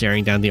army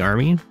staring down the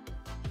army,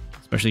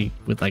 especially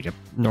with like a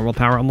normal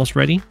power almost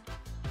ready.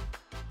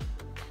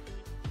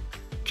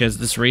 Because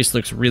this race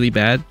looks really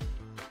bad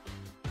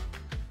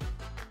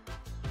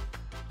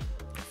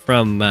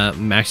from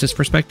Max's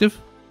perspective.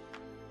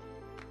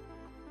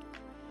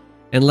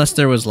 Unless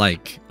there was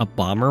like a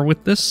bomber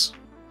with this.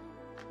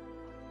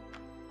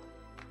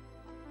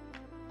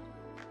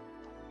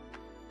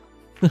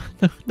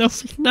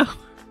 No.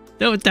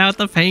 Don't doubt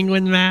the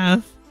penguin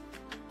math.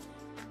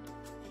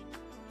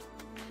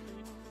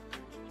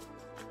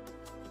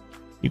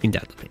 You can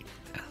doubt the penguin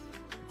math.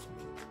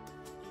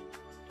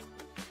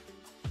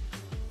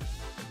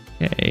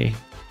 Okay.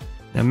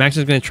 Now Max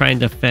is going to try and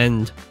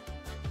defend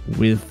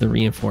with the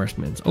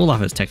reinforcements.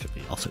 Olaf is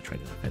technically also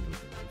trying to defend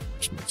with the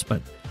reinforcements,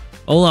 but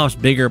Olaf's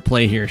bigger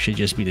play here should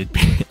just be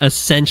to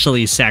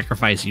essentially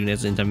sacrifice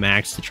units into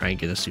Max to try and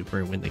get a super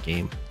and win the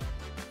game.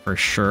 For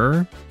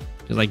sure.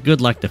 Because, like, good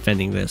luck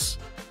defending this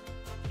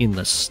in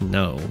the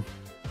snow.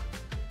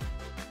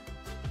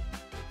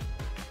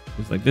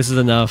 It's like, this is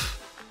enough.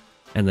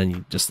 And then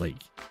you just, like,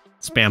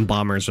 spam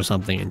bombers or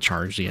something and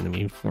charge the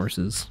enemy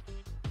forces.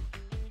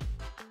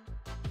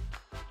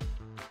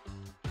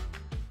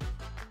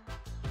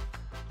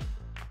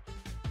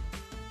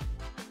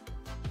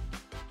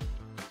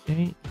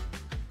 Okay.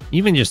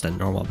 Even just a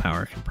normal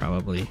power can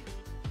probably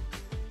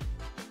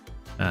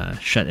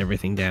shut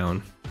everything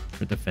down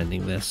for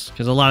defending this,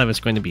 because a lot of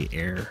it's going to be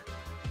air.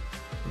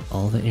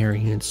 All the air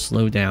units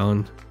slow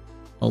down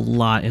a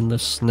lot in the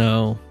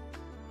snow.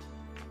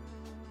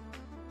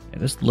 Yeah,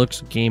 this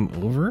looks game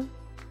over.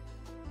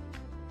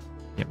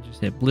 Yep,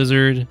 just hit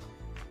Blizzard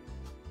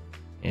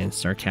and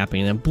start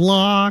capping and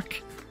block.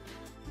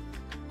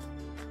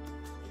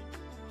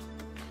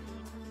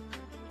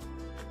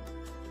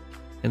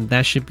 And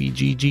that should be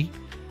GG.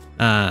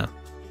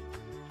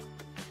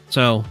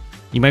 So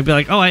you might be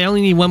like, oh, I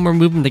only need one more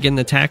movement to get an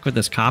attack with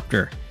this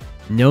copter.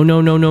 No.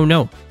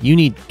 You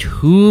need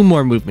 2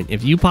 more movement.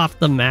 If you pop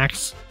the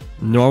max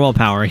normal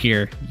power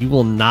here, you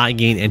will not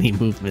gain any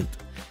movement.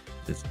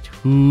 It's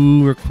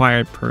 2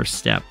 required per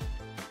step.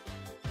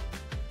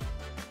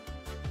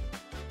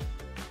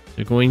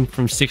 So going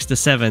from 6 to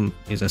 7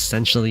 is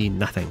essentially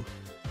nothing.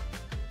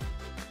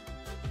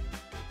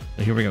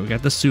 So here we go. We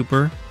got the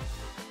super.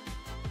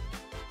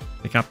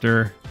 The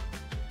copter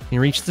can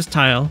reach this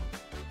tile.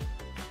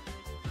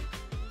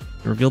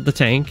 Revealed the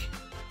tank.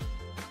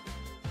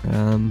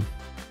 I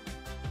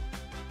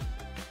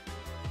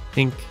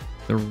think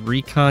the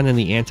recon and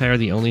the anti are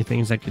the only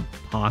things that could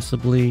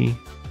possibly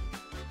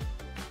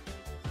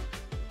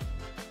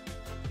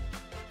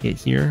hit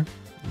here.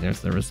 And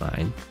there's the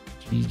resign.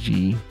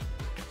 GG.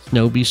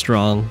 Snow be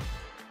strong.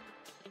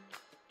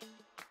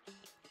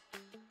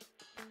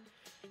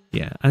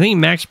 Yeah, I think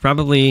Max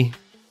probably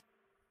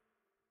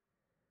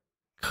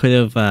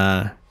could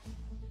have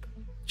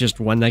just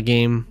won that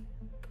game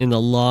in the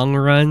long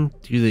run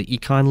to the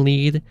econ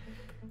lead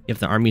if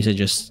the armies had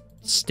just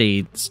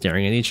stayed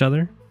staring at each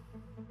other.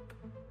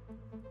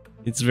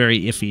 It's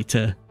very iffy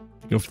to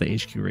go for the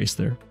HQ race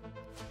there.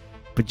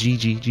 But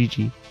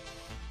GG.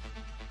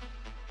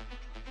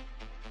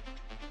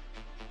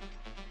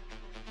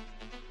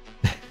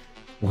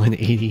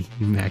 180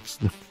 max.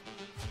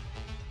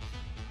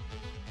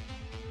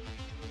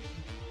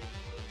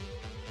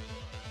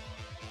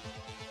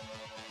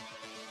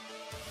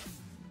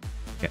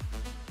 Okay.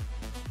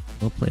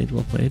 Well played.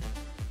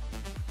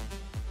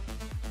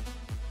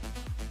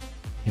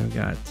 Here we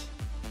got...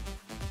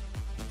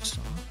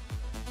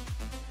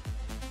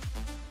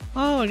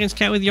 Oh, against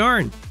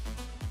CatWithYarn.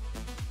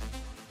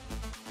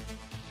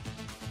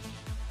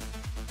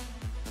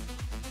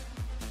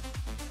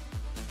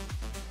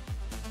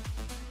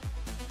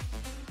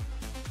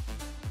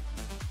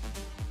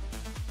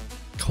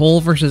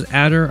 Koal versus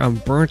Adder. I'm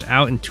burnt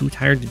out and too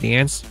tired to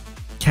dance.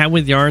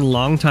 CatWithYarn,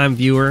 longtime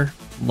viewer,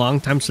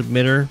 longtime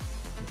submitter.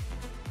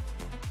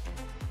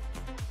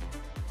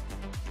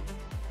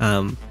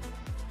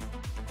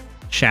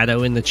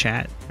 Shadow in the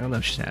chat. I don't know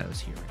if Shadow's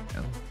here right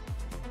now.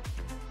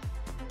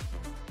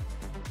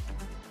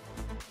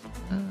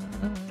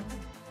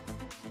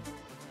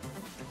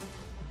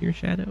 Here,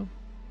 Shadow.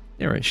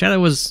 There, Shadow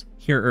was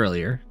here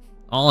earlier.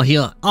 All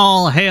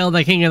hail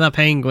the king of the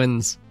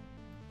penguins.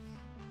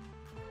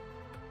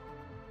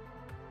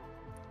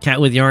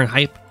 CatWithYarn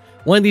hype.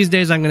 One of these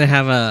days, I'm gonna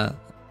have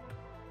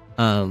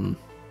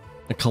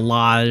a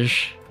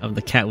collage of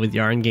the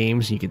CatWithYarn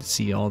games. You get to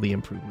see all the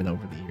improvement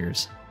over the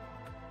years.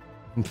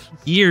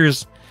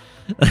 Years.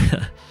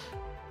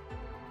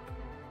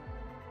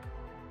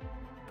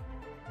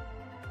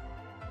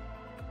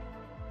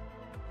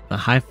 A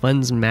high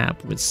funds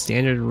map with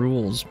standard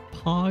rules.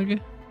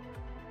 Pog.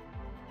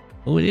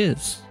 Oh, it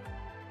is.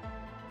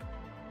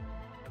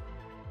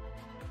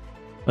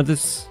 But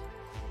this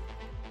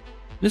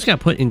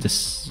got put into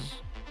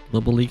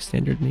Global League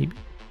standard, maybe.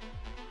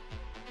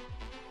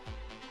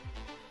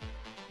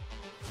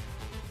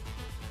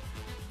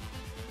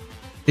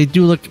 They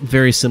do look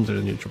very similar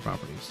to neutral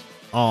properties.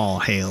 All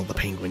hail the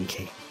Penguin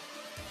King.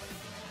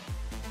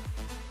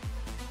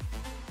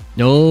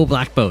 No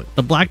black boat.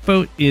 The black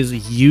boat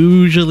is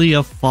usually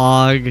a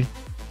fog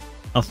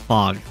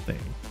thing.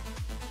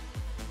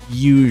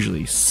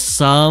 Usually.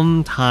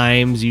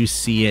 Sometimes you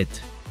see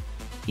it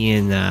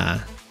in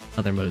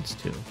other modes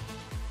too.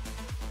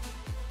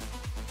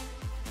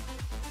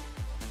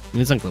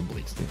 It's on Global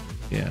League standard,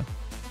 yeah.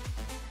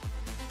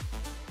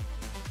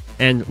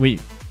 And we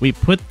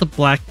put the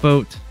black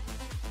boat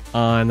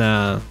on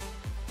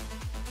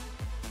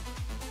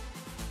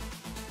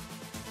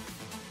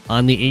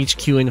the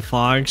HQ in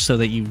Fog so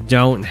that you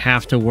don't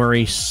have to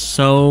worry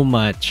so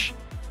much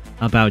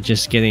about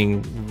just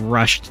getting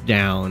rushed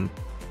down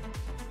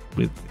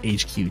with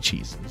HQ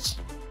cheeses.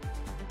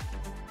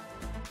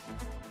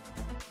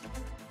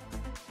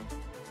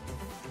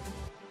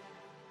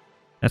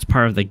 That's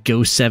part of the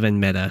Go7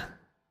 meta.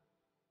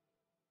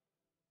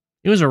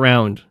 It was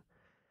around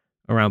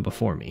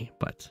before me,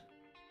 but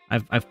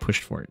I've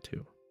pushed for it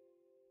too.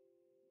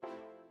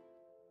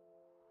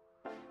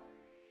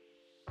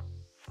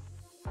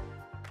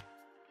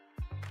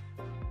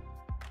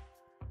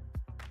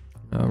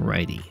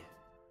 Alrighty.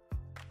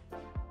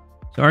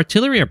 So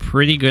artillery are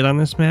pretty good on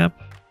this map.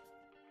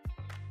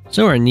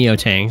 So are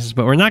Neo-tanks,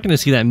 but we're not going to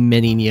see that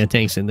many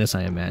Neo-tanks in this,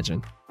 I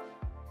imagine.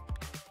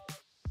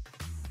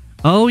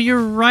 Oh,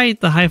 you're right.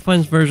 The High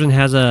Funds version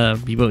has a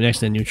B-boat next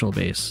to the neutral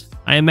base.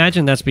 I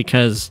imagine that's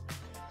because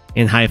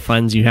in High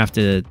Funds you have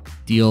to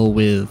deal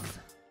with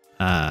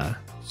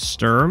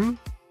Sturm.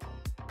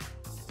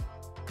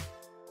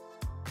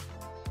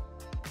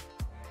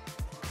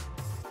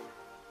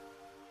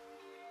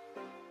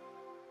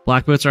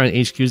 Black boats are on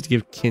HQs to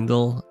give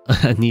Kindle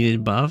a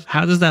needed buff.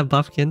 How does that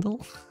buff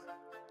Kindle?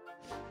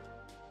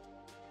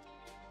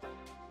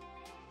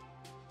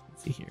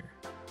 Let's see here.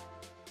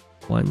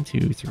 1,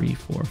 2, 3,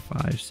 4,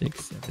 5,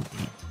 6, 7,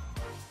 8.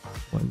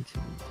 1, 2,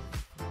 3,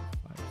 4,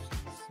 5,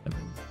 6, 7.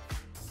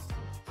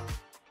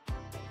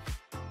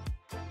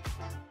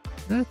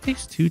 That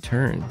takes 2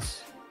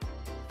 turns.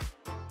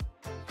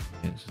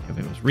 If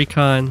it was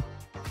recon,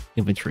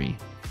 infantry.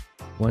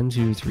 1,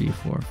 2, 3,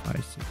 4,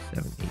 5, 6,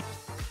 7, 8.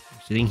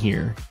 Sitting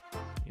here,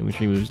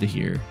 infantry moves to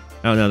here.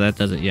 Oh no, that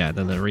doesn't. Yeah,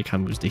 then the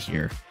recon moves to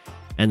here,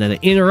 and then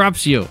it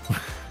interrupts you.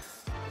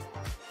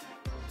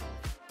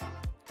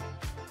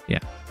 Yeah,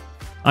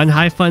 on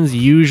High Funds,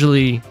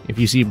 usually if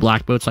you see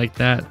black boats like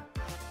that,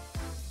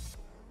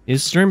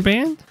 is Sturm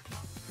banned?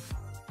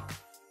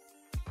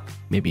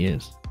 Maybe it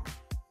is.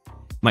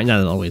 Might not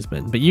have always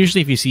been, but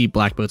usually if you see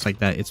black boats like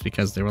that, it's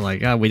because they were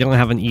like, oh, we don't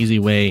have an easy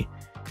way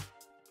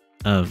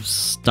of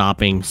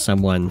stopping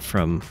someone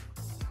from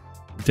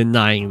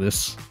denying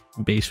this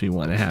base we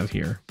want to have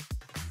here.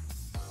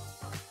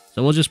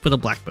 So we'll just put a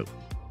black boat.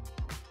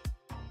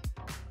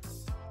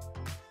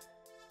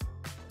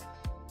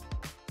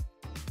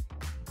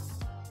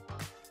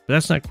 But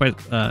that's not quite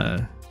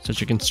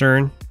such a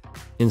concern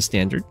in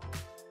standard.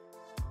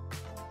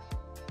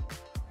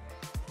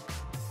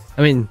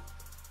 I mean,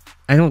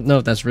 I don't know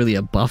if that's really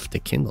a buff to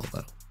Kindle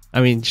though.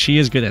 I mean, she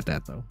is good at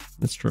that though.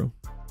 That's true.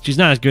 She's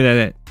not as good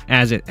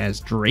at it as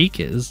Drake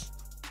is.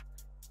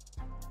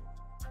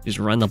 Just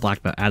run the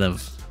black boat out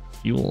of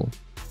fuel.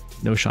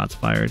 No shots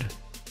fired.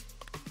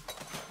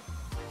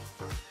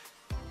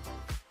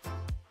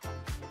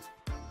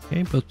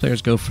 Okay, both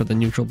players go for the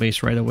neutral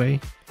base right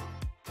away,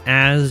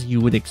 as you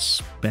would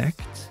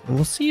expect. And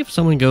we'll see if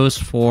someone goes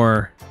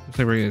for... Looks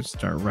like we're going to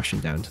start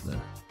rushing down to the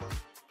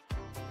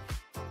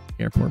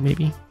airport,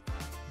 maybe?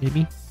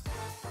 Maybe?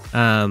 If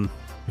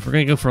we're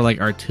going to go for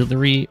like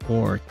artillery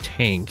or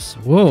tanks...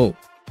 Whoa!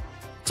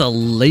 It's a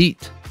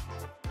late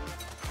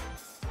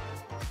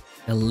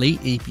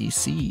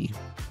APC.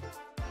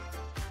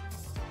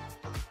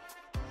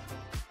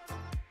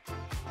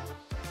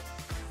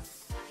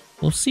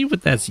 We'll see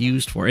what that's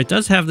used for. It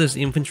does have this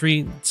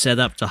infantry set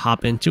up to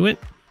hop into it.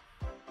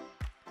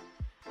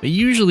 But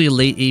usually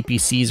late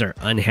APCs are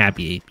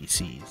unhappy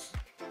APCs.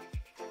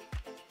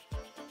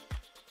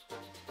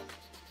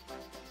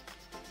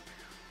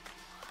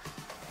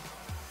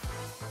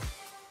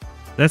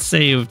 That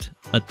saved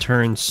a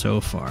turn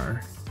so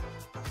far.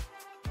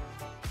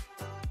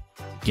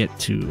 Get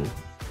to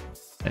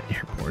that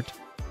airport,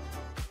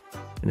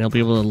 and they'll be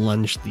able to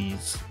lunge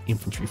these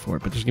infantry for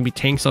it, but there's gonna be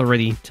tanks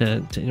already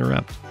to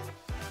interrupt.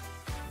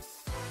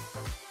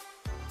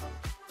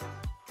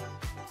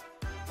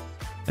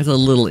 That's a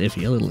little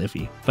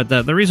iffy, But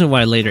the reason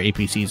why later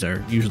APCs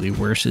are usually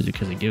worse is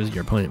because it gives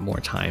your opponent more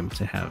time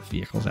to have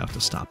vehicles out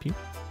to stop you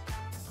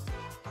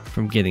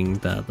from getting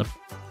the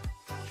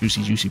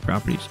juicy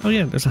properties. Oh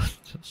yeah, there's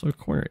a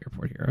corner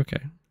airport here. Okay.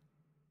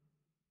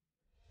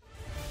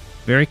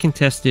 Very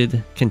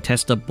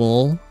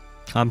contestable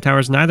comm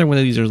towers. Neither one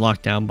of these are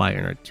locked down by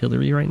an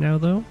artillery right now,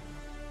 though.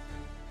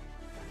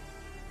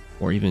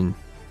 Or even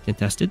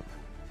contested.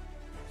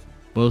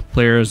 Both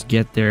players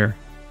get their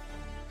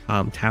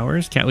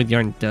towers.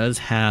 CatWithYarn does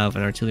have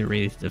an artillery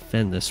ready to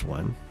defend this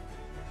one.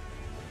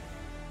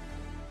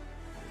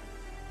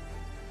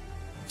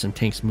 Some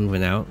tanks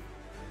moving out.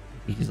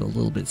 He's a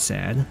little bit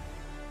sad.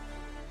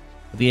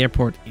 The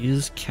airport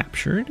is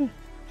captured.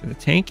 So the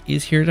tank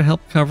is here to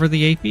help cover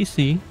the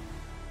APC.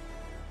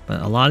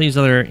 But a lot of these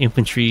other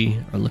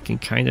infantry are looking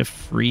kind of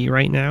free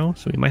right now.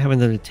 So we might have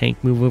another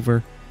tank move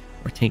over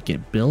or tank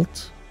get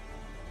built.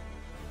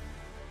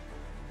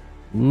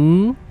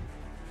 Ooh.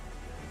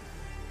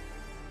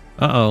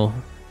 Uh-oh.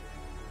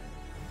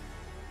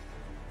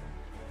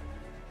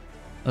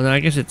 Oh, no, I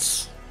guess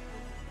it's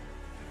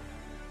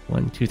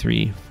 1, 2,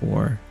 3,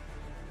 4,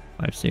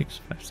 5, 6,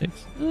 5,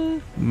 6.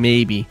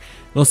 Maybe.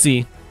 We'll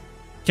see.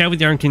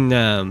 CatWithYarn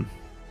can,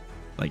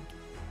 like,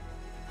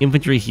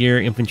 infantry here,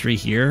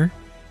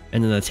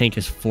 and then the tank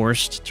is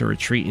forced to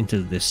retreat into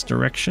this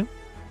direction.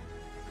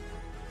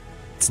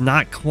 It's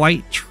not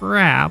quite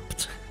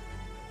trapped.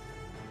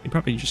 You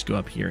probably just go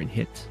up here and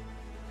hit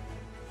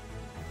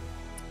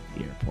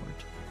the airport.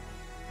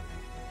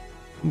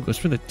 Ooh, goes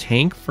for the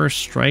tank first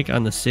strike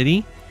on the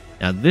city.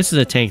 Now this is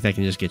a tank that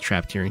can just get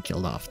trapped here and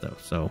killed off though,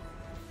 so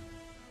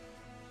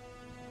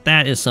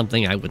that is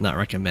something I would not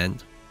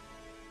recommend.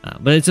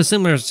 But it's a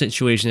similar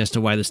situation as to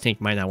why this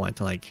tank might not want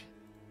to like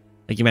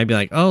you might be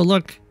like, oh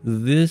look,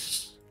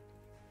 this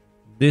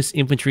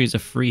infantry is a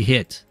free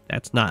hit.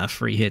 That's not a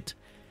free hit.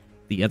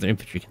 The other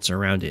infantry can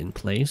surround it in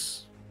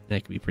place.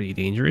 That could be pretty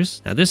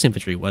dangerous. Now this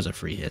infantry was a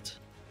free hit.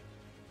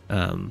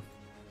 1,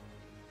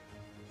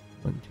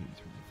 2, 3, 4, 5, 6.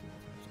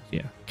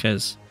 Yeah,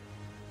 because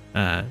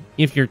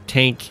if your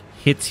tank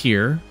hits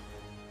here,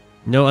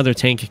 no other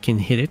tank can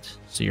hit it,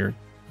 so you're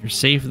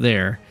safe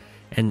there.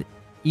 And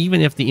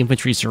even if the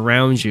infantry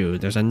surrounds you,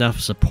 there's enough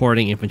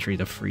supporting infantry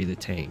to free the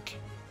tank.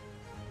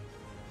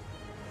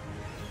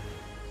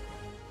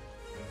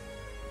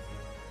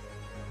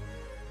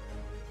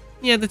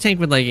 Yeah, the tank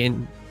would like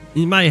in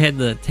my head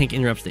the tank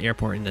interrupts the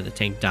airport and then the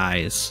tank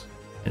dies,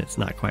 and it's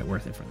not quite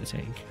worth it for the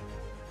tank.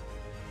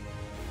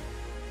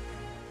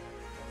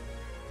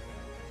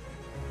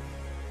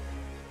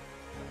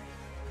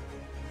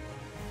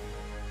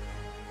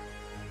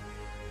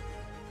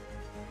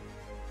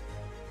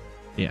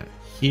 Yeah,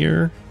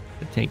 here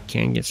the tank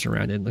can get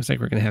surrounded. Looks like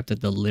we're gonna have to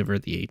deliver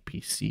the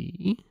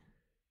APC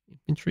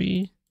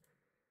infantry.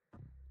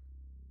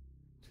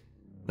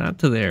 Not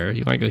to there.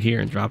 You want to go here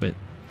and drop it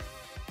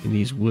in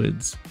these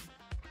woods.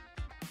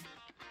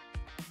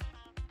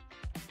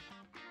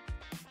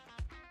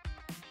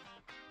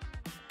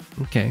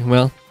 Okay,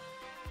 well,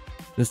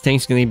 this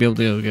tank's gonna be able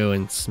to go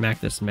and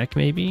smack this mech,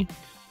 maybe.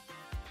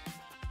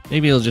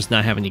 Maybe it'll just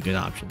not have any good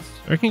options,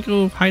 or it can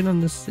go hide on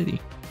this city.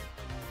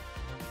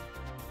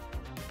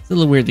 It's a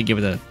little weird to give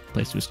it a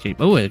place to escape.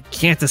 Oh, it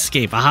can't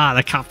escape. Aha,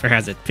 the copter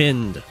has it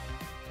pinned.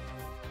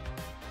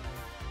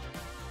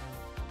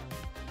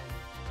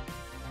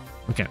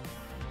 Okay.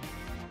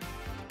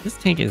 This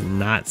tank is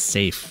not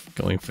safe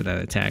going for that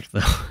attack,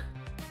 though.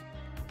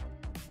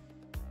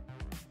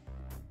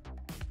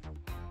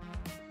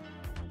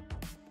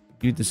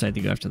 You decide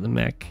to go after the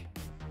mech.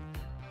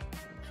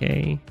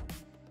 Okay.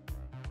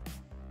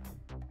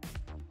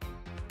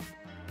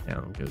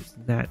 Down goes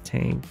that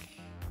tank.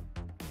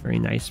 Very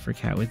nice for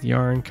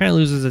CatWithYarn. Kind of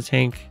loses a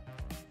tank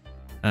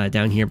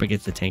down here, but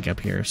gets the tank up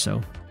here,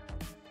 so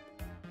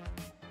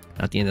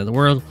not the end of the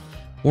world.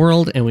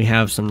 And we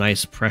have some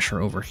nice pressure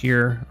over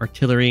here.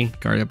 Artillery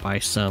guarded by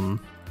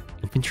some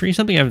infantry.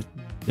 Something I've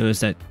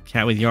noticed that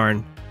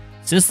CatWithYarn,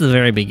 since the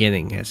very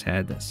beginning, has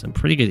had some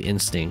pretty good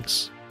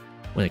instincts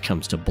when it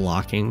comes to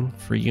blocking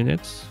for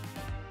units.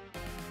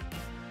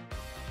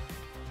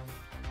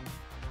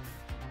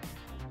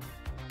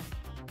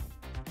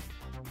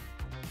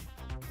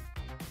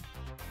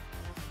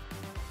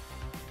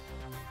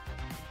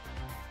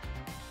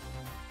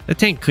 The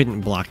tank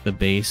couldn't block the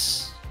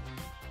base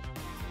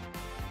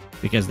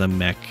because the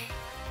mech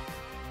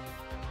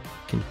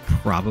can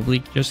probably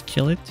just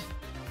kill it.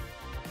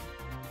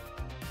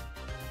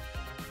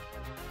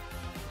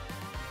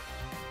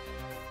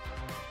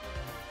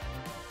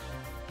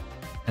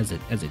 As it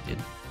did.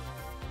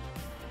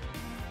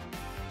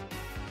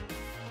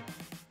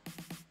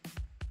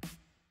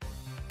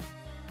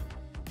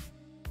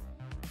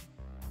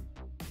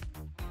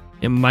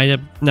 It might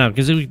have... No,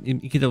 because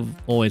it could have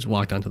always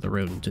walked onto the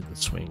road and did the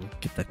swing.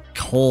 Get the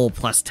Koal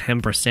plus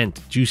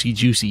 10%.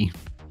 Juicy.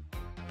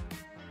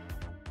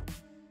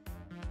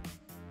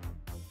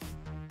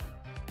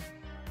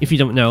 If you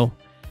don't know,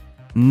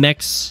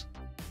 mechs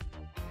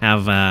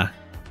have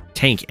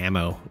tank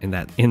ammo in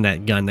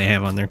that gun they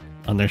have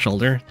on their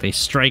shoulder. They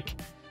strike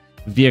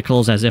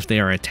vehicles as if they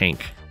are a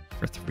tank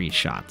for 3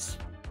 shots.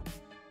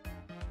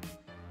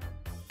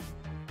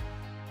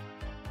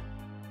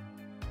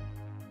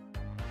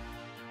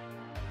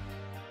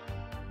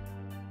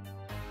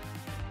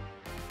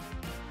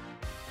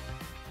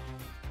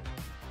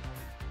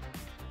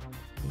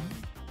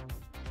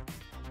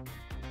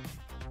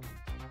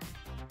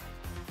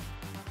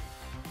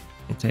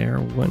 There,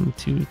 1,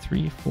 2,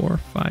 3, 4,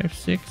 5,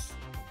 6,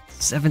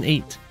 7,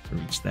 8 to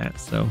reach that.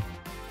 So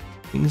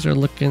things are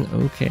looking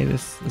okay.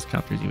 This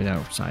copter's even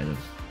outside of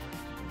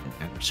an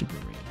outer super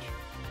range.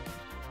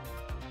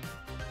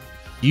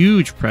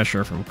 Huge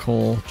pressure from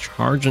Koal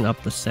charging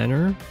up the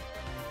center,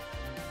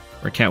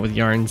 where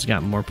CatWithYarn's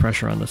got more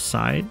pressure on the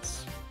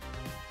sides.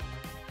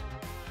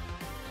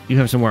 You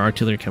have some more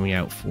artillery coming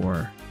out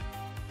for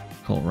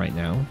Koal right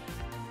now.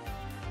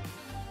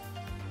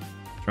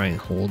 Try and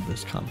hold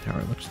this comm tower,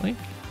 it looks like.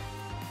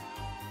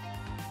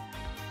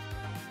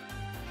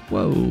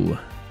 Whoa.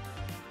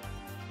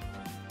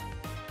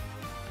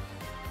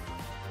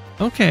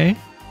 Okay.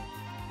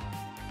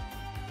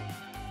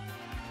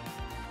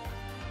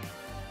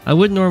 I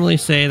would normally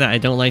say that I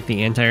don't like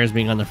the anti-airs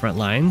being on the front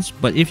lines,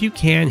 but if you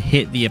can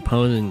hit the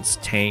opponent's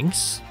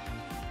tanks,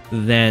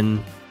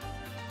 then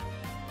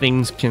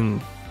things can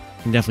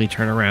definitely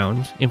turn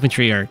around.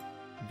 Infantry are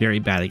very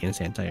bad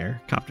against anti-air.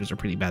 Copters are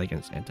pretty bad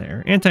against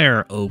anti-air. Anti-air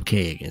are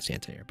okay against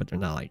anti-air, but they're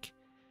not like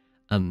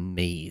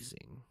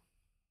amazing.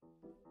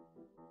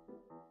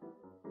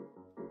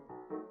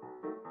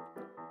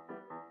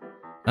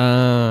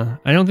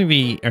 I don't think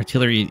the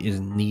artillery is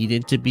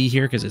needed to be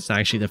here because it's not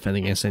actually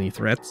defending against any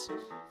threats.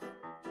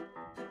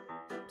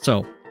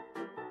 So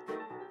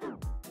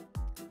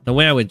the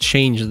way I would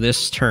change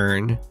this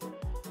turn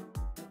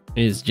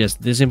is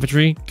just this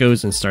infantry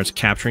goes and starts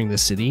capturing the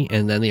city,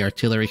 and then the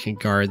artillery can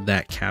guard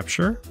that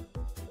capture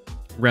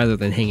rather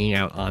than hanging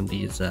out on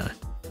these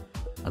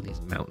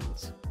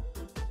mountains.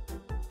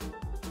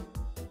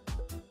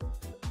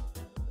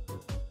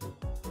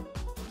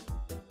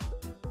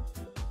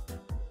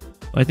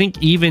 I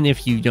think even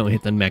if you don't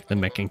hit the mech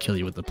can kill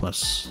you with the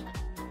plus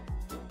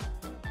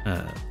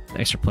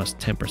extra plus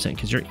 10%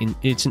 because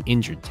it's an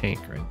injured tank,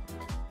 right?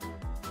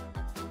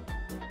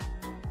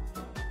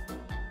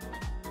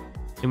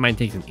 It might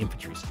take an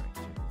infantry strike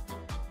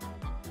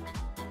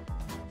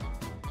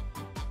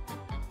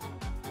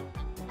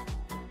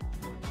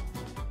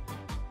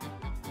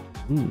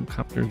too. Ooh,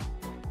 copter.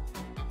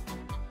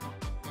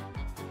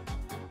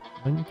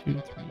 1, 2,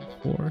 3,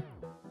 4.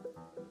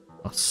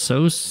 Oh,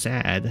 so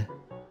sad.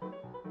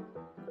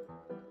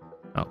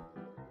 Oh.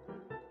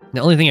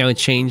 The only thing I would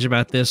change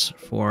about this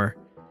for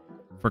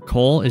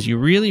Koal is you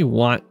really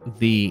want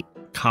the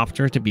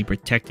copter to be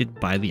protected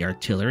by the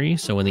artillery.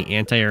 So when the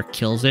anti-air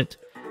kills it,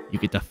 you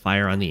get to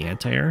fire on the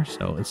anti-air.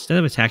 So instead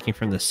of attacking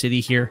from the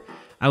city here,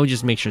 I would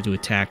just make sure to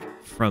attack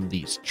from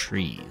these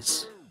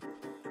trees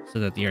so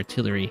that the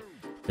artillery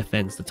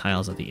defends the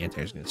tiles that the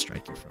anti-air is going to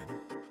strike you from.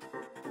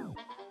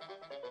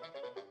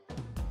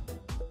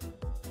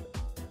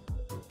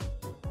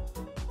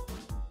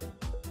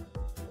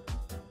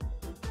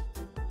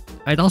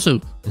 I'd also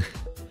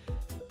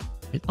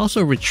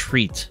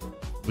retreat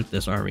with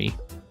this army.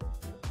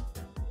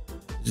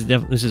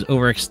 This is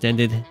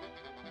overextended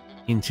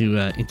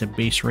into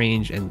base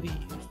range, and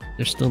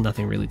there's still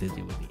nothing really to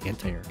do with the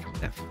anti-air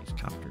coming after these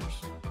copters.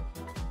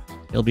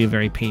 It'll be a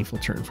very painful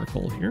turn for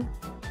Koal here.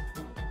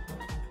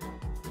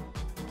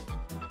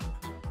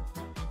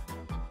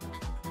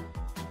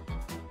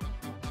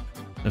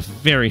 A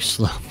very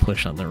slow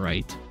push on the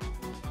right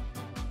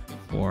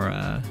for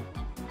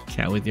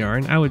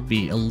CatWithYarn. I would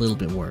be a little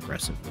bit more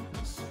aggressive with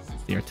this.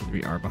 Since the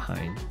artillery are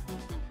behind,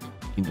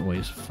 you can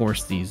always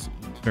force these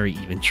very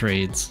even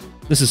trades.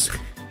 This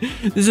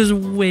is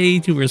way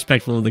too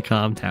respectful of the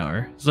comm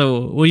tower.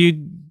 So what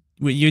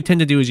you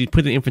tend to do is you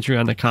put the infantry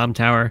on the comm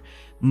tower.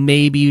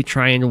 Maybe you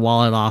try and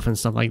wall it off and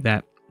stuff like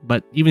that.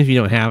 But even if you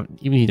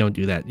don't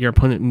do that, your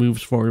opponent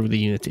moves forward with a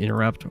unit to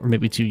interrupt, or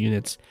maybe 2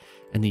 units,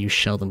 and then you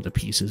shell them to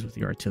pieces with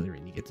your artillery,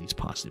 and you get these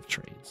positive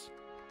trades.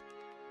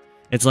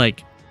 It's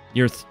like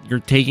you're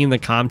taking the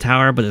comm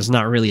tower, but it's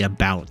not really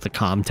about the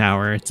comm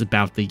tower. It's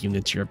about the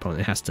units your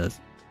opponent has to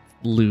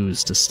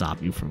lose to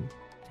stop you from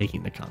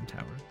taking the comm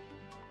tower.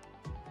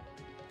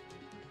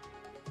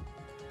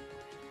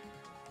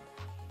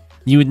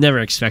 You would never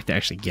expect to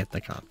actually get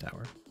the comm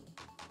tower.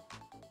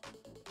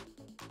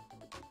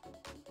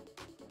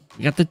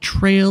 We got the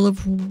Trail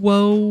of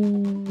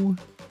Woe.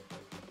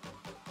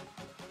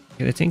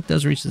 Okay, the tank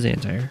does reach the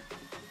Xantair.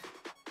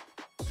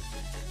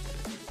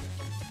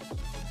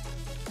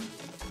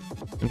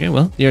 Okay,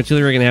 well, the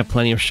artillery are going to have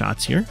plenty of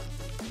shots here.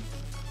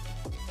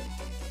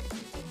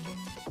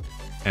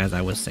 As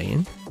I was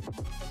saying.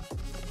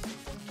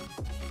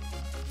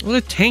 Well,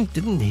 the tank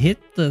didn't hit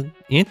the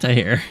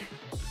anti-air.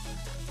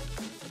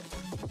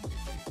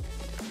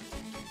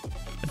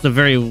 That's a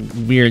very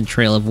weird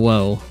Trail of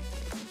Woe.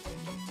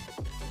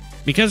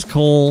 Because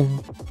Koal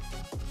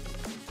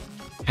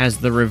has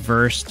the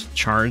reversed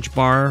charge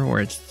bar, where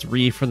it's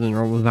 3 for the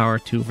normal power,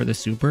 2 for the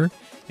super,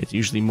 It's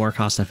usually more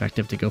cost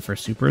effective to go for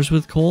supers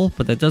with Koal,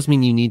 but that does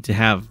mean you need to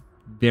have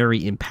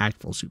very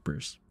impactful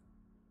supers.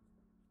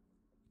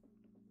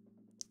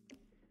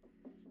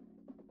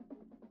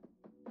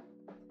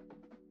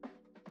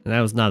 And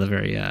that was not a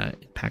very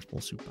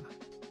impactful super.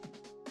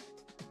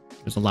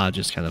 There's a lot of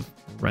just kind of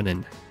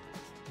running.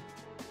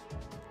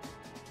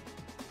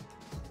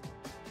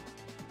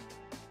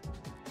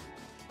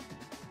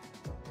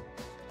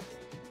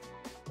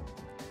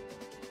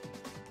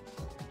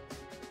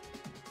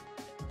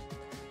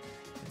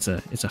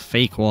 It's a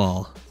fake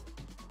wall.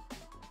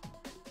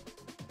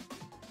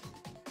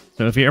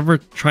 So if you're ever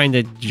trying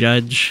to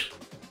judge,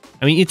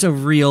 I mean, it's a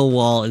real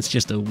wall. It's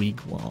just a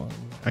weak wall.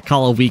 I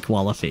call a weak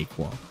wall a fake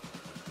wall.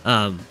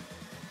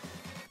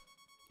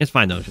 It's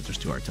fine though because there's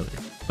 2 artillery.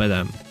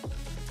 But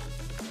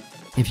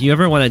if you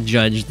ever want to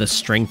judge the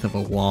strength of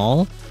a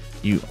wall,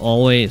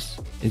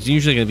 it's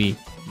usually going to be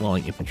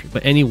walling infantry,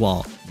 but any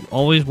wall, you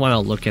always want to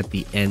look at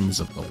the ends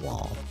of the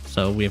wall.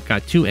 So we've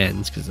got 2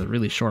 ends because it's a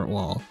really short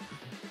wall.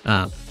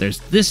 There's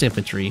this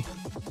infantry,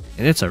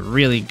 and it's a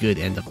really good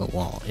end of the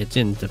wall. It's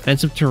in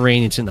defensive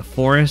terrain, it's in the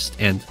forest,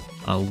 and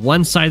on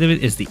one side of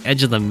it is the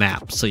edge of the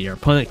map, so your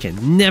opponent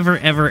can never,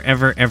 ever,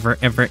 ever, ever,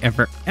 ever,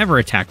 ever, ever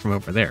attack from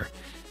over there.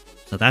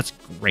 So that's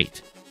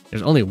great.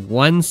 There's only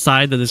one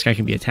side that this guy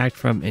can be attacked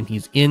from, and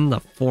he's in the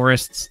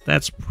forests.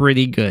 That's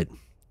pretty good.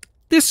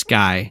 This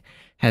guy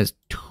has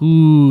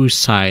 2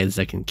 sides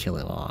that can kill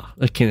him off,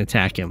 that can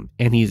attack him,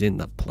 and he's in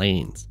the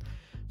plains.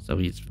 So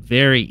he's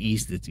very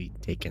easy to be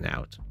taken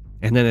out.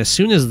 And then as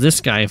soon as this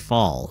guy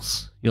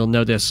falls, you'll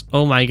notice,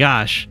 oh my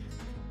gosh,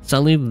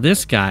 suddenly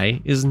this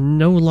guy is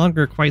no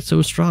longer quite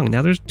so strong.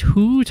 Now there's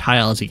 2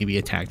 tiles he can be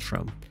attacked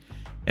from.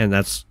 And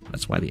that's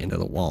why the end of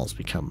the walls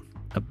become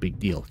a big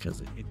deal,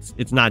 because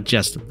it's not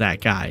just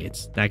that guy.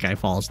 It's that guy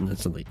falls and then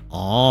suddenly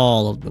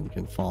all of them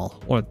can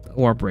fall,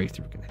 or a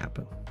breakthrough can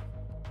happen.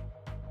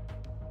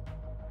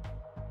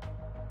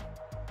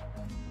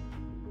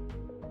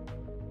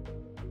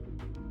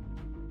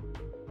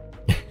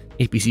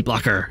 APC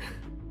blocker.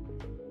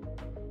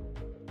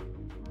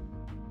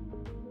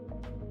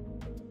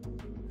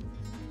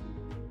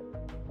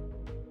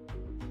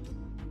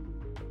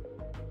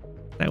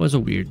 That was a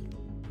weird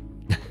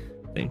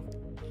thing.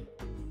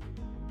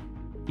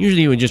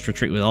 Usually you would just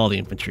retreat with all the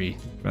infantry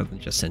rather than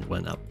just send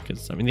one up,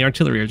 because I mean the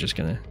artillery are just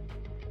gonna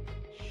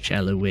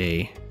shell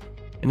away.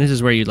 And this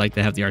is where you'd like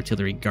to have the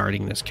artillery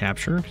guarding this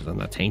capture, because then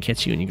the tank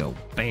hits you and you go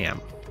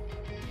bam.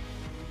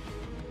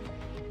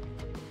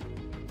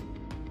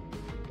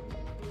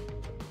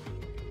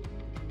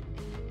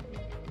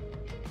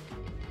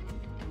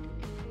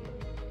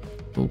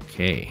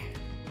 Okay.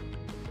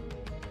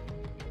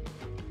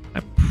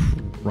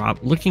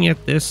 Looking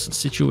at this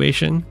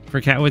situation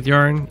for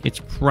CatWithYarn, it's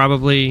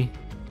probably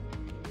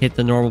hit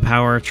the normal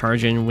power,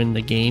 charge in, win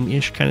the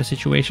game-ish kind of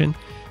situation.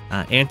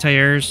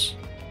 Anti-airs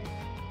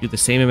do the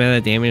same amount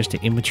of damage to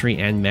infantry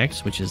and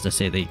mechs, which is to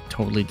say they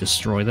totally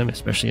destroy them,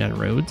 especially on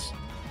roads.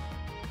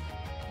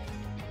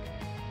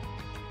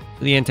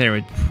 The anti-air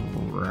would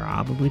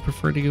probably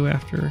prefer to go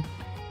after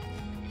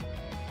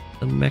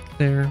the mech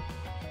there.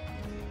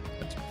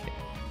 That's okay.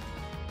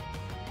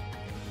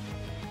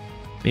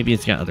 Maybe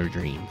it's got other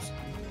dreams.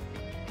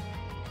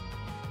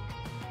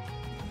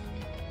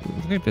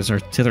 Looks like this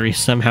artillery is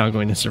somehow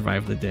going to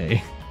survive the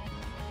day.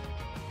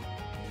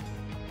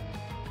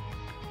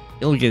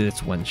 It'll get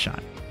its one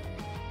shot.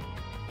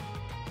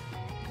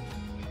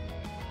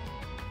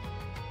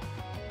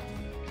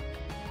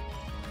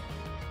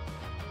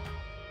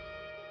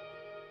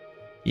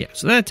 Yeah,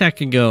 so that attack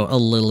could go a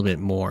little bit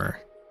more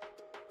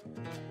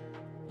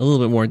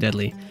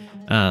deadly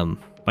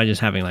by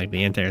just having like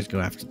the anti-airs go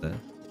after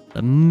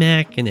the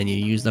mech, and then you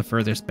use the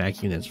furthest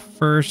back units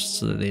first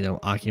so that they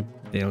don't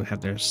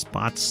have their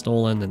spots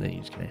stolen, and then you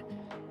just kind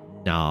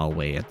of gnaw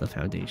away at the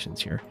foundations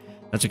here.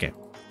 That's okay.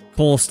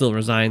 Koal still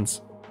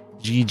resigns.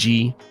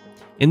 GG.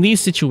 In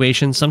these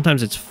situations,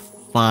 sometimes it's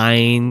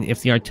fine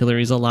if the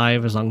artillery is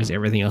alive as long as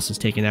everything else is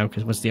taken out,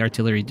 because what's the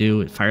artillery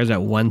do? It fires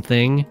at one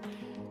thing,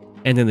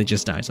 and then it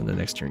just dies on the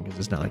next turn, because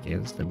it's not like it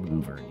has to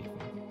move or anything.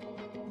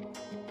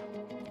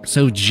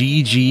 So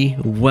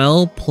GG.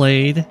 Well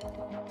played.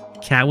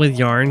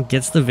 CatWithYarn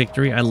gets the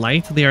victory. I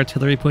liked the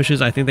artillery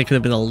pushes. I think they could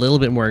have been a little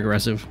bit more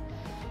aggressive,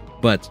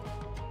 but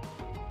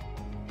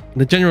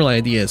the general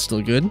idea is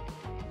still good.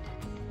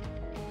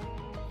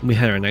 We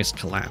had our nice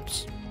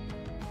collapse.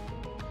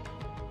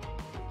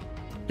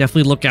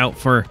 Definitely look out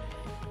for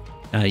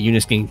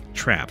units getting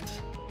trapped.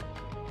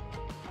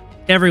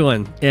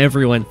 Everyone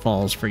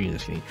falls for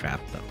units getting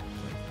trapped, though.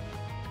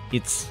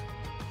 It's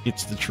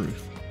the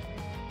truth.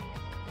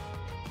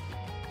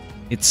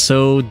 It's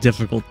so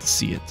difficult to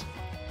see it.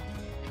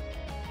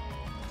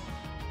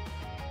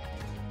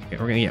 Okay,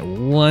 we're gonna get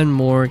one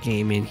more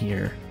game in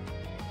here.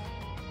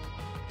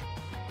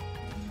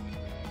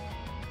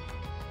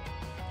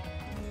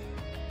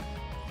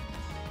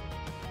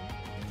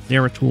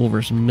 Xirema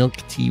versus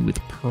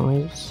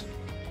Milkteawithpearls.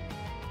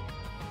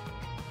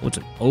 What's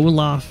it?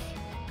 Olaf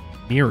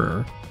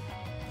mirror.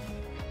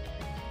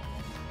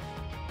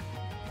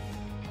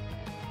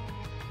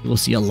 We'll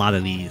see a lot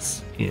of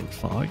these in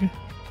Fog.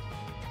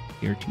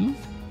 Here too.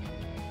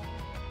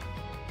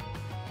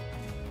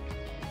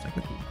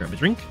 Second, grab a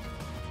drink.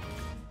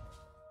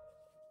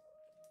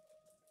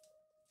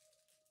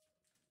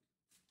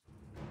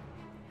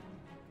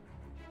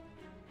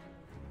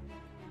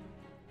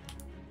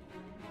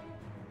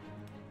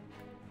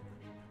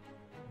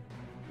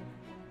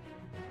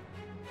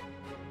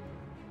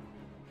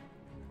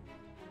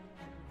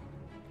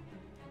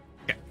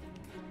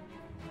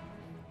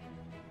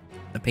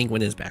 The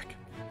penguin is back.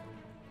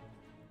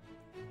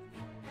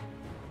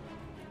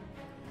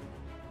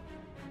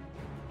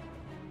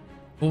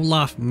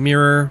 Olaf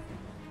mirror.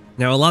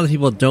 Now, a lot of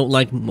people don't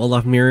like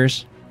Olaf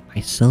mirrors,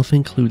 myself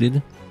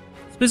included,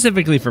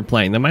 specifically for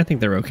playing them. I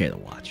think they're okay to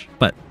watch,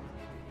 but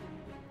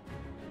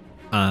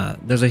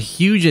there's a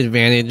huge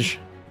advantage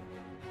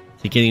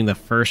to getting the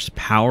first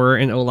power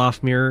in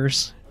Olaf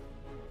mirrors,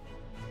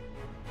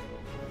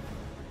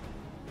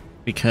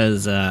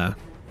 because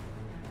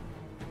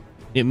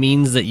it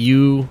means that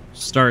you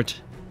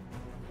start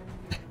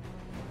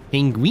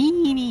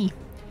Pinguini.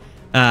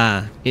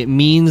 It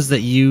means that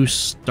you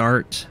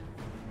start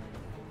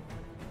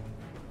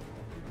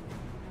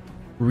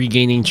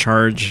regaining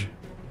charge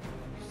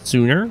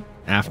sooner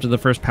after the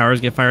first powers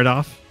get fired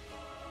off.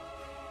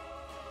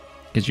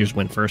 Because yours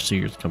went first, so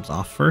yours comes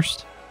off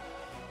first.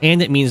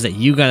 And it means that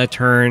you got a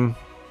turn,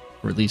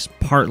 or at least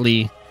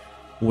partly,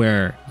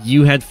 where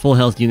you had full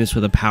health units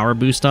with a power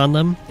boost on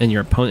them, and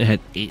your opponent had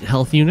 8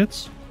 health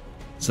units.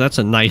 So that's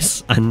a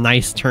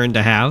nice turn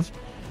to have.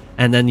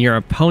 And then your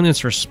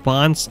opponent's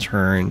response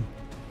turn,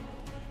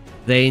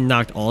 they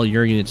knocked all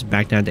your units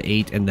back down to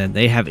 8, and then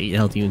they have 8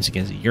 health units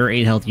against your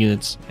 8 health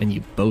units, and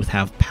you both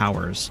have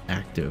powers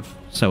active.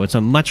 So it's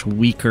a much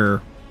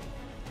weaker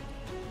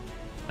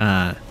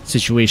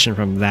situation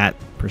from that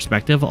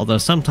perspective. Although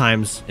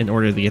sometimes, in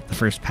order to get the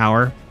first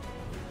power,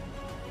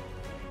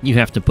 you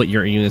have to put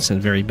your units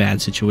in very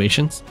bad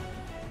situations,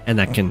 and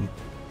that can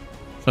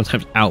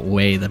sometimes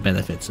outweigh the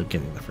benefits of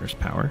getting the first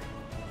power.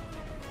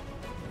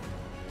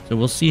 So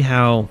we'll see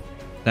how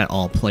that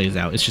all plays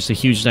out. It's just a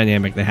huge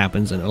dynamic that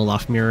happens in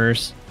Olaf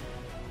mirrors.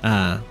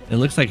 It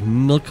looks like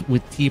Milk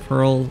Tea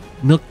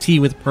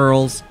with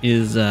Pearls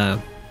is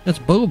that's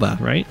Boba,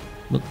 right?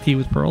 Milk Tea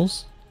with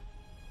Pearls.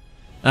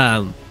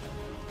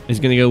 Is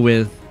going to go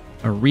with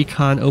a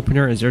recon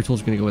opener, and Zeratul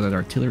is going to go with an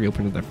artillery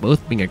opener. They're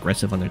both being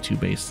aggressive on their 2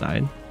 base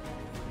side.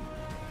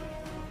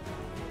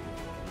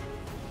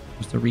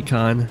 There's the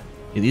recon.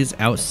 It is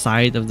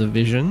outside of the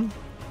vision.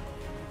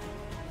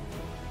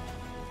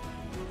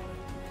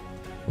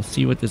 We'll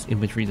see what this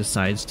infantry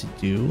decides to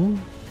do.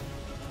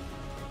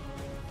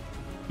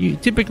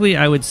 Typically,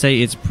 I would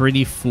say it's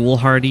pretty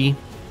foolhardy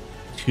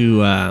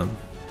to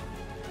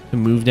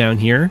move down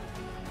here,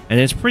 and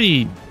it's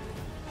pretty.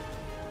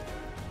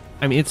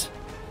 I mean,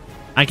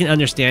 I can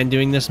understand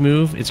doing this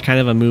move. It's kind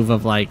of a move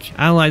of like,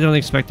 I don't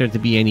expect there to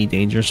be any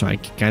danger, so I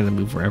can kind of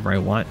move wherever I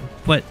want.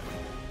 But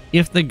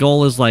if the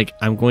goal is like,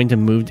 I'm going to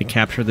move to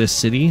capture this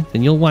city,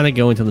 then you'll want to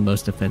go into the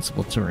most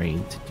defensible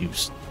terrain to do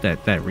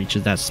that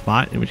reaches that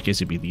spot, in which case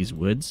it'd be these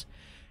woods.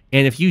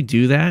 And if you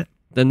do that,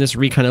 then this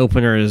recon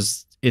opener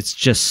it's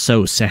just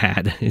so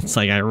sad. It's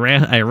like I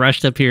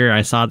rushed up here,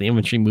 I saw the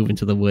infantry move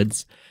into the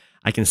woods.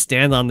 I can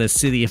stand on this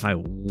city if I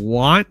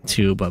want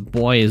to, but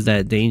boy, is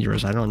that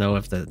dangerous. I don't know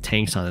if the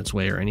tank's on its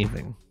way or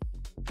anything.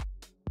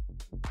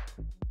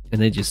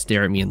 And they just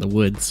stare at me in the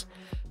woods,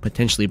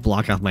 potentially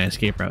block off my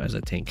escape route as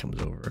a tank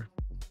comes over.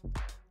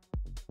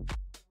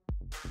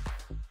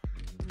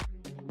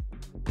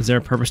 Is there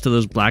a purpose to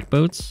those black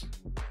boats?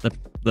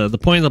 The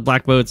point of the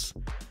black boats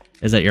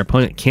is that your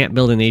opponent can't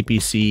build an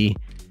APC,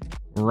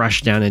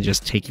 rush down and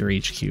just take your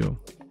HQ.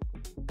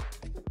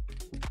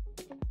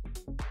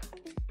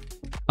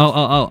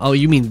 Oh,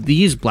 you mean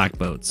these black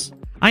boats?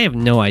 I have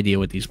no idea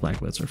what these black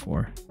boats are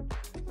for.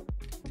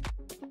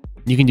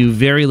 You can do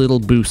very little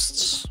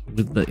boosts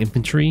with the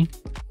infantry,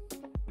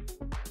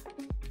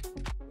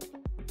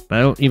 but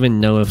I don't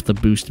even know if the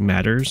boost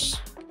matters.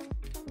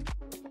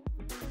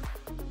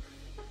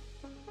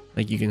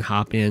 Like, you can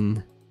hop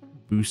in,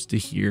 boost to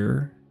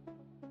here.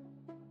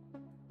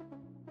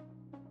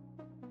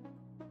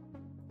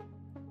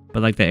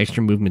 But like, the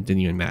extra movement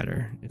didn't even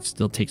matter. It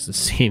still takes the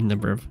same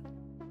number of...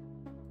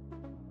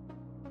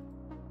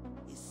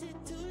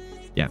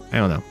 Yeah, I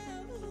don't know.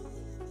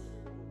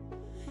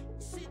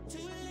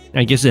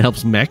 I guess it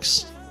helps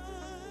mechs.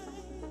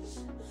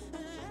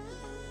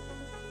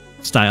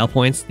 Style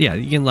points. Yeah,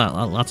 you get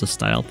lots of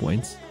style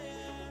points.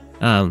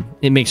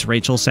 It makes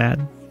Rachel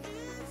sad.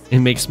 It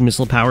makes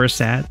missile power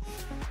sad.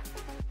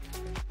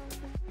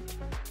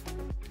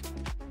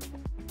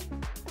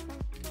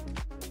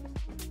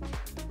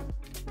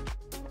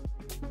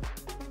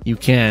 You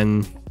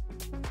can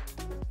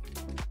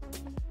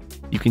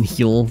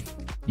heal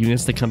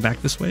units that come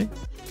back this way.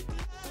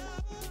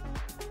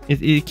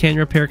 It can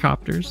repair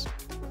copters.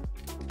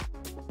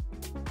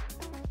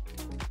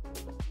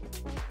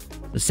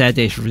 The sad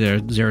day for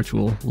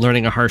Zeratul,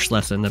 learning a harsh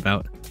lesson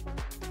about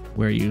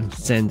where you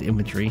send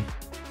infantry.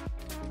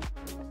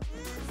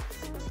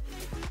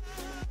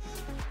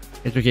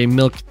 It's okay.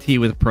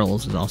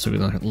 Milkteawithpearls is also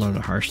going to learn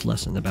a harsh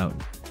lesson about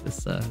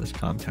this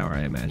comm tower,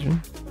 I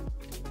imagine.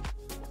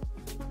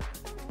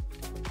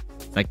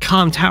 Like,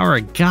 comm tower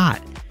I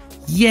got.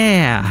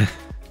 Yeah!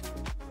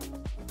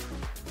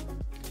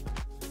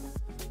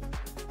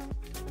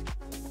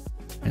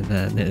 And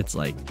then it's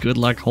like, good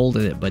luck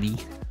holding it, buddy.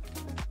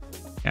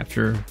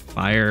 Capture,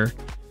 fire,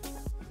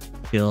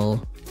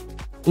 kill.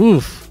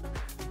 Oof!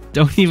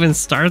 Don't even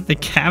start the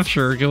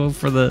capture. Go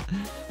for the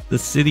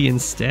city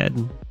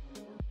instead.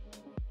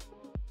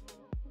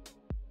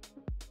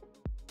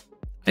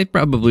 I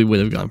probably would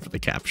have gone for the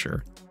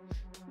capture.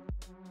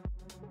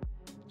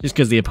 Just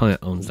because the opponent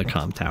owns the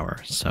comm tower.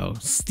 So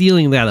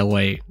stealing that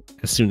away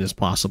as soon as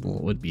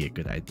possible would be a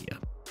good idea.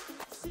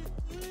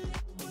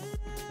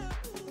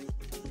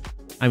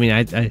 I mean,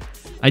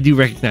 I do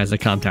recognize that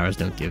comm towers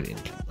don't give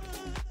income.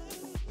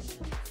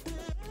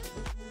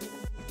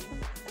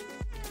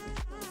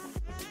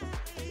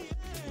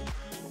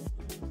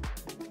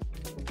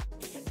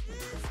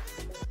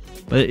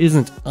 But it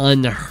isn't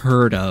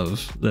unheard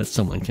of that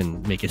someone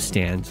can make a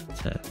stand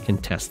to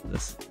contest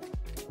this.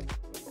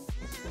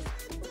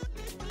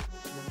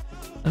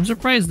 I'm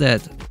surprised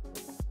that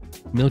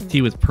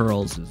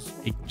Milkteawithpearls is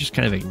just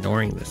kind of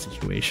ignoring the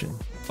situation.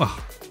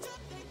 Oh,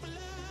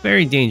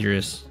 very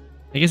dangerous.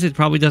 I guess it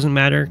probably doesn't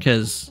matter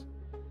because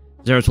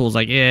Zeratul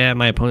like, yeah,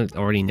 my opponent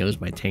already knows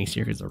my tank's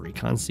here because the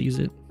recon sees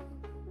it.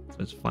 So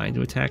it's fine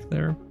to attack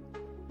there.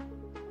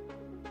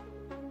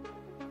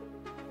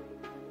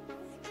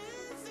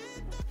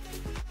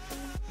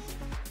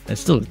 That's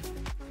still,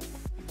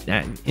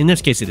 in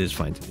this case, it is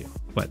fine to do,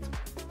 but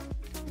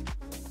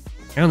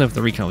I don't know if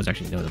the recon was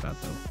actually known about,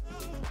 though.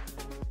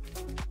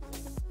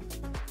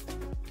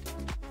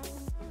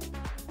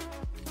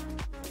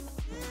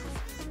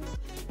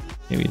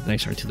 Maybe a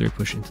nice artillery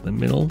push into the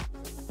middle.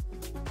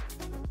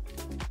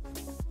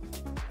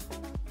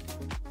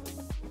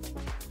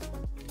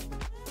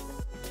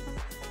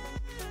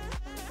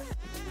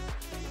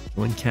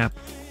 One cap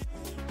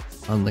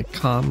on the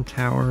comm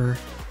tower.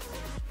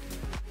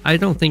 I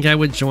don't think I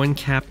would join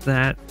cap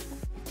that,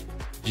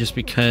 just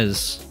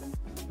because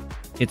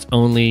it's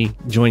only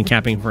join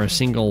capping for a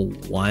single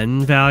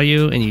 1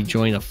 value and you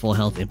join a full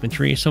health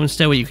infantry. So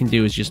instead what you can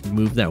do is just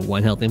move that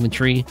 1 health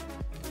infantry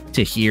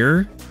to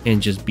here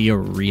and just be a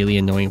really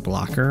annoying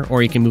blocker,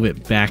 or you can move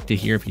it back to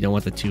here if you don't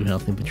want the 2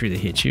 health infantry to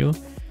hit you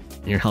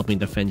and you're helping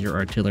defend your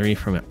artillery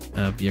from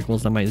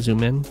vehicles that might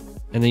zoom in,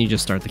 and then you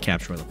just start the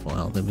capture with a full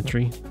health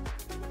infantry.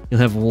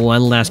 You'll have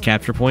 1 last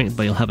capture point,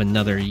 but you'll have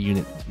another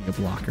unit to be a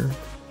blocker.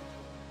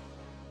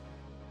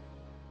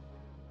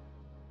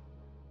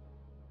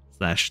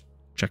 Slash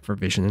check for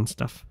vision and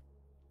stuff.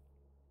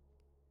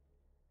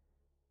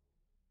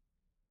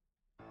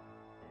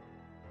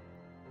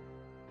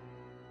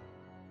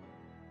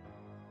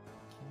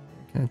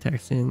 Kind of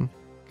attacks in,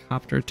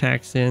 copter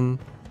attacks in.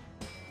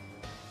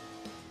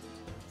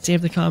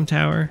 Save the comm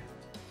tower.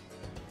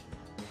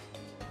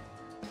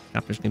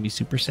 Copter's gonna be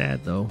super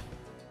sad though.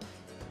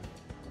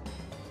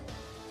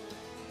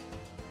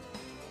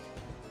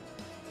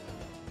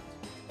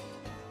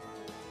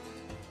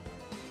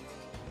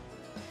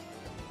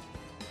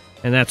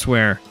 And that's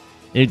where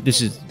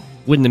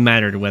wouldn't have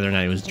mattered whether or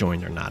not it was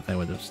joined or not. That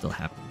would have still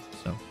happened.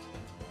 So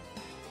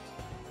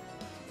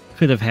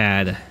could have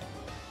had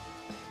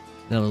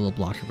another little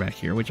blocker back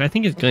here, which I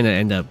think is going to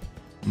end up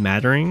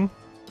mattering.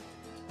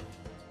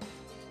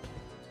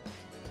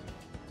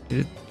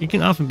 It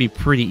can often be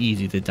pretty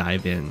easy to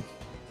dive in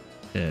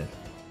to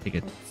take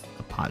a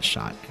pot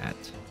shot at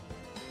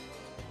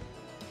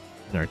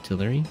an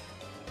artillery,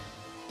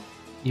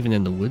 even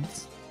in the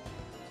woods.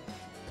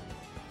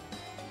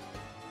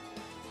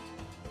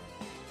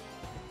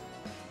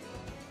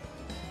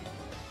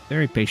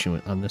 Very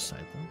patient on this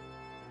side, though.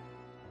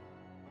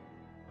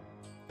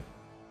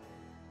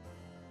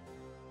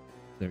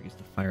 There gets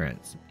to fire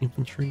at some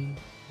infantry.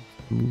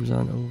 Moves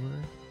on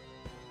over.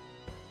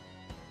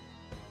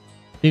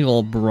 Big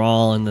old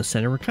brawl in the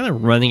center. We're kind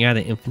of running out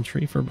of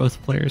infantry for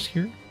both players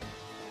here.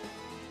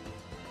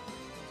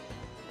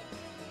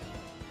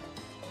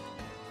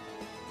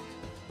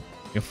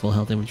 Your full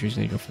health infantry is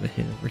going to go for the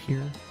hit over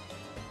here.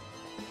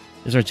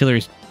 His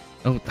artillery's...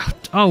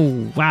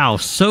 Oh, wow.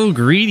 So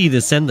greedy to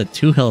send the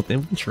 2 health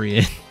infantry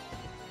in.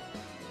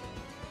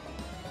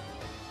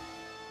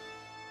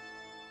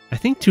 I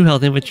think 2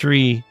 health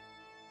infantry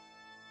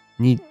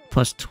need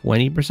plus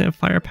 20%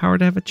 firepower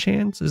to have a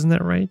chance. Isn't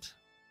that right?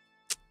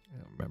 I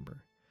don't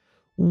remember.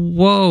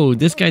 Whoa,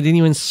 this guy didn't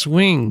even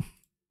swing.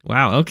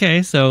 Wow,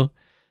 okay, so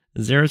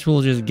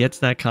Zeratul just gets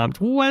that comp.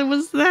 What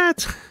was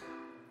that?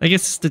 I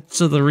guess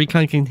so the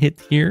recon can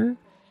hit here.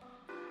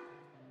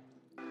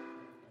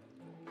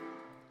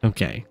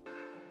 Okay.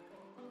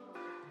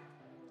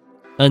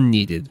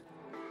 Unneeded.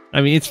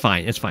 I mean, it's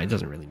fine. It's fine. It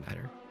doesn't really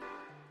matter.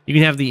 You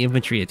can have the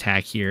infantry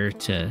attack here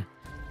to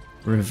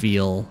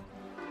reveal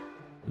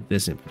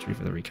this infantry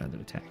for the recon to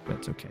attack.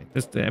 That's okay.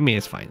 I mean,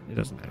 it's fine. It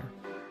doesn't matter.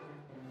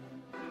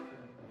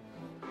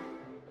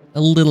 A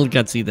little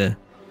gutsy to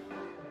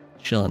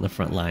chill on the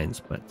front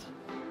lines, but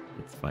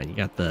it's fine. You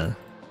got the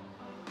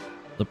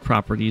the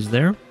properties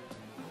there.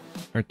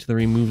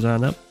 Artillery moves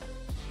on up.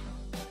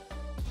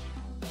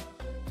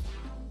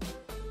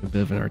 A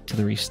bit of an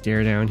artillery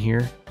stare down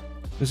here.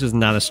 This is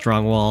not a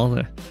strong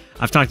wall.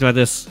 I've talked about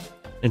this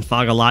in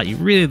Fog a lot. You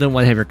really don't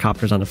want to have your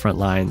copters on the front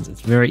lines.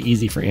 It's very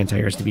easy for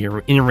anti-airs to be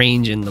in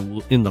range in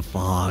the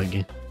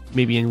fog.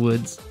 Maybe in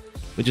woods,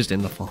 but just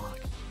in the fog.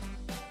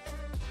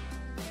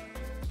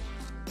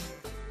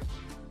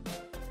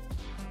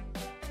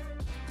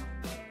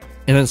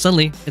 And then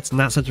suddenly, it's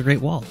not such a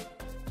great wall.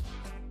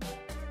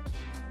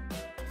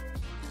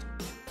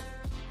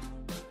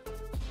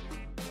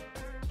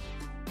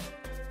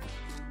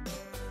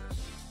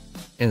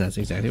 And that's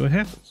exactly what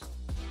happens.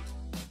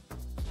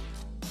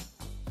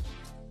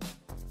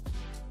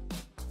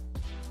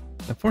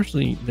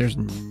 Unfortunately, there's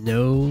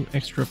no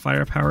extra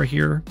firepower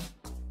here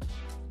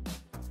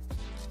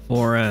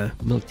for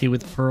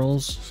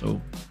Milkteawithpearls, so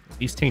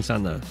these tanks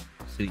on the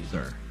cities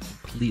are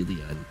completely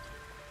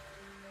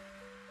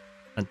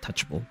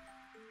untouchable.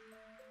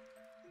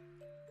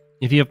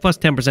 If you have plus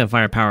 10%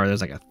 firepower,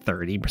 there's like a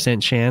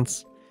 30%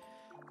 chance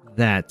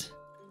that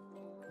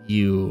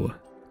you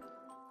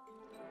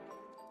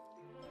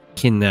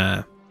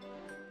can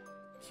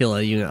kill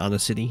a unit on the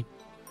city.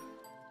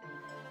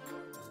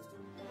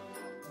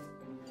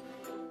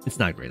 It's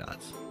not great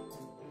odds.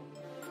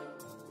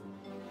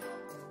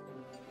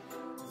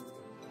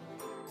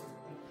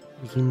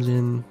 Zooms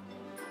in.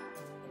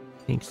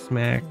 Tank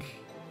smack.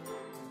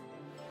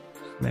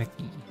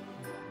 Smacky.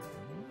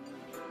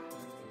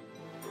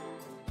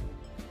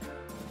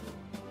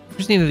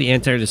 Interesting that the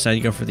anti-air decided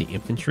to go for the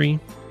infantry.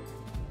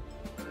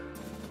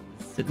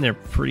 Sitting there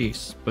pretty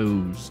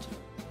exposed.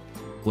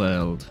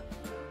 World.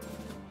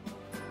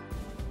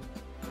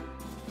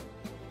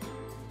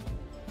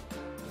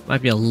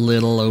 Might be a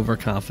little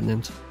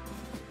overconfident.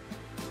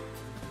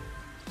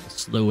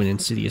 Slow and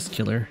insidious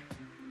killer.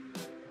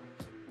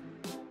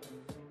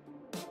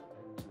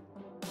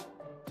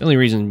 The only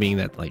reason being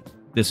that, like,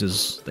 this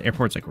is the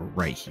airport's like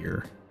right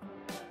here.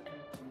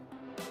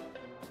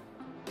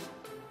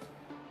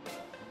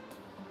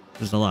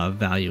 There's a lot of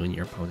value in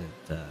your opponent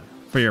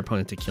for your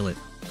opponent to kill it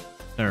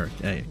or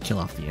kill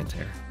off the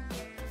anti-air.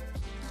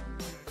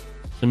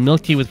 So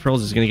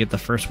Milkteawithpearls is going to get the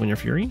first Winter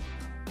Fury.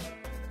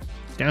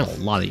 Down a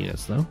lot of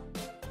units, though.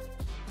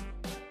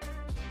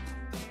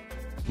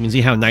 You can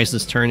see how nice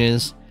this turn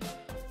is.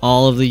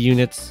 All of the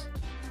units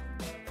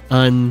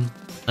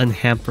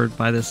unhampered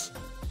by this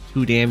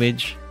 2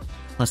 damage.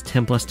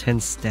 +10, +10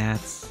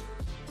 stats.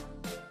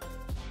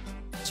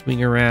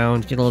 Swing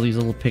around, get all these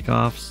little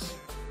pickoffs.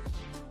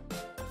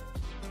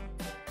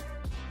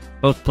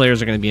 Both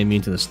players are going to be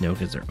immune to the snow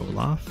because they're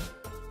Olaf.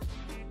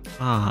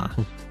 Ah.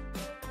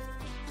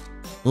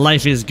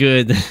 Life is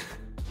good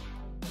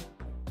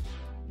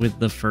with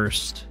the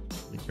first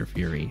Winter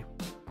Fury.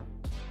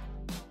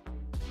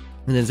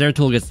 And then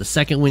Zeratul gets the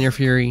second Winter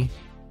Fury.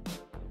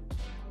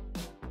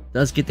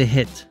 Does get to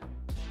hit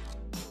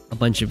a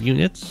bunch of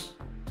units.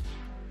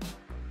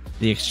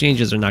 The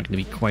exchanges are not going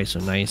to be quite so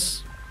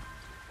nice.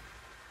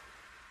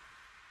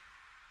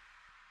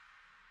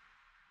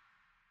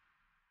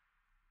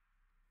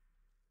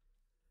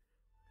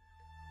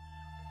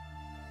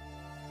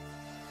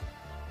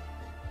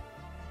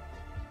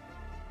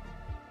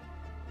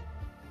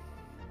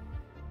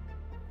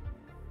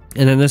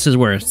 And then this is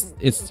where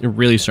it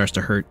really starts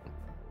to hurt.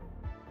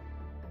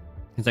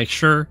 It's like,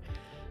 sure,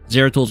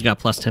 Zeratul's got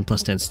 +10,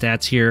 +10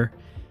 stats here.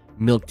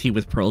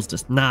 Milkteawithpearls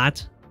does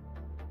not.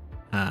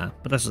 But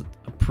that's a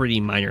pretty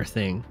minor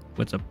thing.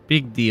 What's a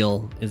big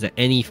deal is that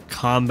any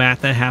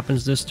combat that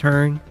happens this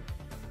turn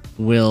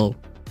will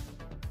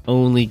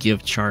only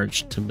give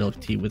charge to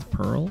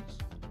Milkteawithpearls,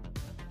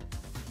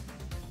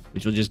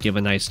 which will just give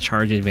a nice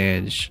charge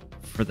advantage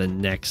for the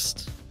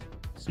next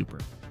super.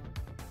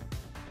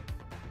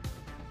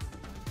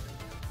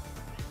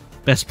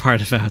 Best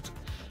part about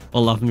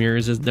Olaf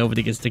mirrors is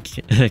nobody gets to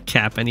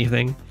cap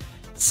anything.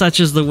 Such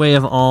is the way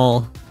of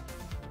all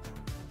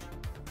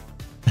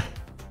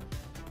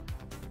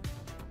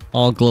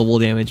global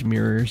damage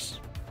mirrors.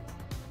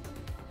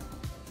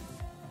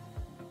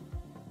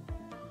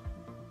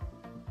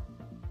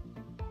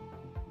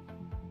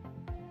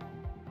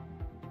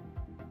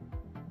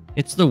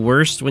 It's the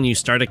worst when you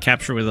start a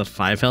capture with a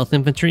 5 health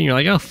infantry and you're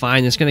like, oh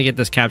fine, it's gonna get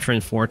this capture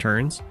in 4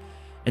 turns.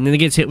 And then it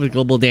gets hit with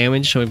global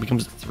damage, so it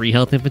becomes 3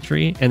 health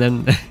infantry. And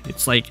then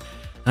it's like,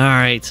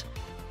 alright,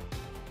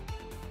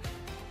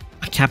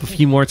 I cap a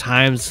few more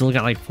times, still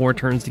got like 4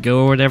 turns to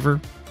go or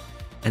whatever.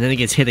 And then it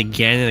gets hit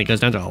again and it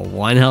goes down to a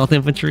 1 health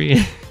infantry.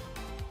 It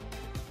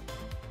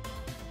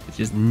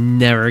just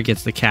never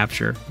gets the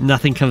capture.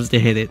 Nothing comes to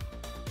hit it.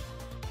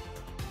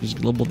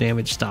 Just global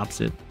damage stops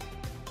it.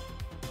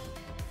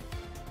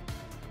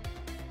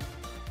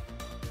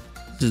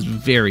 This is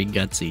very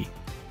gutsy.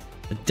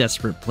 A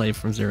desperate play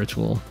from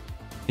Zeratul.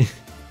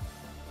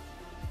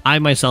 I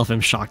myself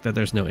am shocked that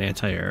there's no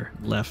anti-air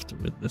left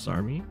with this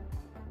army.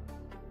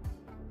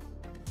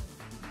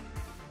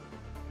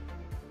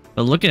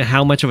 But look at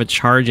how much of a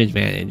charge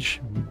advantage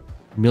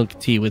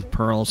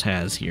Milkteawithpearls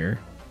has here.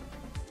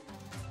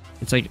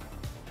 It's like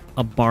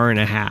a bar and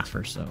a half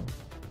or so.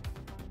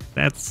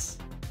 That's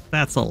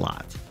a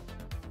lot.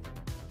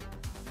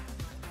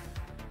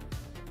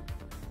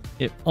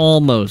 It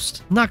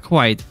almost, not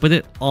quite, but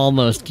it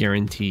almost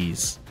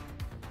guarantees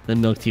the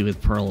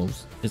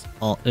Milkteawithpearls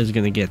is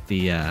going to get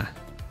the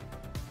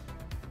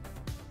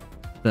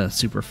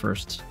super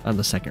first on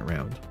the second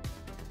round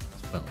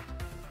as well.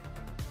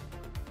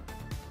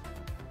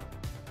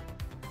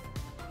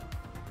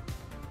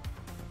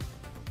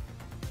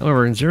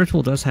 However,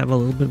 Zeratul does have a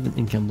little bit of an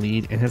income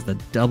lead and has the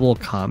double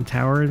comm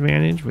tower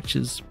advantage, which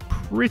is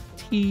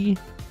pretty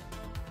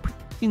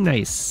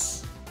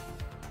nice.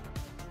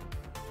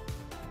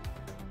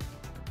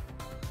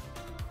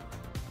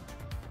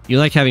 You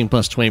like having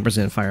plus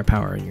 20%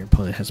 firepower and your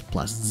opponent has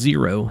plus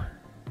 0.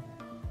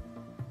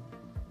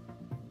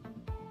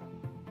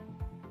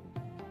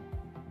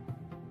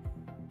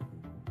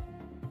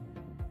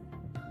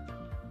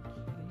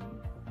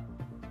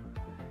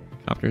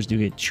 Copters do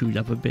get chewed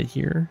up a bit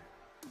here.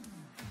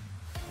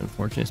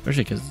 Unfortunate,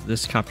 especially because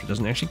this copter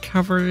doesn't actually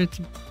cover its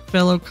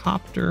fellow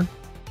copter.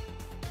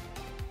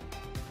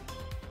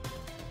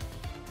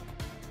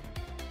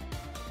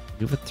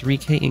 You have a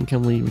 3k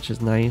income lead, which is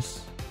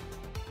nice.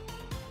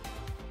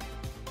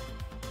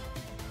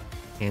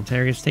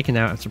 Anti-air gets taken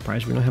out. I'm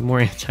surprised we don't have more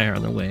anti-air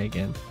on the way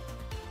again.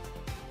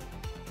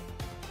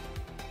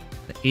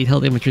 The 8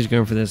 held infantry is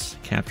going for this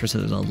capture, so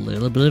there's a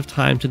little bit of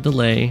time to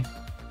delay.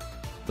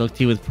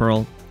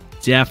 Milkteawithpearl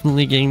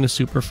definitely getting the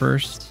super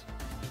first.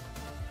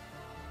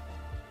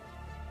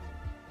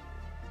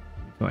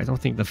 Oh, I don't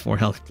think the 4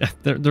 health...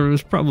 There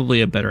was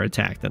probably a better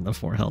attack than the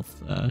 4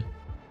 health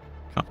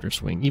copter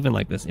swing. Even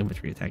like this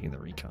infantry attacking the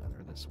recon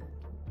or this one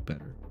would be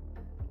better.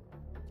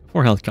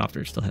 4 health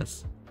copter still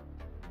has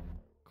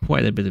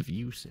quite a bit of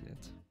use in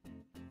it.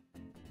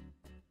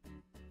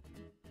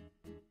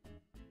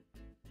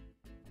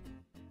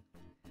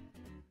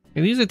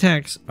 And these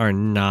attacks are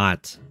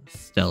not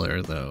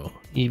stellar though.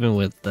 Even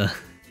with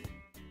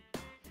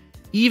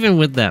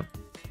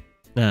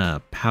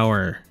that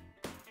power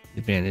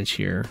advantage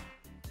here.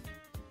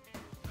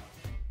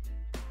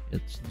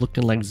 It's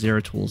looking like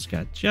Zeratul's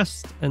got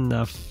just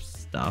enough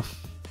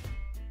stuff.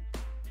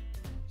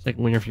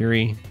 Second Winter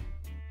Fury.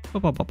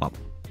 Pop, pop, pop, pop.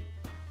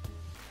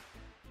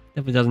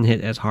 If it doesn't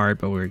hit as hard,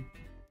 but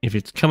if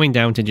it's coming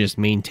down to just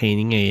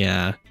maintaining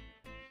a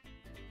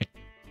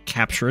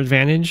capture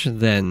advantage,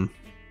 then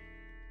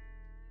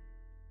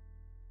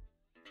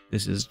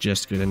this is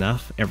just good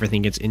enough.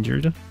 Everything gets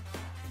injured.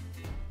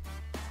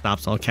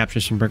 Stops all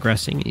captures from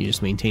progressing, and you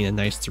just maintain a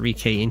nice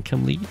 3k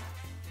income lead.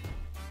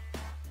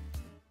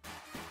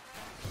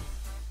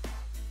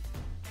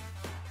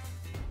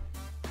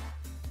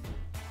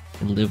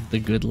 And live the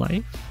good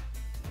life.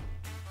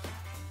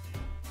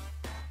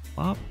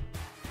 Pop.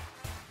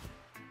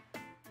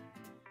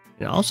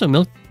 And also,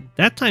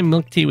 that time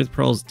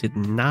Milkteawithpearls did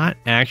not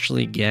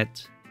actually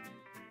get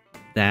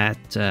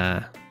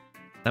that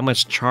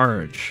much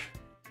charge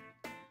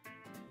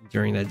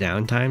during the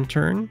downtime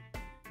turn,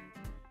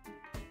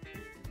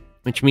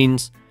 which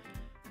means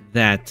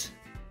that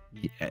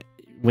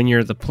when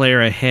you're the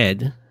player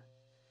ahead,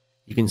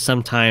 you can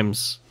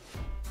sometimes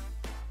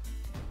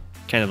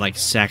kind of like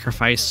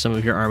sacrifice some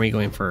of your army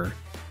going for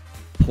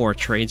poor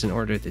trades in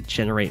order to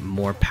generate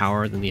more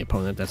power than the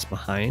opponent that's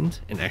behind,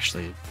 and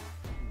actually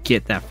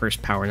get that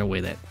first power in a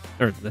way that,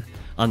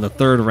 on the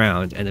third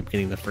round, end up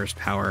getting the first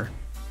power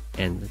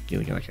and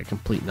getting like a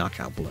complete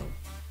knockout blow.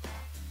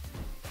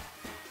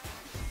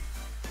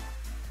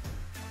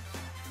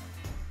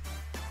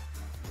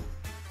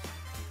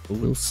 But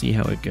we'll see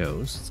how it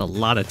goes. It's a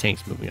lot of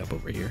tanks moving up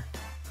over here.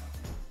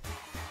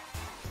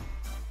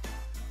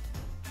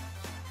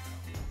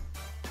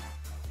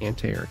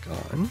 Anti-air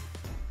gone.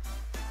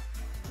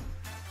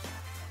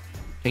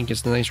 Tank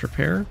gets the nice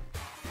repair.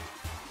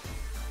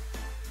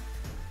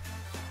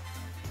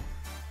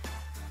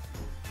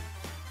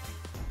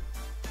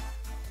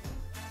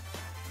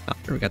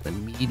 We got the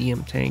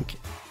medium tank.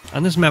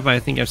 On this map, I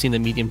think I've seen the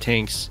medium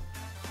tanks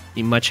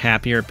be much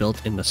happier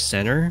built in the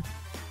center,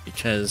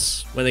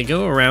 because when they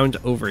go around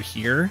over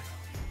here,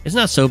 it's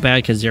not so bad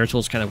because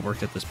Zeratul's kind of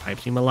worked at this pipe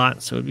seam a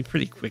lot, so it'd be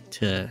pretty quick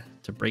to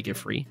break it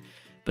free.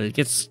 But it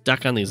gets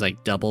stuck on these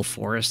like double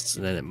forests,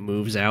 and then it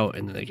moves out,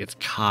 and then it gets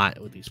caught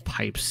with these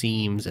pipe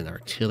seams and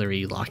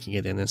artillery locking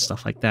it in and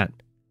stuff like that.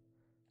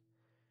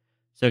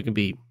 So it can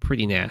be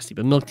pretty nasty.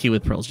 But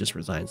Milkteawithpearls just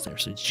resigns there.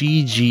 So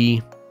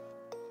GG.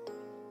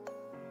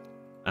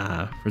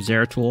 For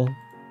Zeratul.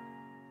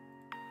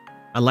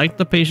 I like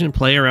the patient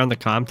play around the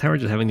comm tower,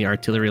 just having the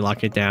artillery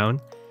lock it down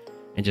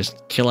and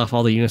just kill off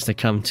all the units that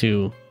come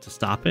to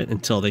stop it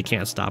until they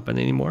can't stop it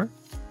anymore.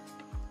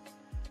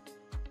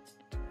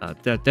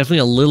 Definitely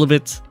a little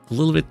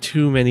bit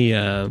too many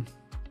times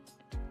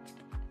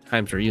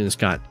where units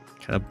got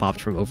kind of bopped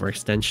from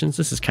overextensions.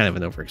 This is kind of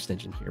an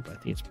overextension here, but I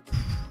think it's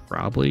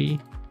probably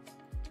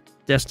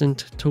destined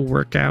to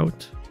work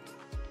out.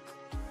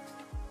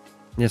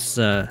 This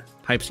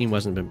pipe seam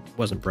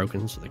wasn't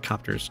broken, so the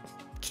copters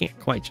can't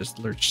quite just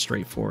lurch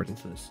straight forward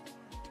into this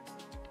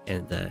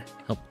and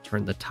help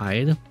turn the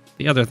tide.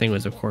 The other thing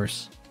was, of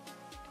course,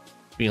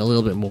 being a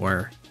little bit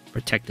more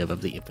protective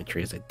of the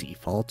infantry as a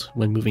default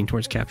when moving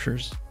towards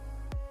captures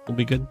will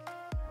be good.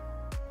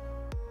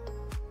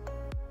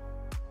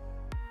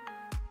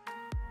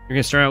 You're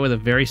going to start out with a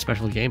very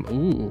special game.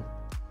 Ooh.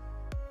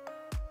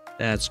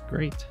 That's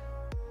great.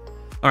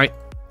 All right.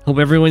 Hope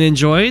everyone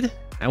enjoyed.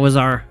 That was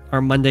our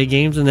Monday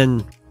games. And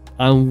then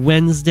on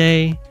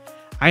Wednesday,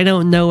 I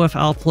don't know if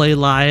I'll play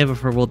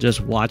live or we'll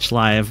just watch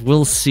live.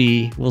 We'll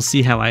see. We'll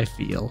see how I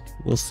feel.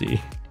 We'll see.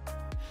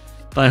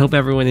 But I hope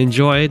everyone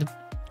enjoyed.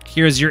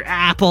 Here's your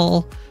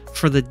apple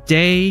for the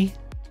day.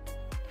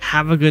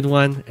 Have a good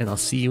one, and I'll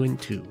see you in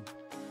 2.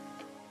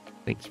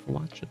 Thanks for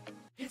watching.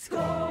 It's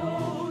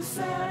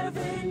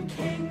Go7,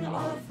 king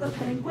of the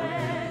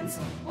penguins.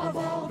 Of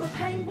all the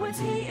penguins,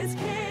 he is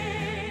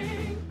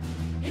king.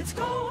 It's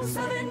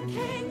Go7,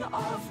 king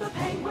of the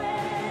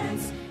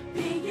penguins.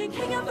 Being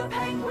king of the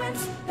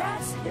penguins,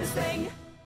 that's his thing.